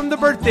one from the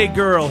birthday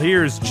girl.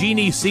 Here's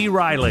Jeannie C.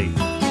 Riley.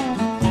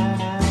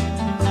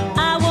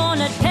 I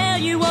want to tell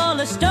you all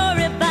a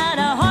story about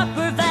a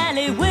Harper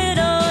Valley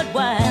widowed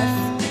wife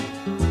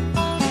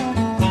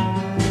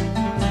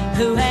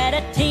who had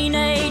a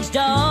teenage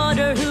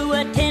daughter who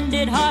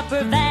attended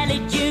Harper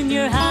Valley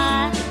Junior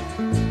High.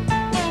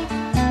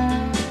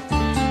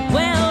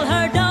 Well,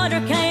 her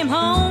daughter came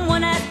home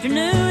one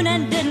afternoon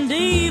and didn't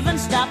even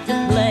stop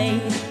to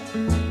play.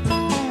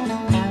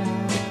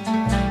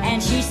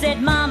 And she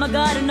said, Mama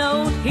got a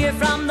note here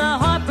from the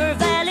Harper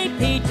Valley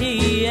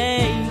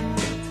PTA.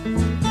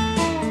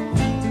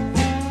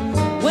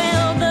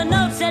 Well, the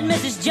note said,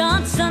 Mrs.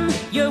 Johnson,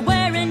 you're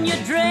wearing your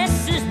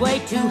dress is way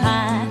too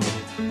high.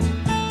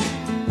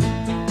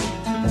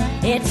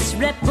 It's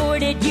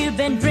reported you've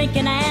been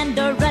drinking and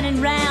running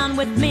round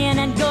with men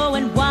and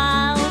going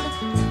wild.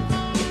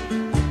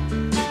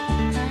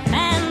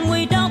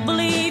 We don't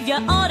believe you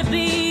ought to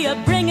be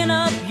bringing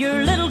up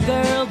your little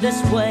girl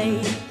this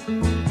way.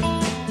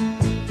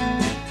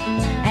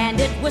 And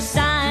it was was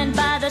signed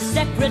by the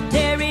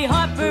secretary,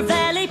 Harper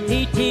Valley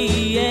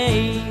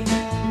PTA.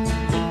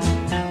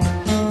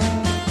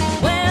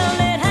 Well,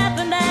 it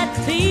happened that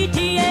the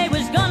PTA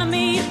was gonna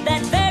meet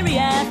that very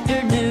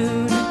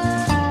afternoon,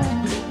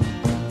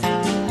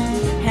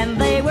 and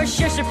they were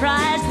sure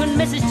surprised when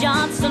Mrs.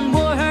 Johnson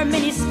wore her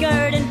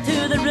miniskirt into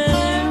the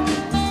room.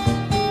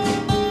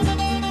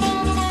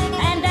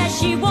 And as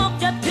she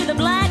walked up to the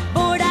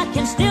blackboard, I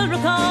can still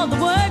recall the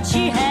words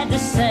she had to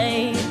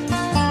say.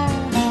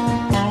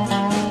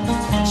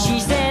 She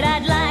said,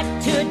 "I'd like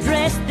to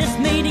address this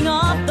meeting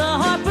of the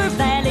Harper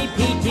Valley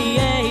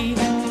PTA.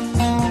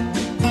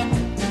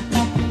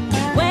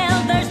 Well,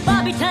 there's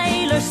Bobby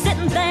Taylor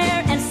sitting there,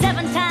 and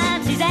 7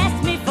 times he's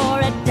asked me for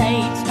a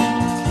date.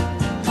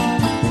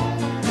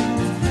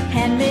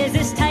 And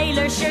Mrs.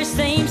 Taylor sure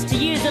seems to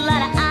use a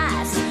lot of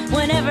ice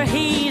whenever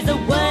he's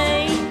away.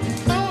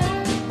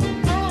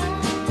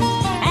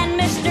 And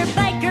Mr.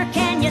 Baker,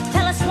 can you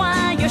tell us why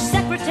your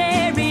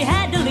secretary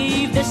had to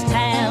leave this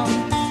town?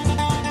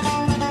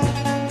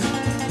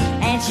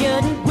 And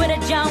shouldn't Widow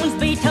Jones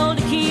be told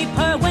to keep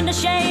her window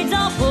shades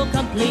all pulled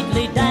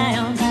completely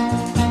down?"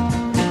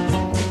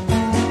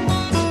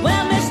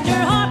 Well, Mr.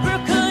 Harper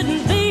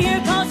couldn't be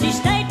here 'cause he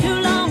stayed too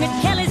long at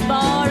Kelly's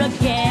bar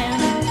again.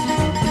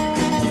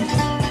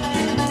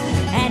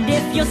 And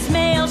if you'll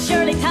smell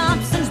Shirley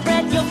Thompson's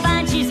breath, you'll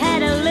find she's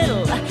had a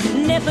little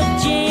nip of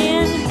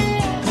gin.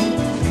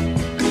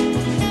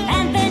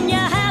 And then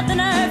you have the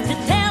nerve to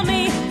tell me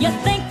you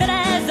think that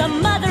as a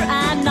mother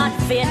I'm not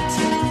fit.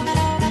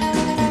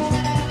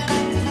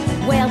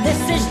 Well,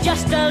 this is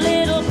just a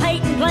little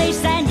Peyton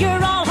place, and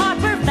you're all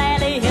Harper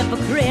Valley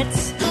hypocrites.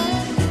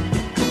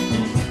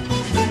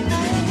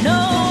 No,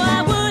 I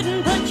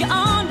wouldn't put you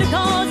on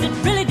because it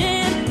really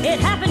did. It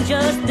happened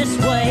just this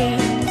way.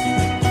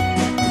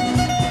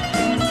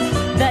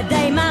 The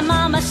day my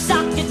mama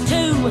socked it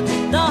to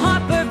the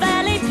Harper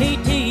Valley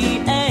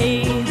PTA.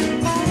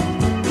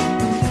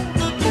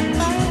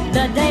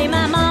 The day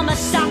my mama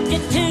socked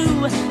it to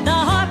the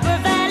Harper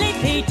Valley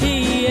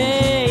PTA.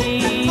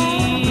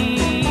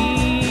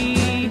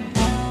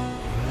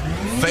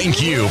 Thank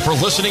you for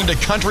listening to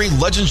Country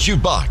Legends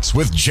Jukebox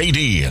with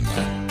JD.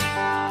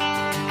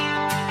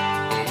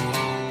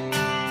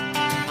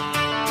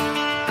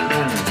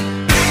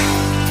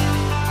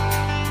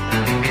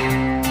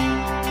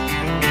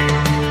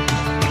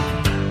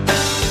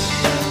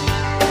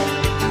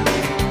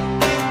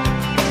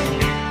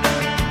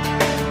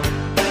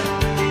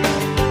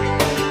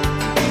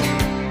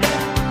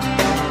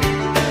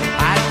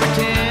 I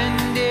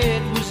pretend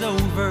it was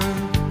over,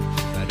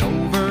 but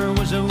over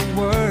was a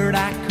word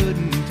I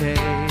couldn't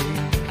take.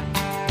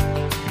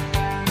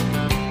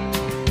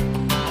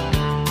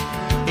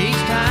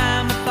 Each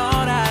time I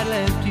thought I'd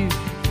left you,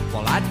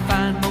 well, I'd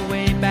find my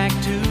way back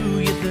to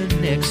you the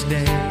next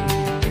day.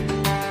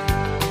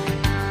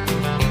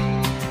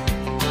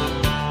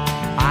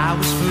 I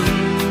was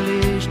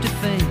foolish to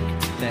think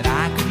that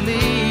I could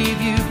leave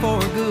you for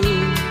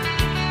good.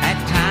 At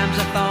times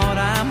I thought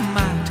I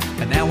might,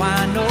 but now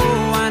I know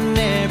I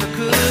never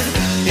could.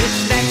 It's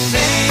that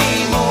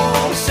same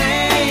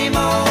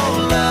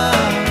old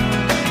love,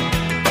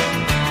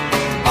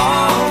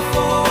 all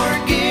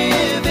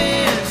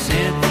forgiven,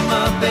 sent from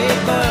up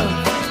above.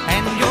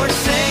 And your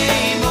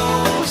same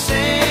old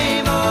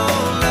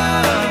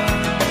love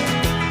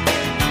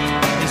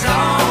is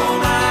all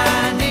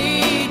I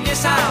need.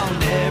 Yes, I'll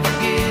never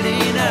get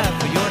enough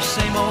of your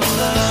same old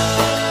love.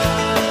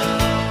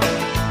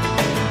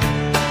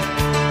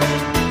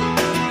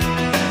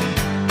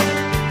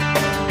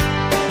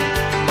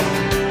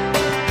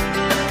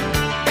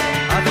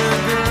 Other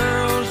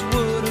girls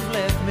would have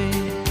left me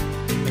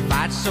if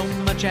I'd so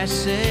much as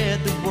said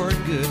the word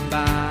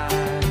goodbye.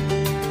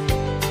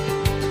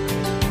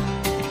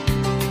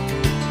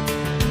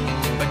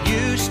 But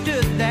you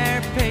stood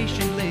there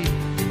patiently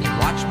and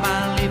watched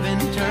my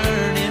living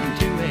turn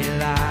into a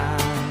lie.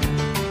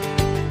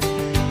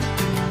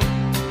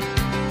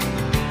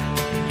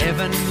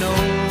 Heaven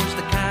knows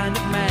the kind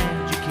of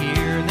magic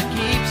here that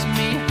keeps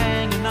me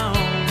hanging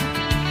on.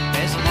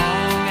 As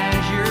long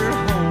as you're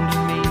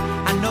holding me,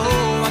 I know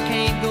I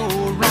can't go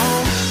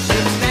wrong.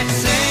 It's that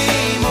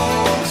same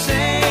old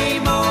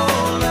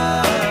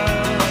love,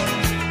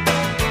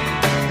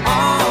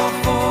 all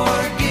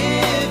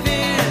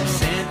forgiven,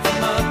 sent from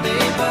up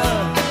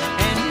above.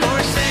 And your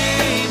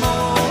same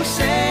old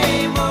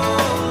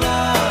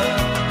love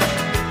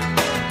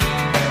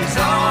is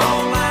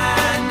all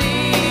I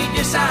need.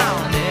 Yes,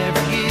 I'll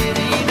never get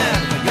enough.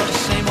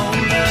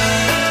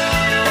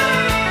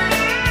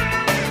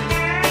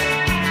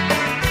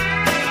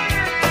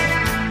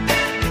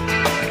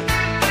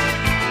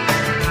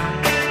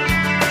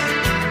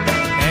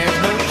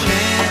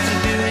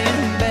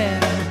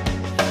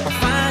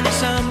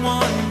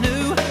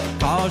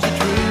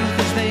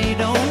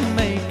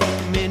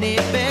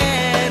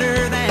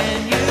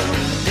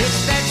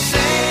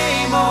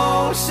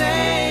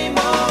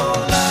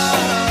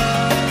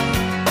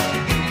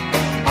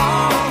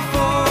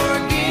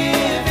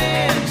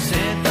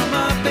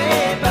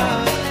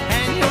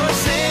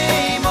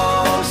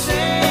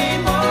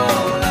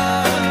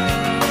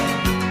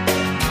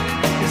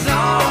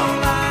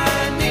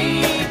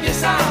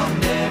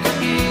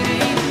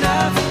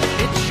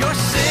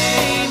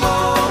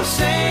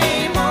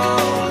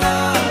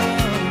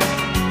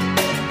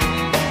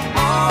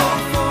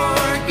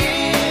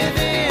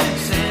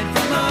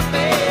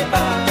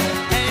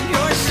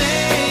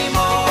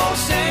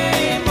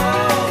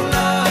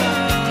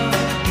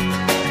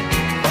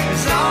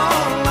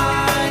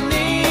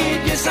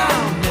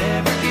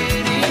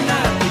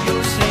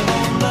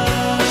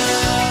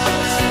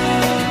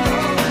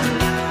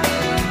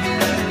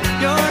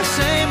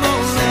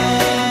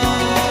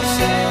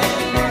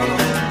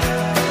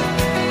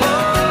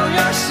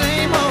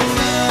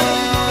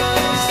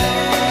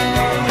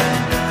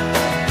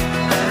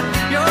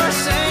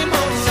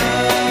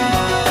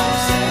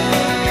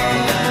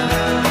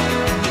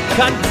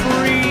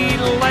 Country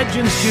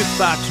Legends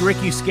Jukebox,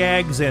 Ricky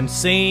Skaggs and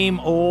Same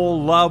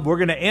Old Love. We're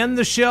going to end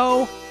the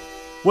show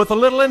with a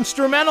little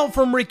instrumental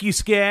from Ricky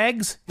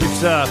Skaggs.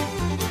 It's a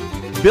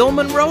Bill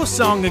Monroe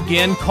song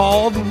again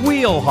called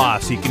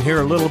Wheelhouse. You can hear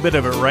a little bit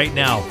of it right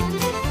now.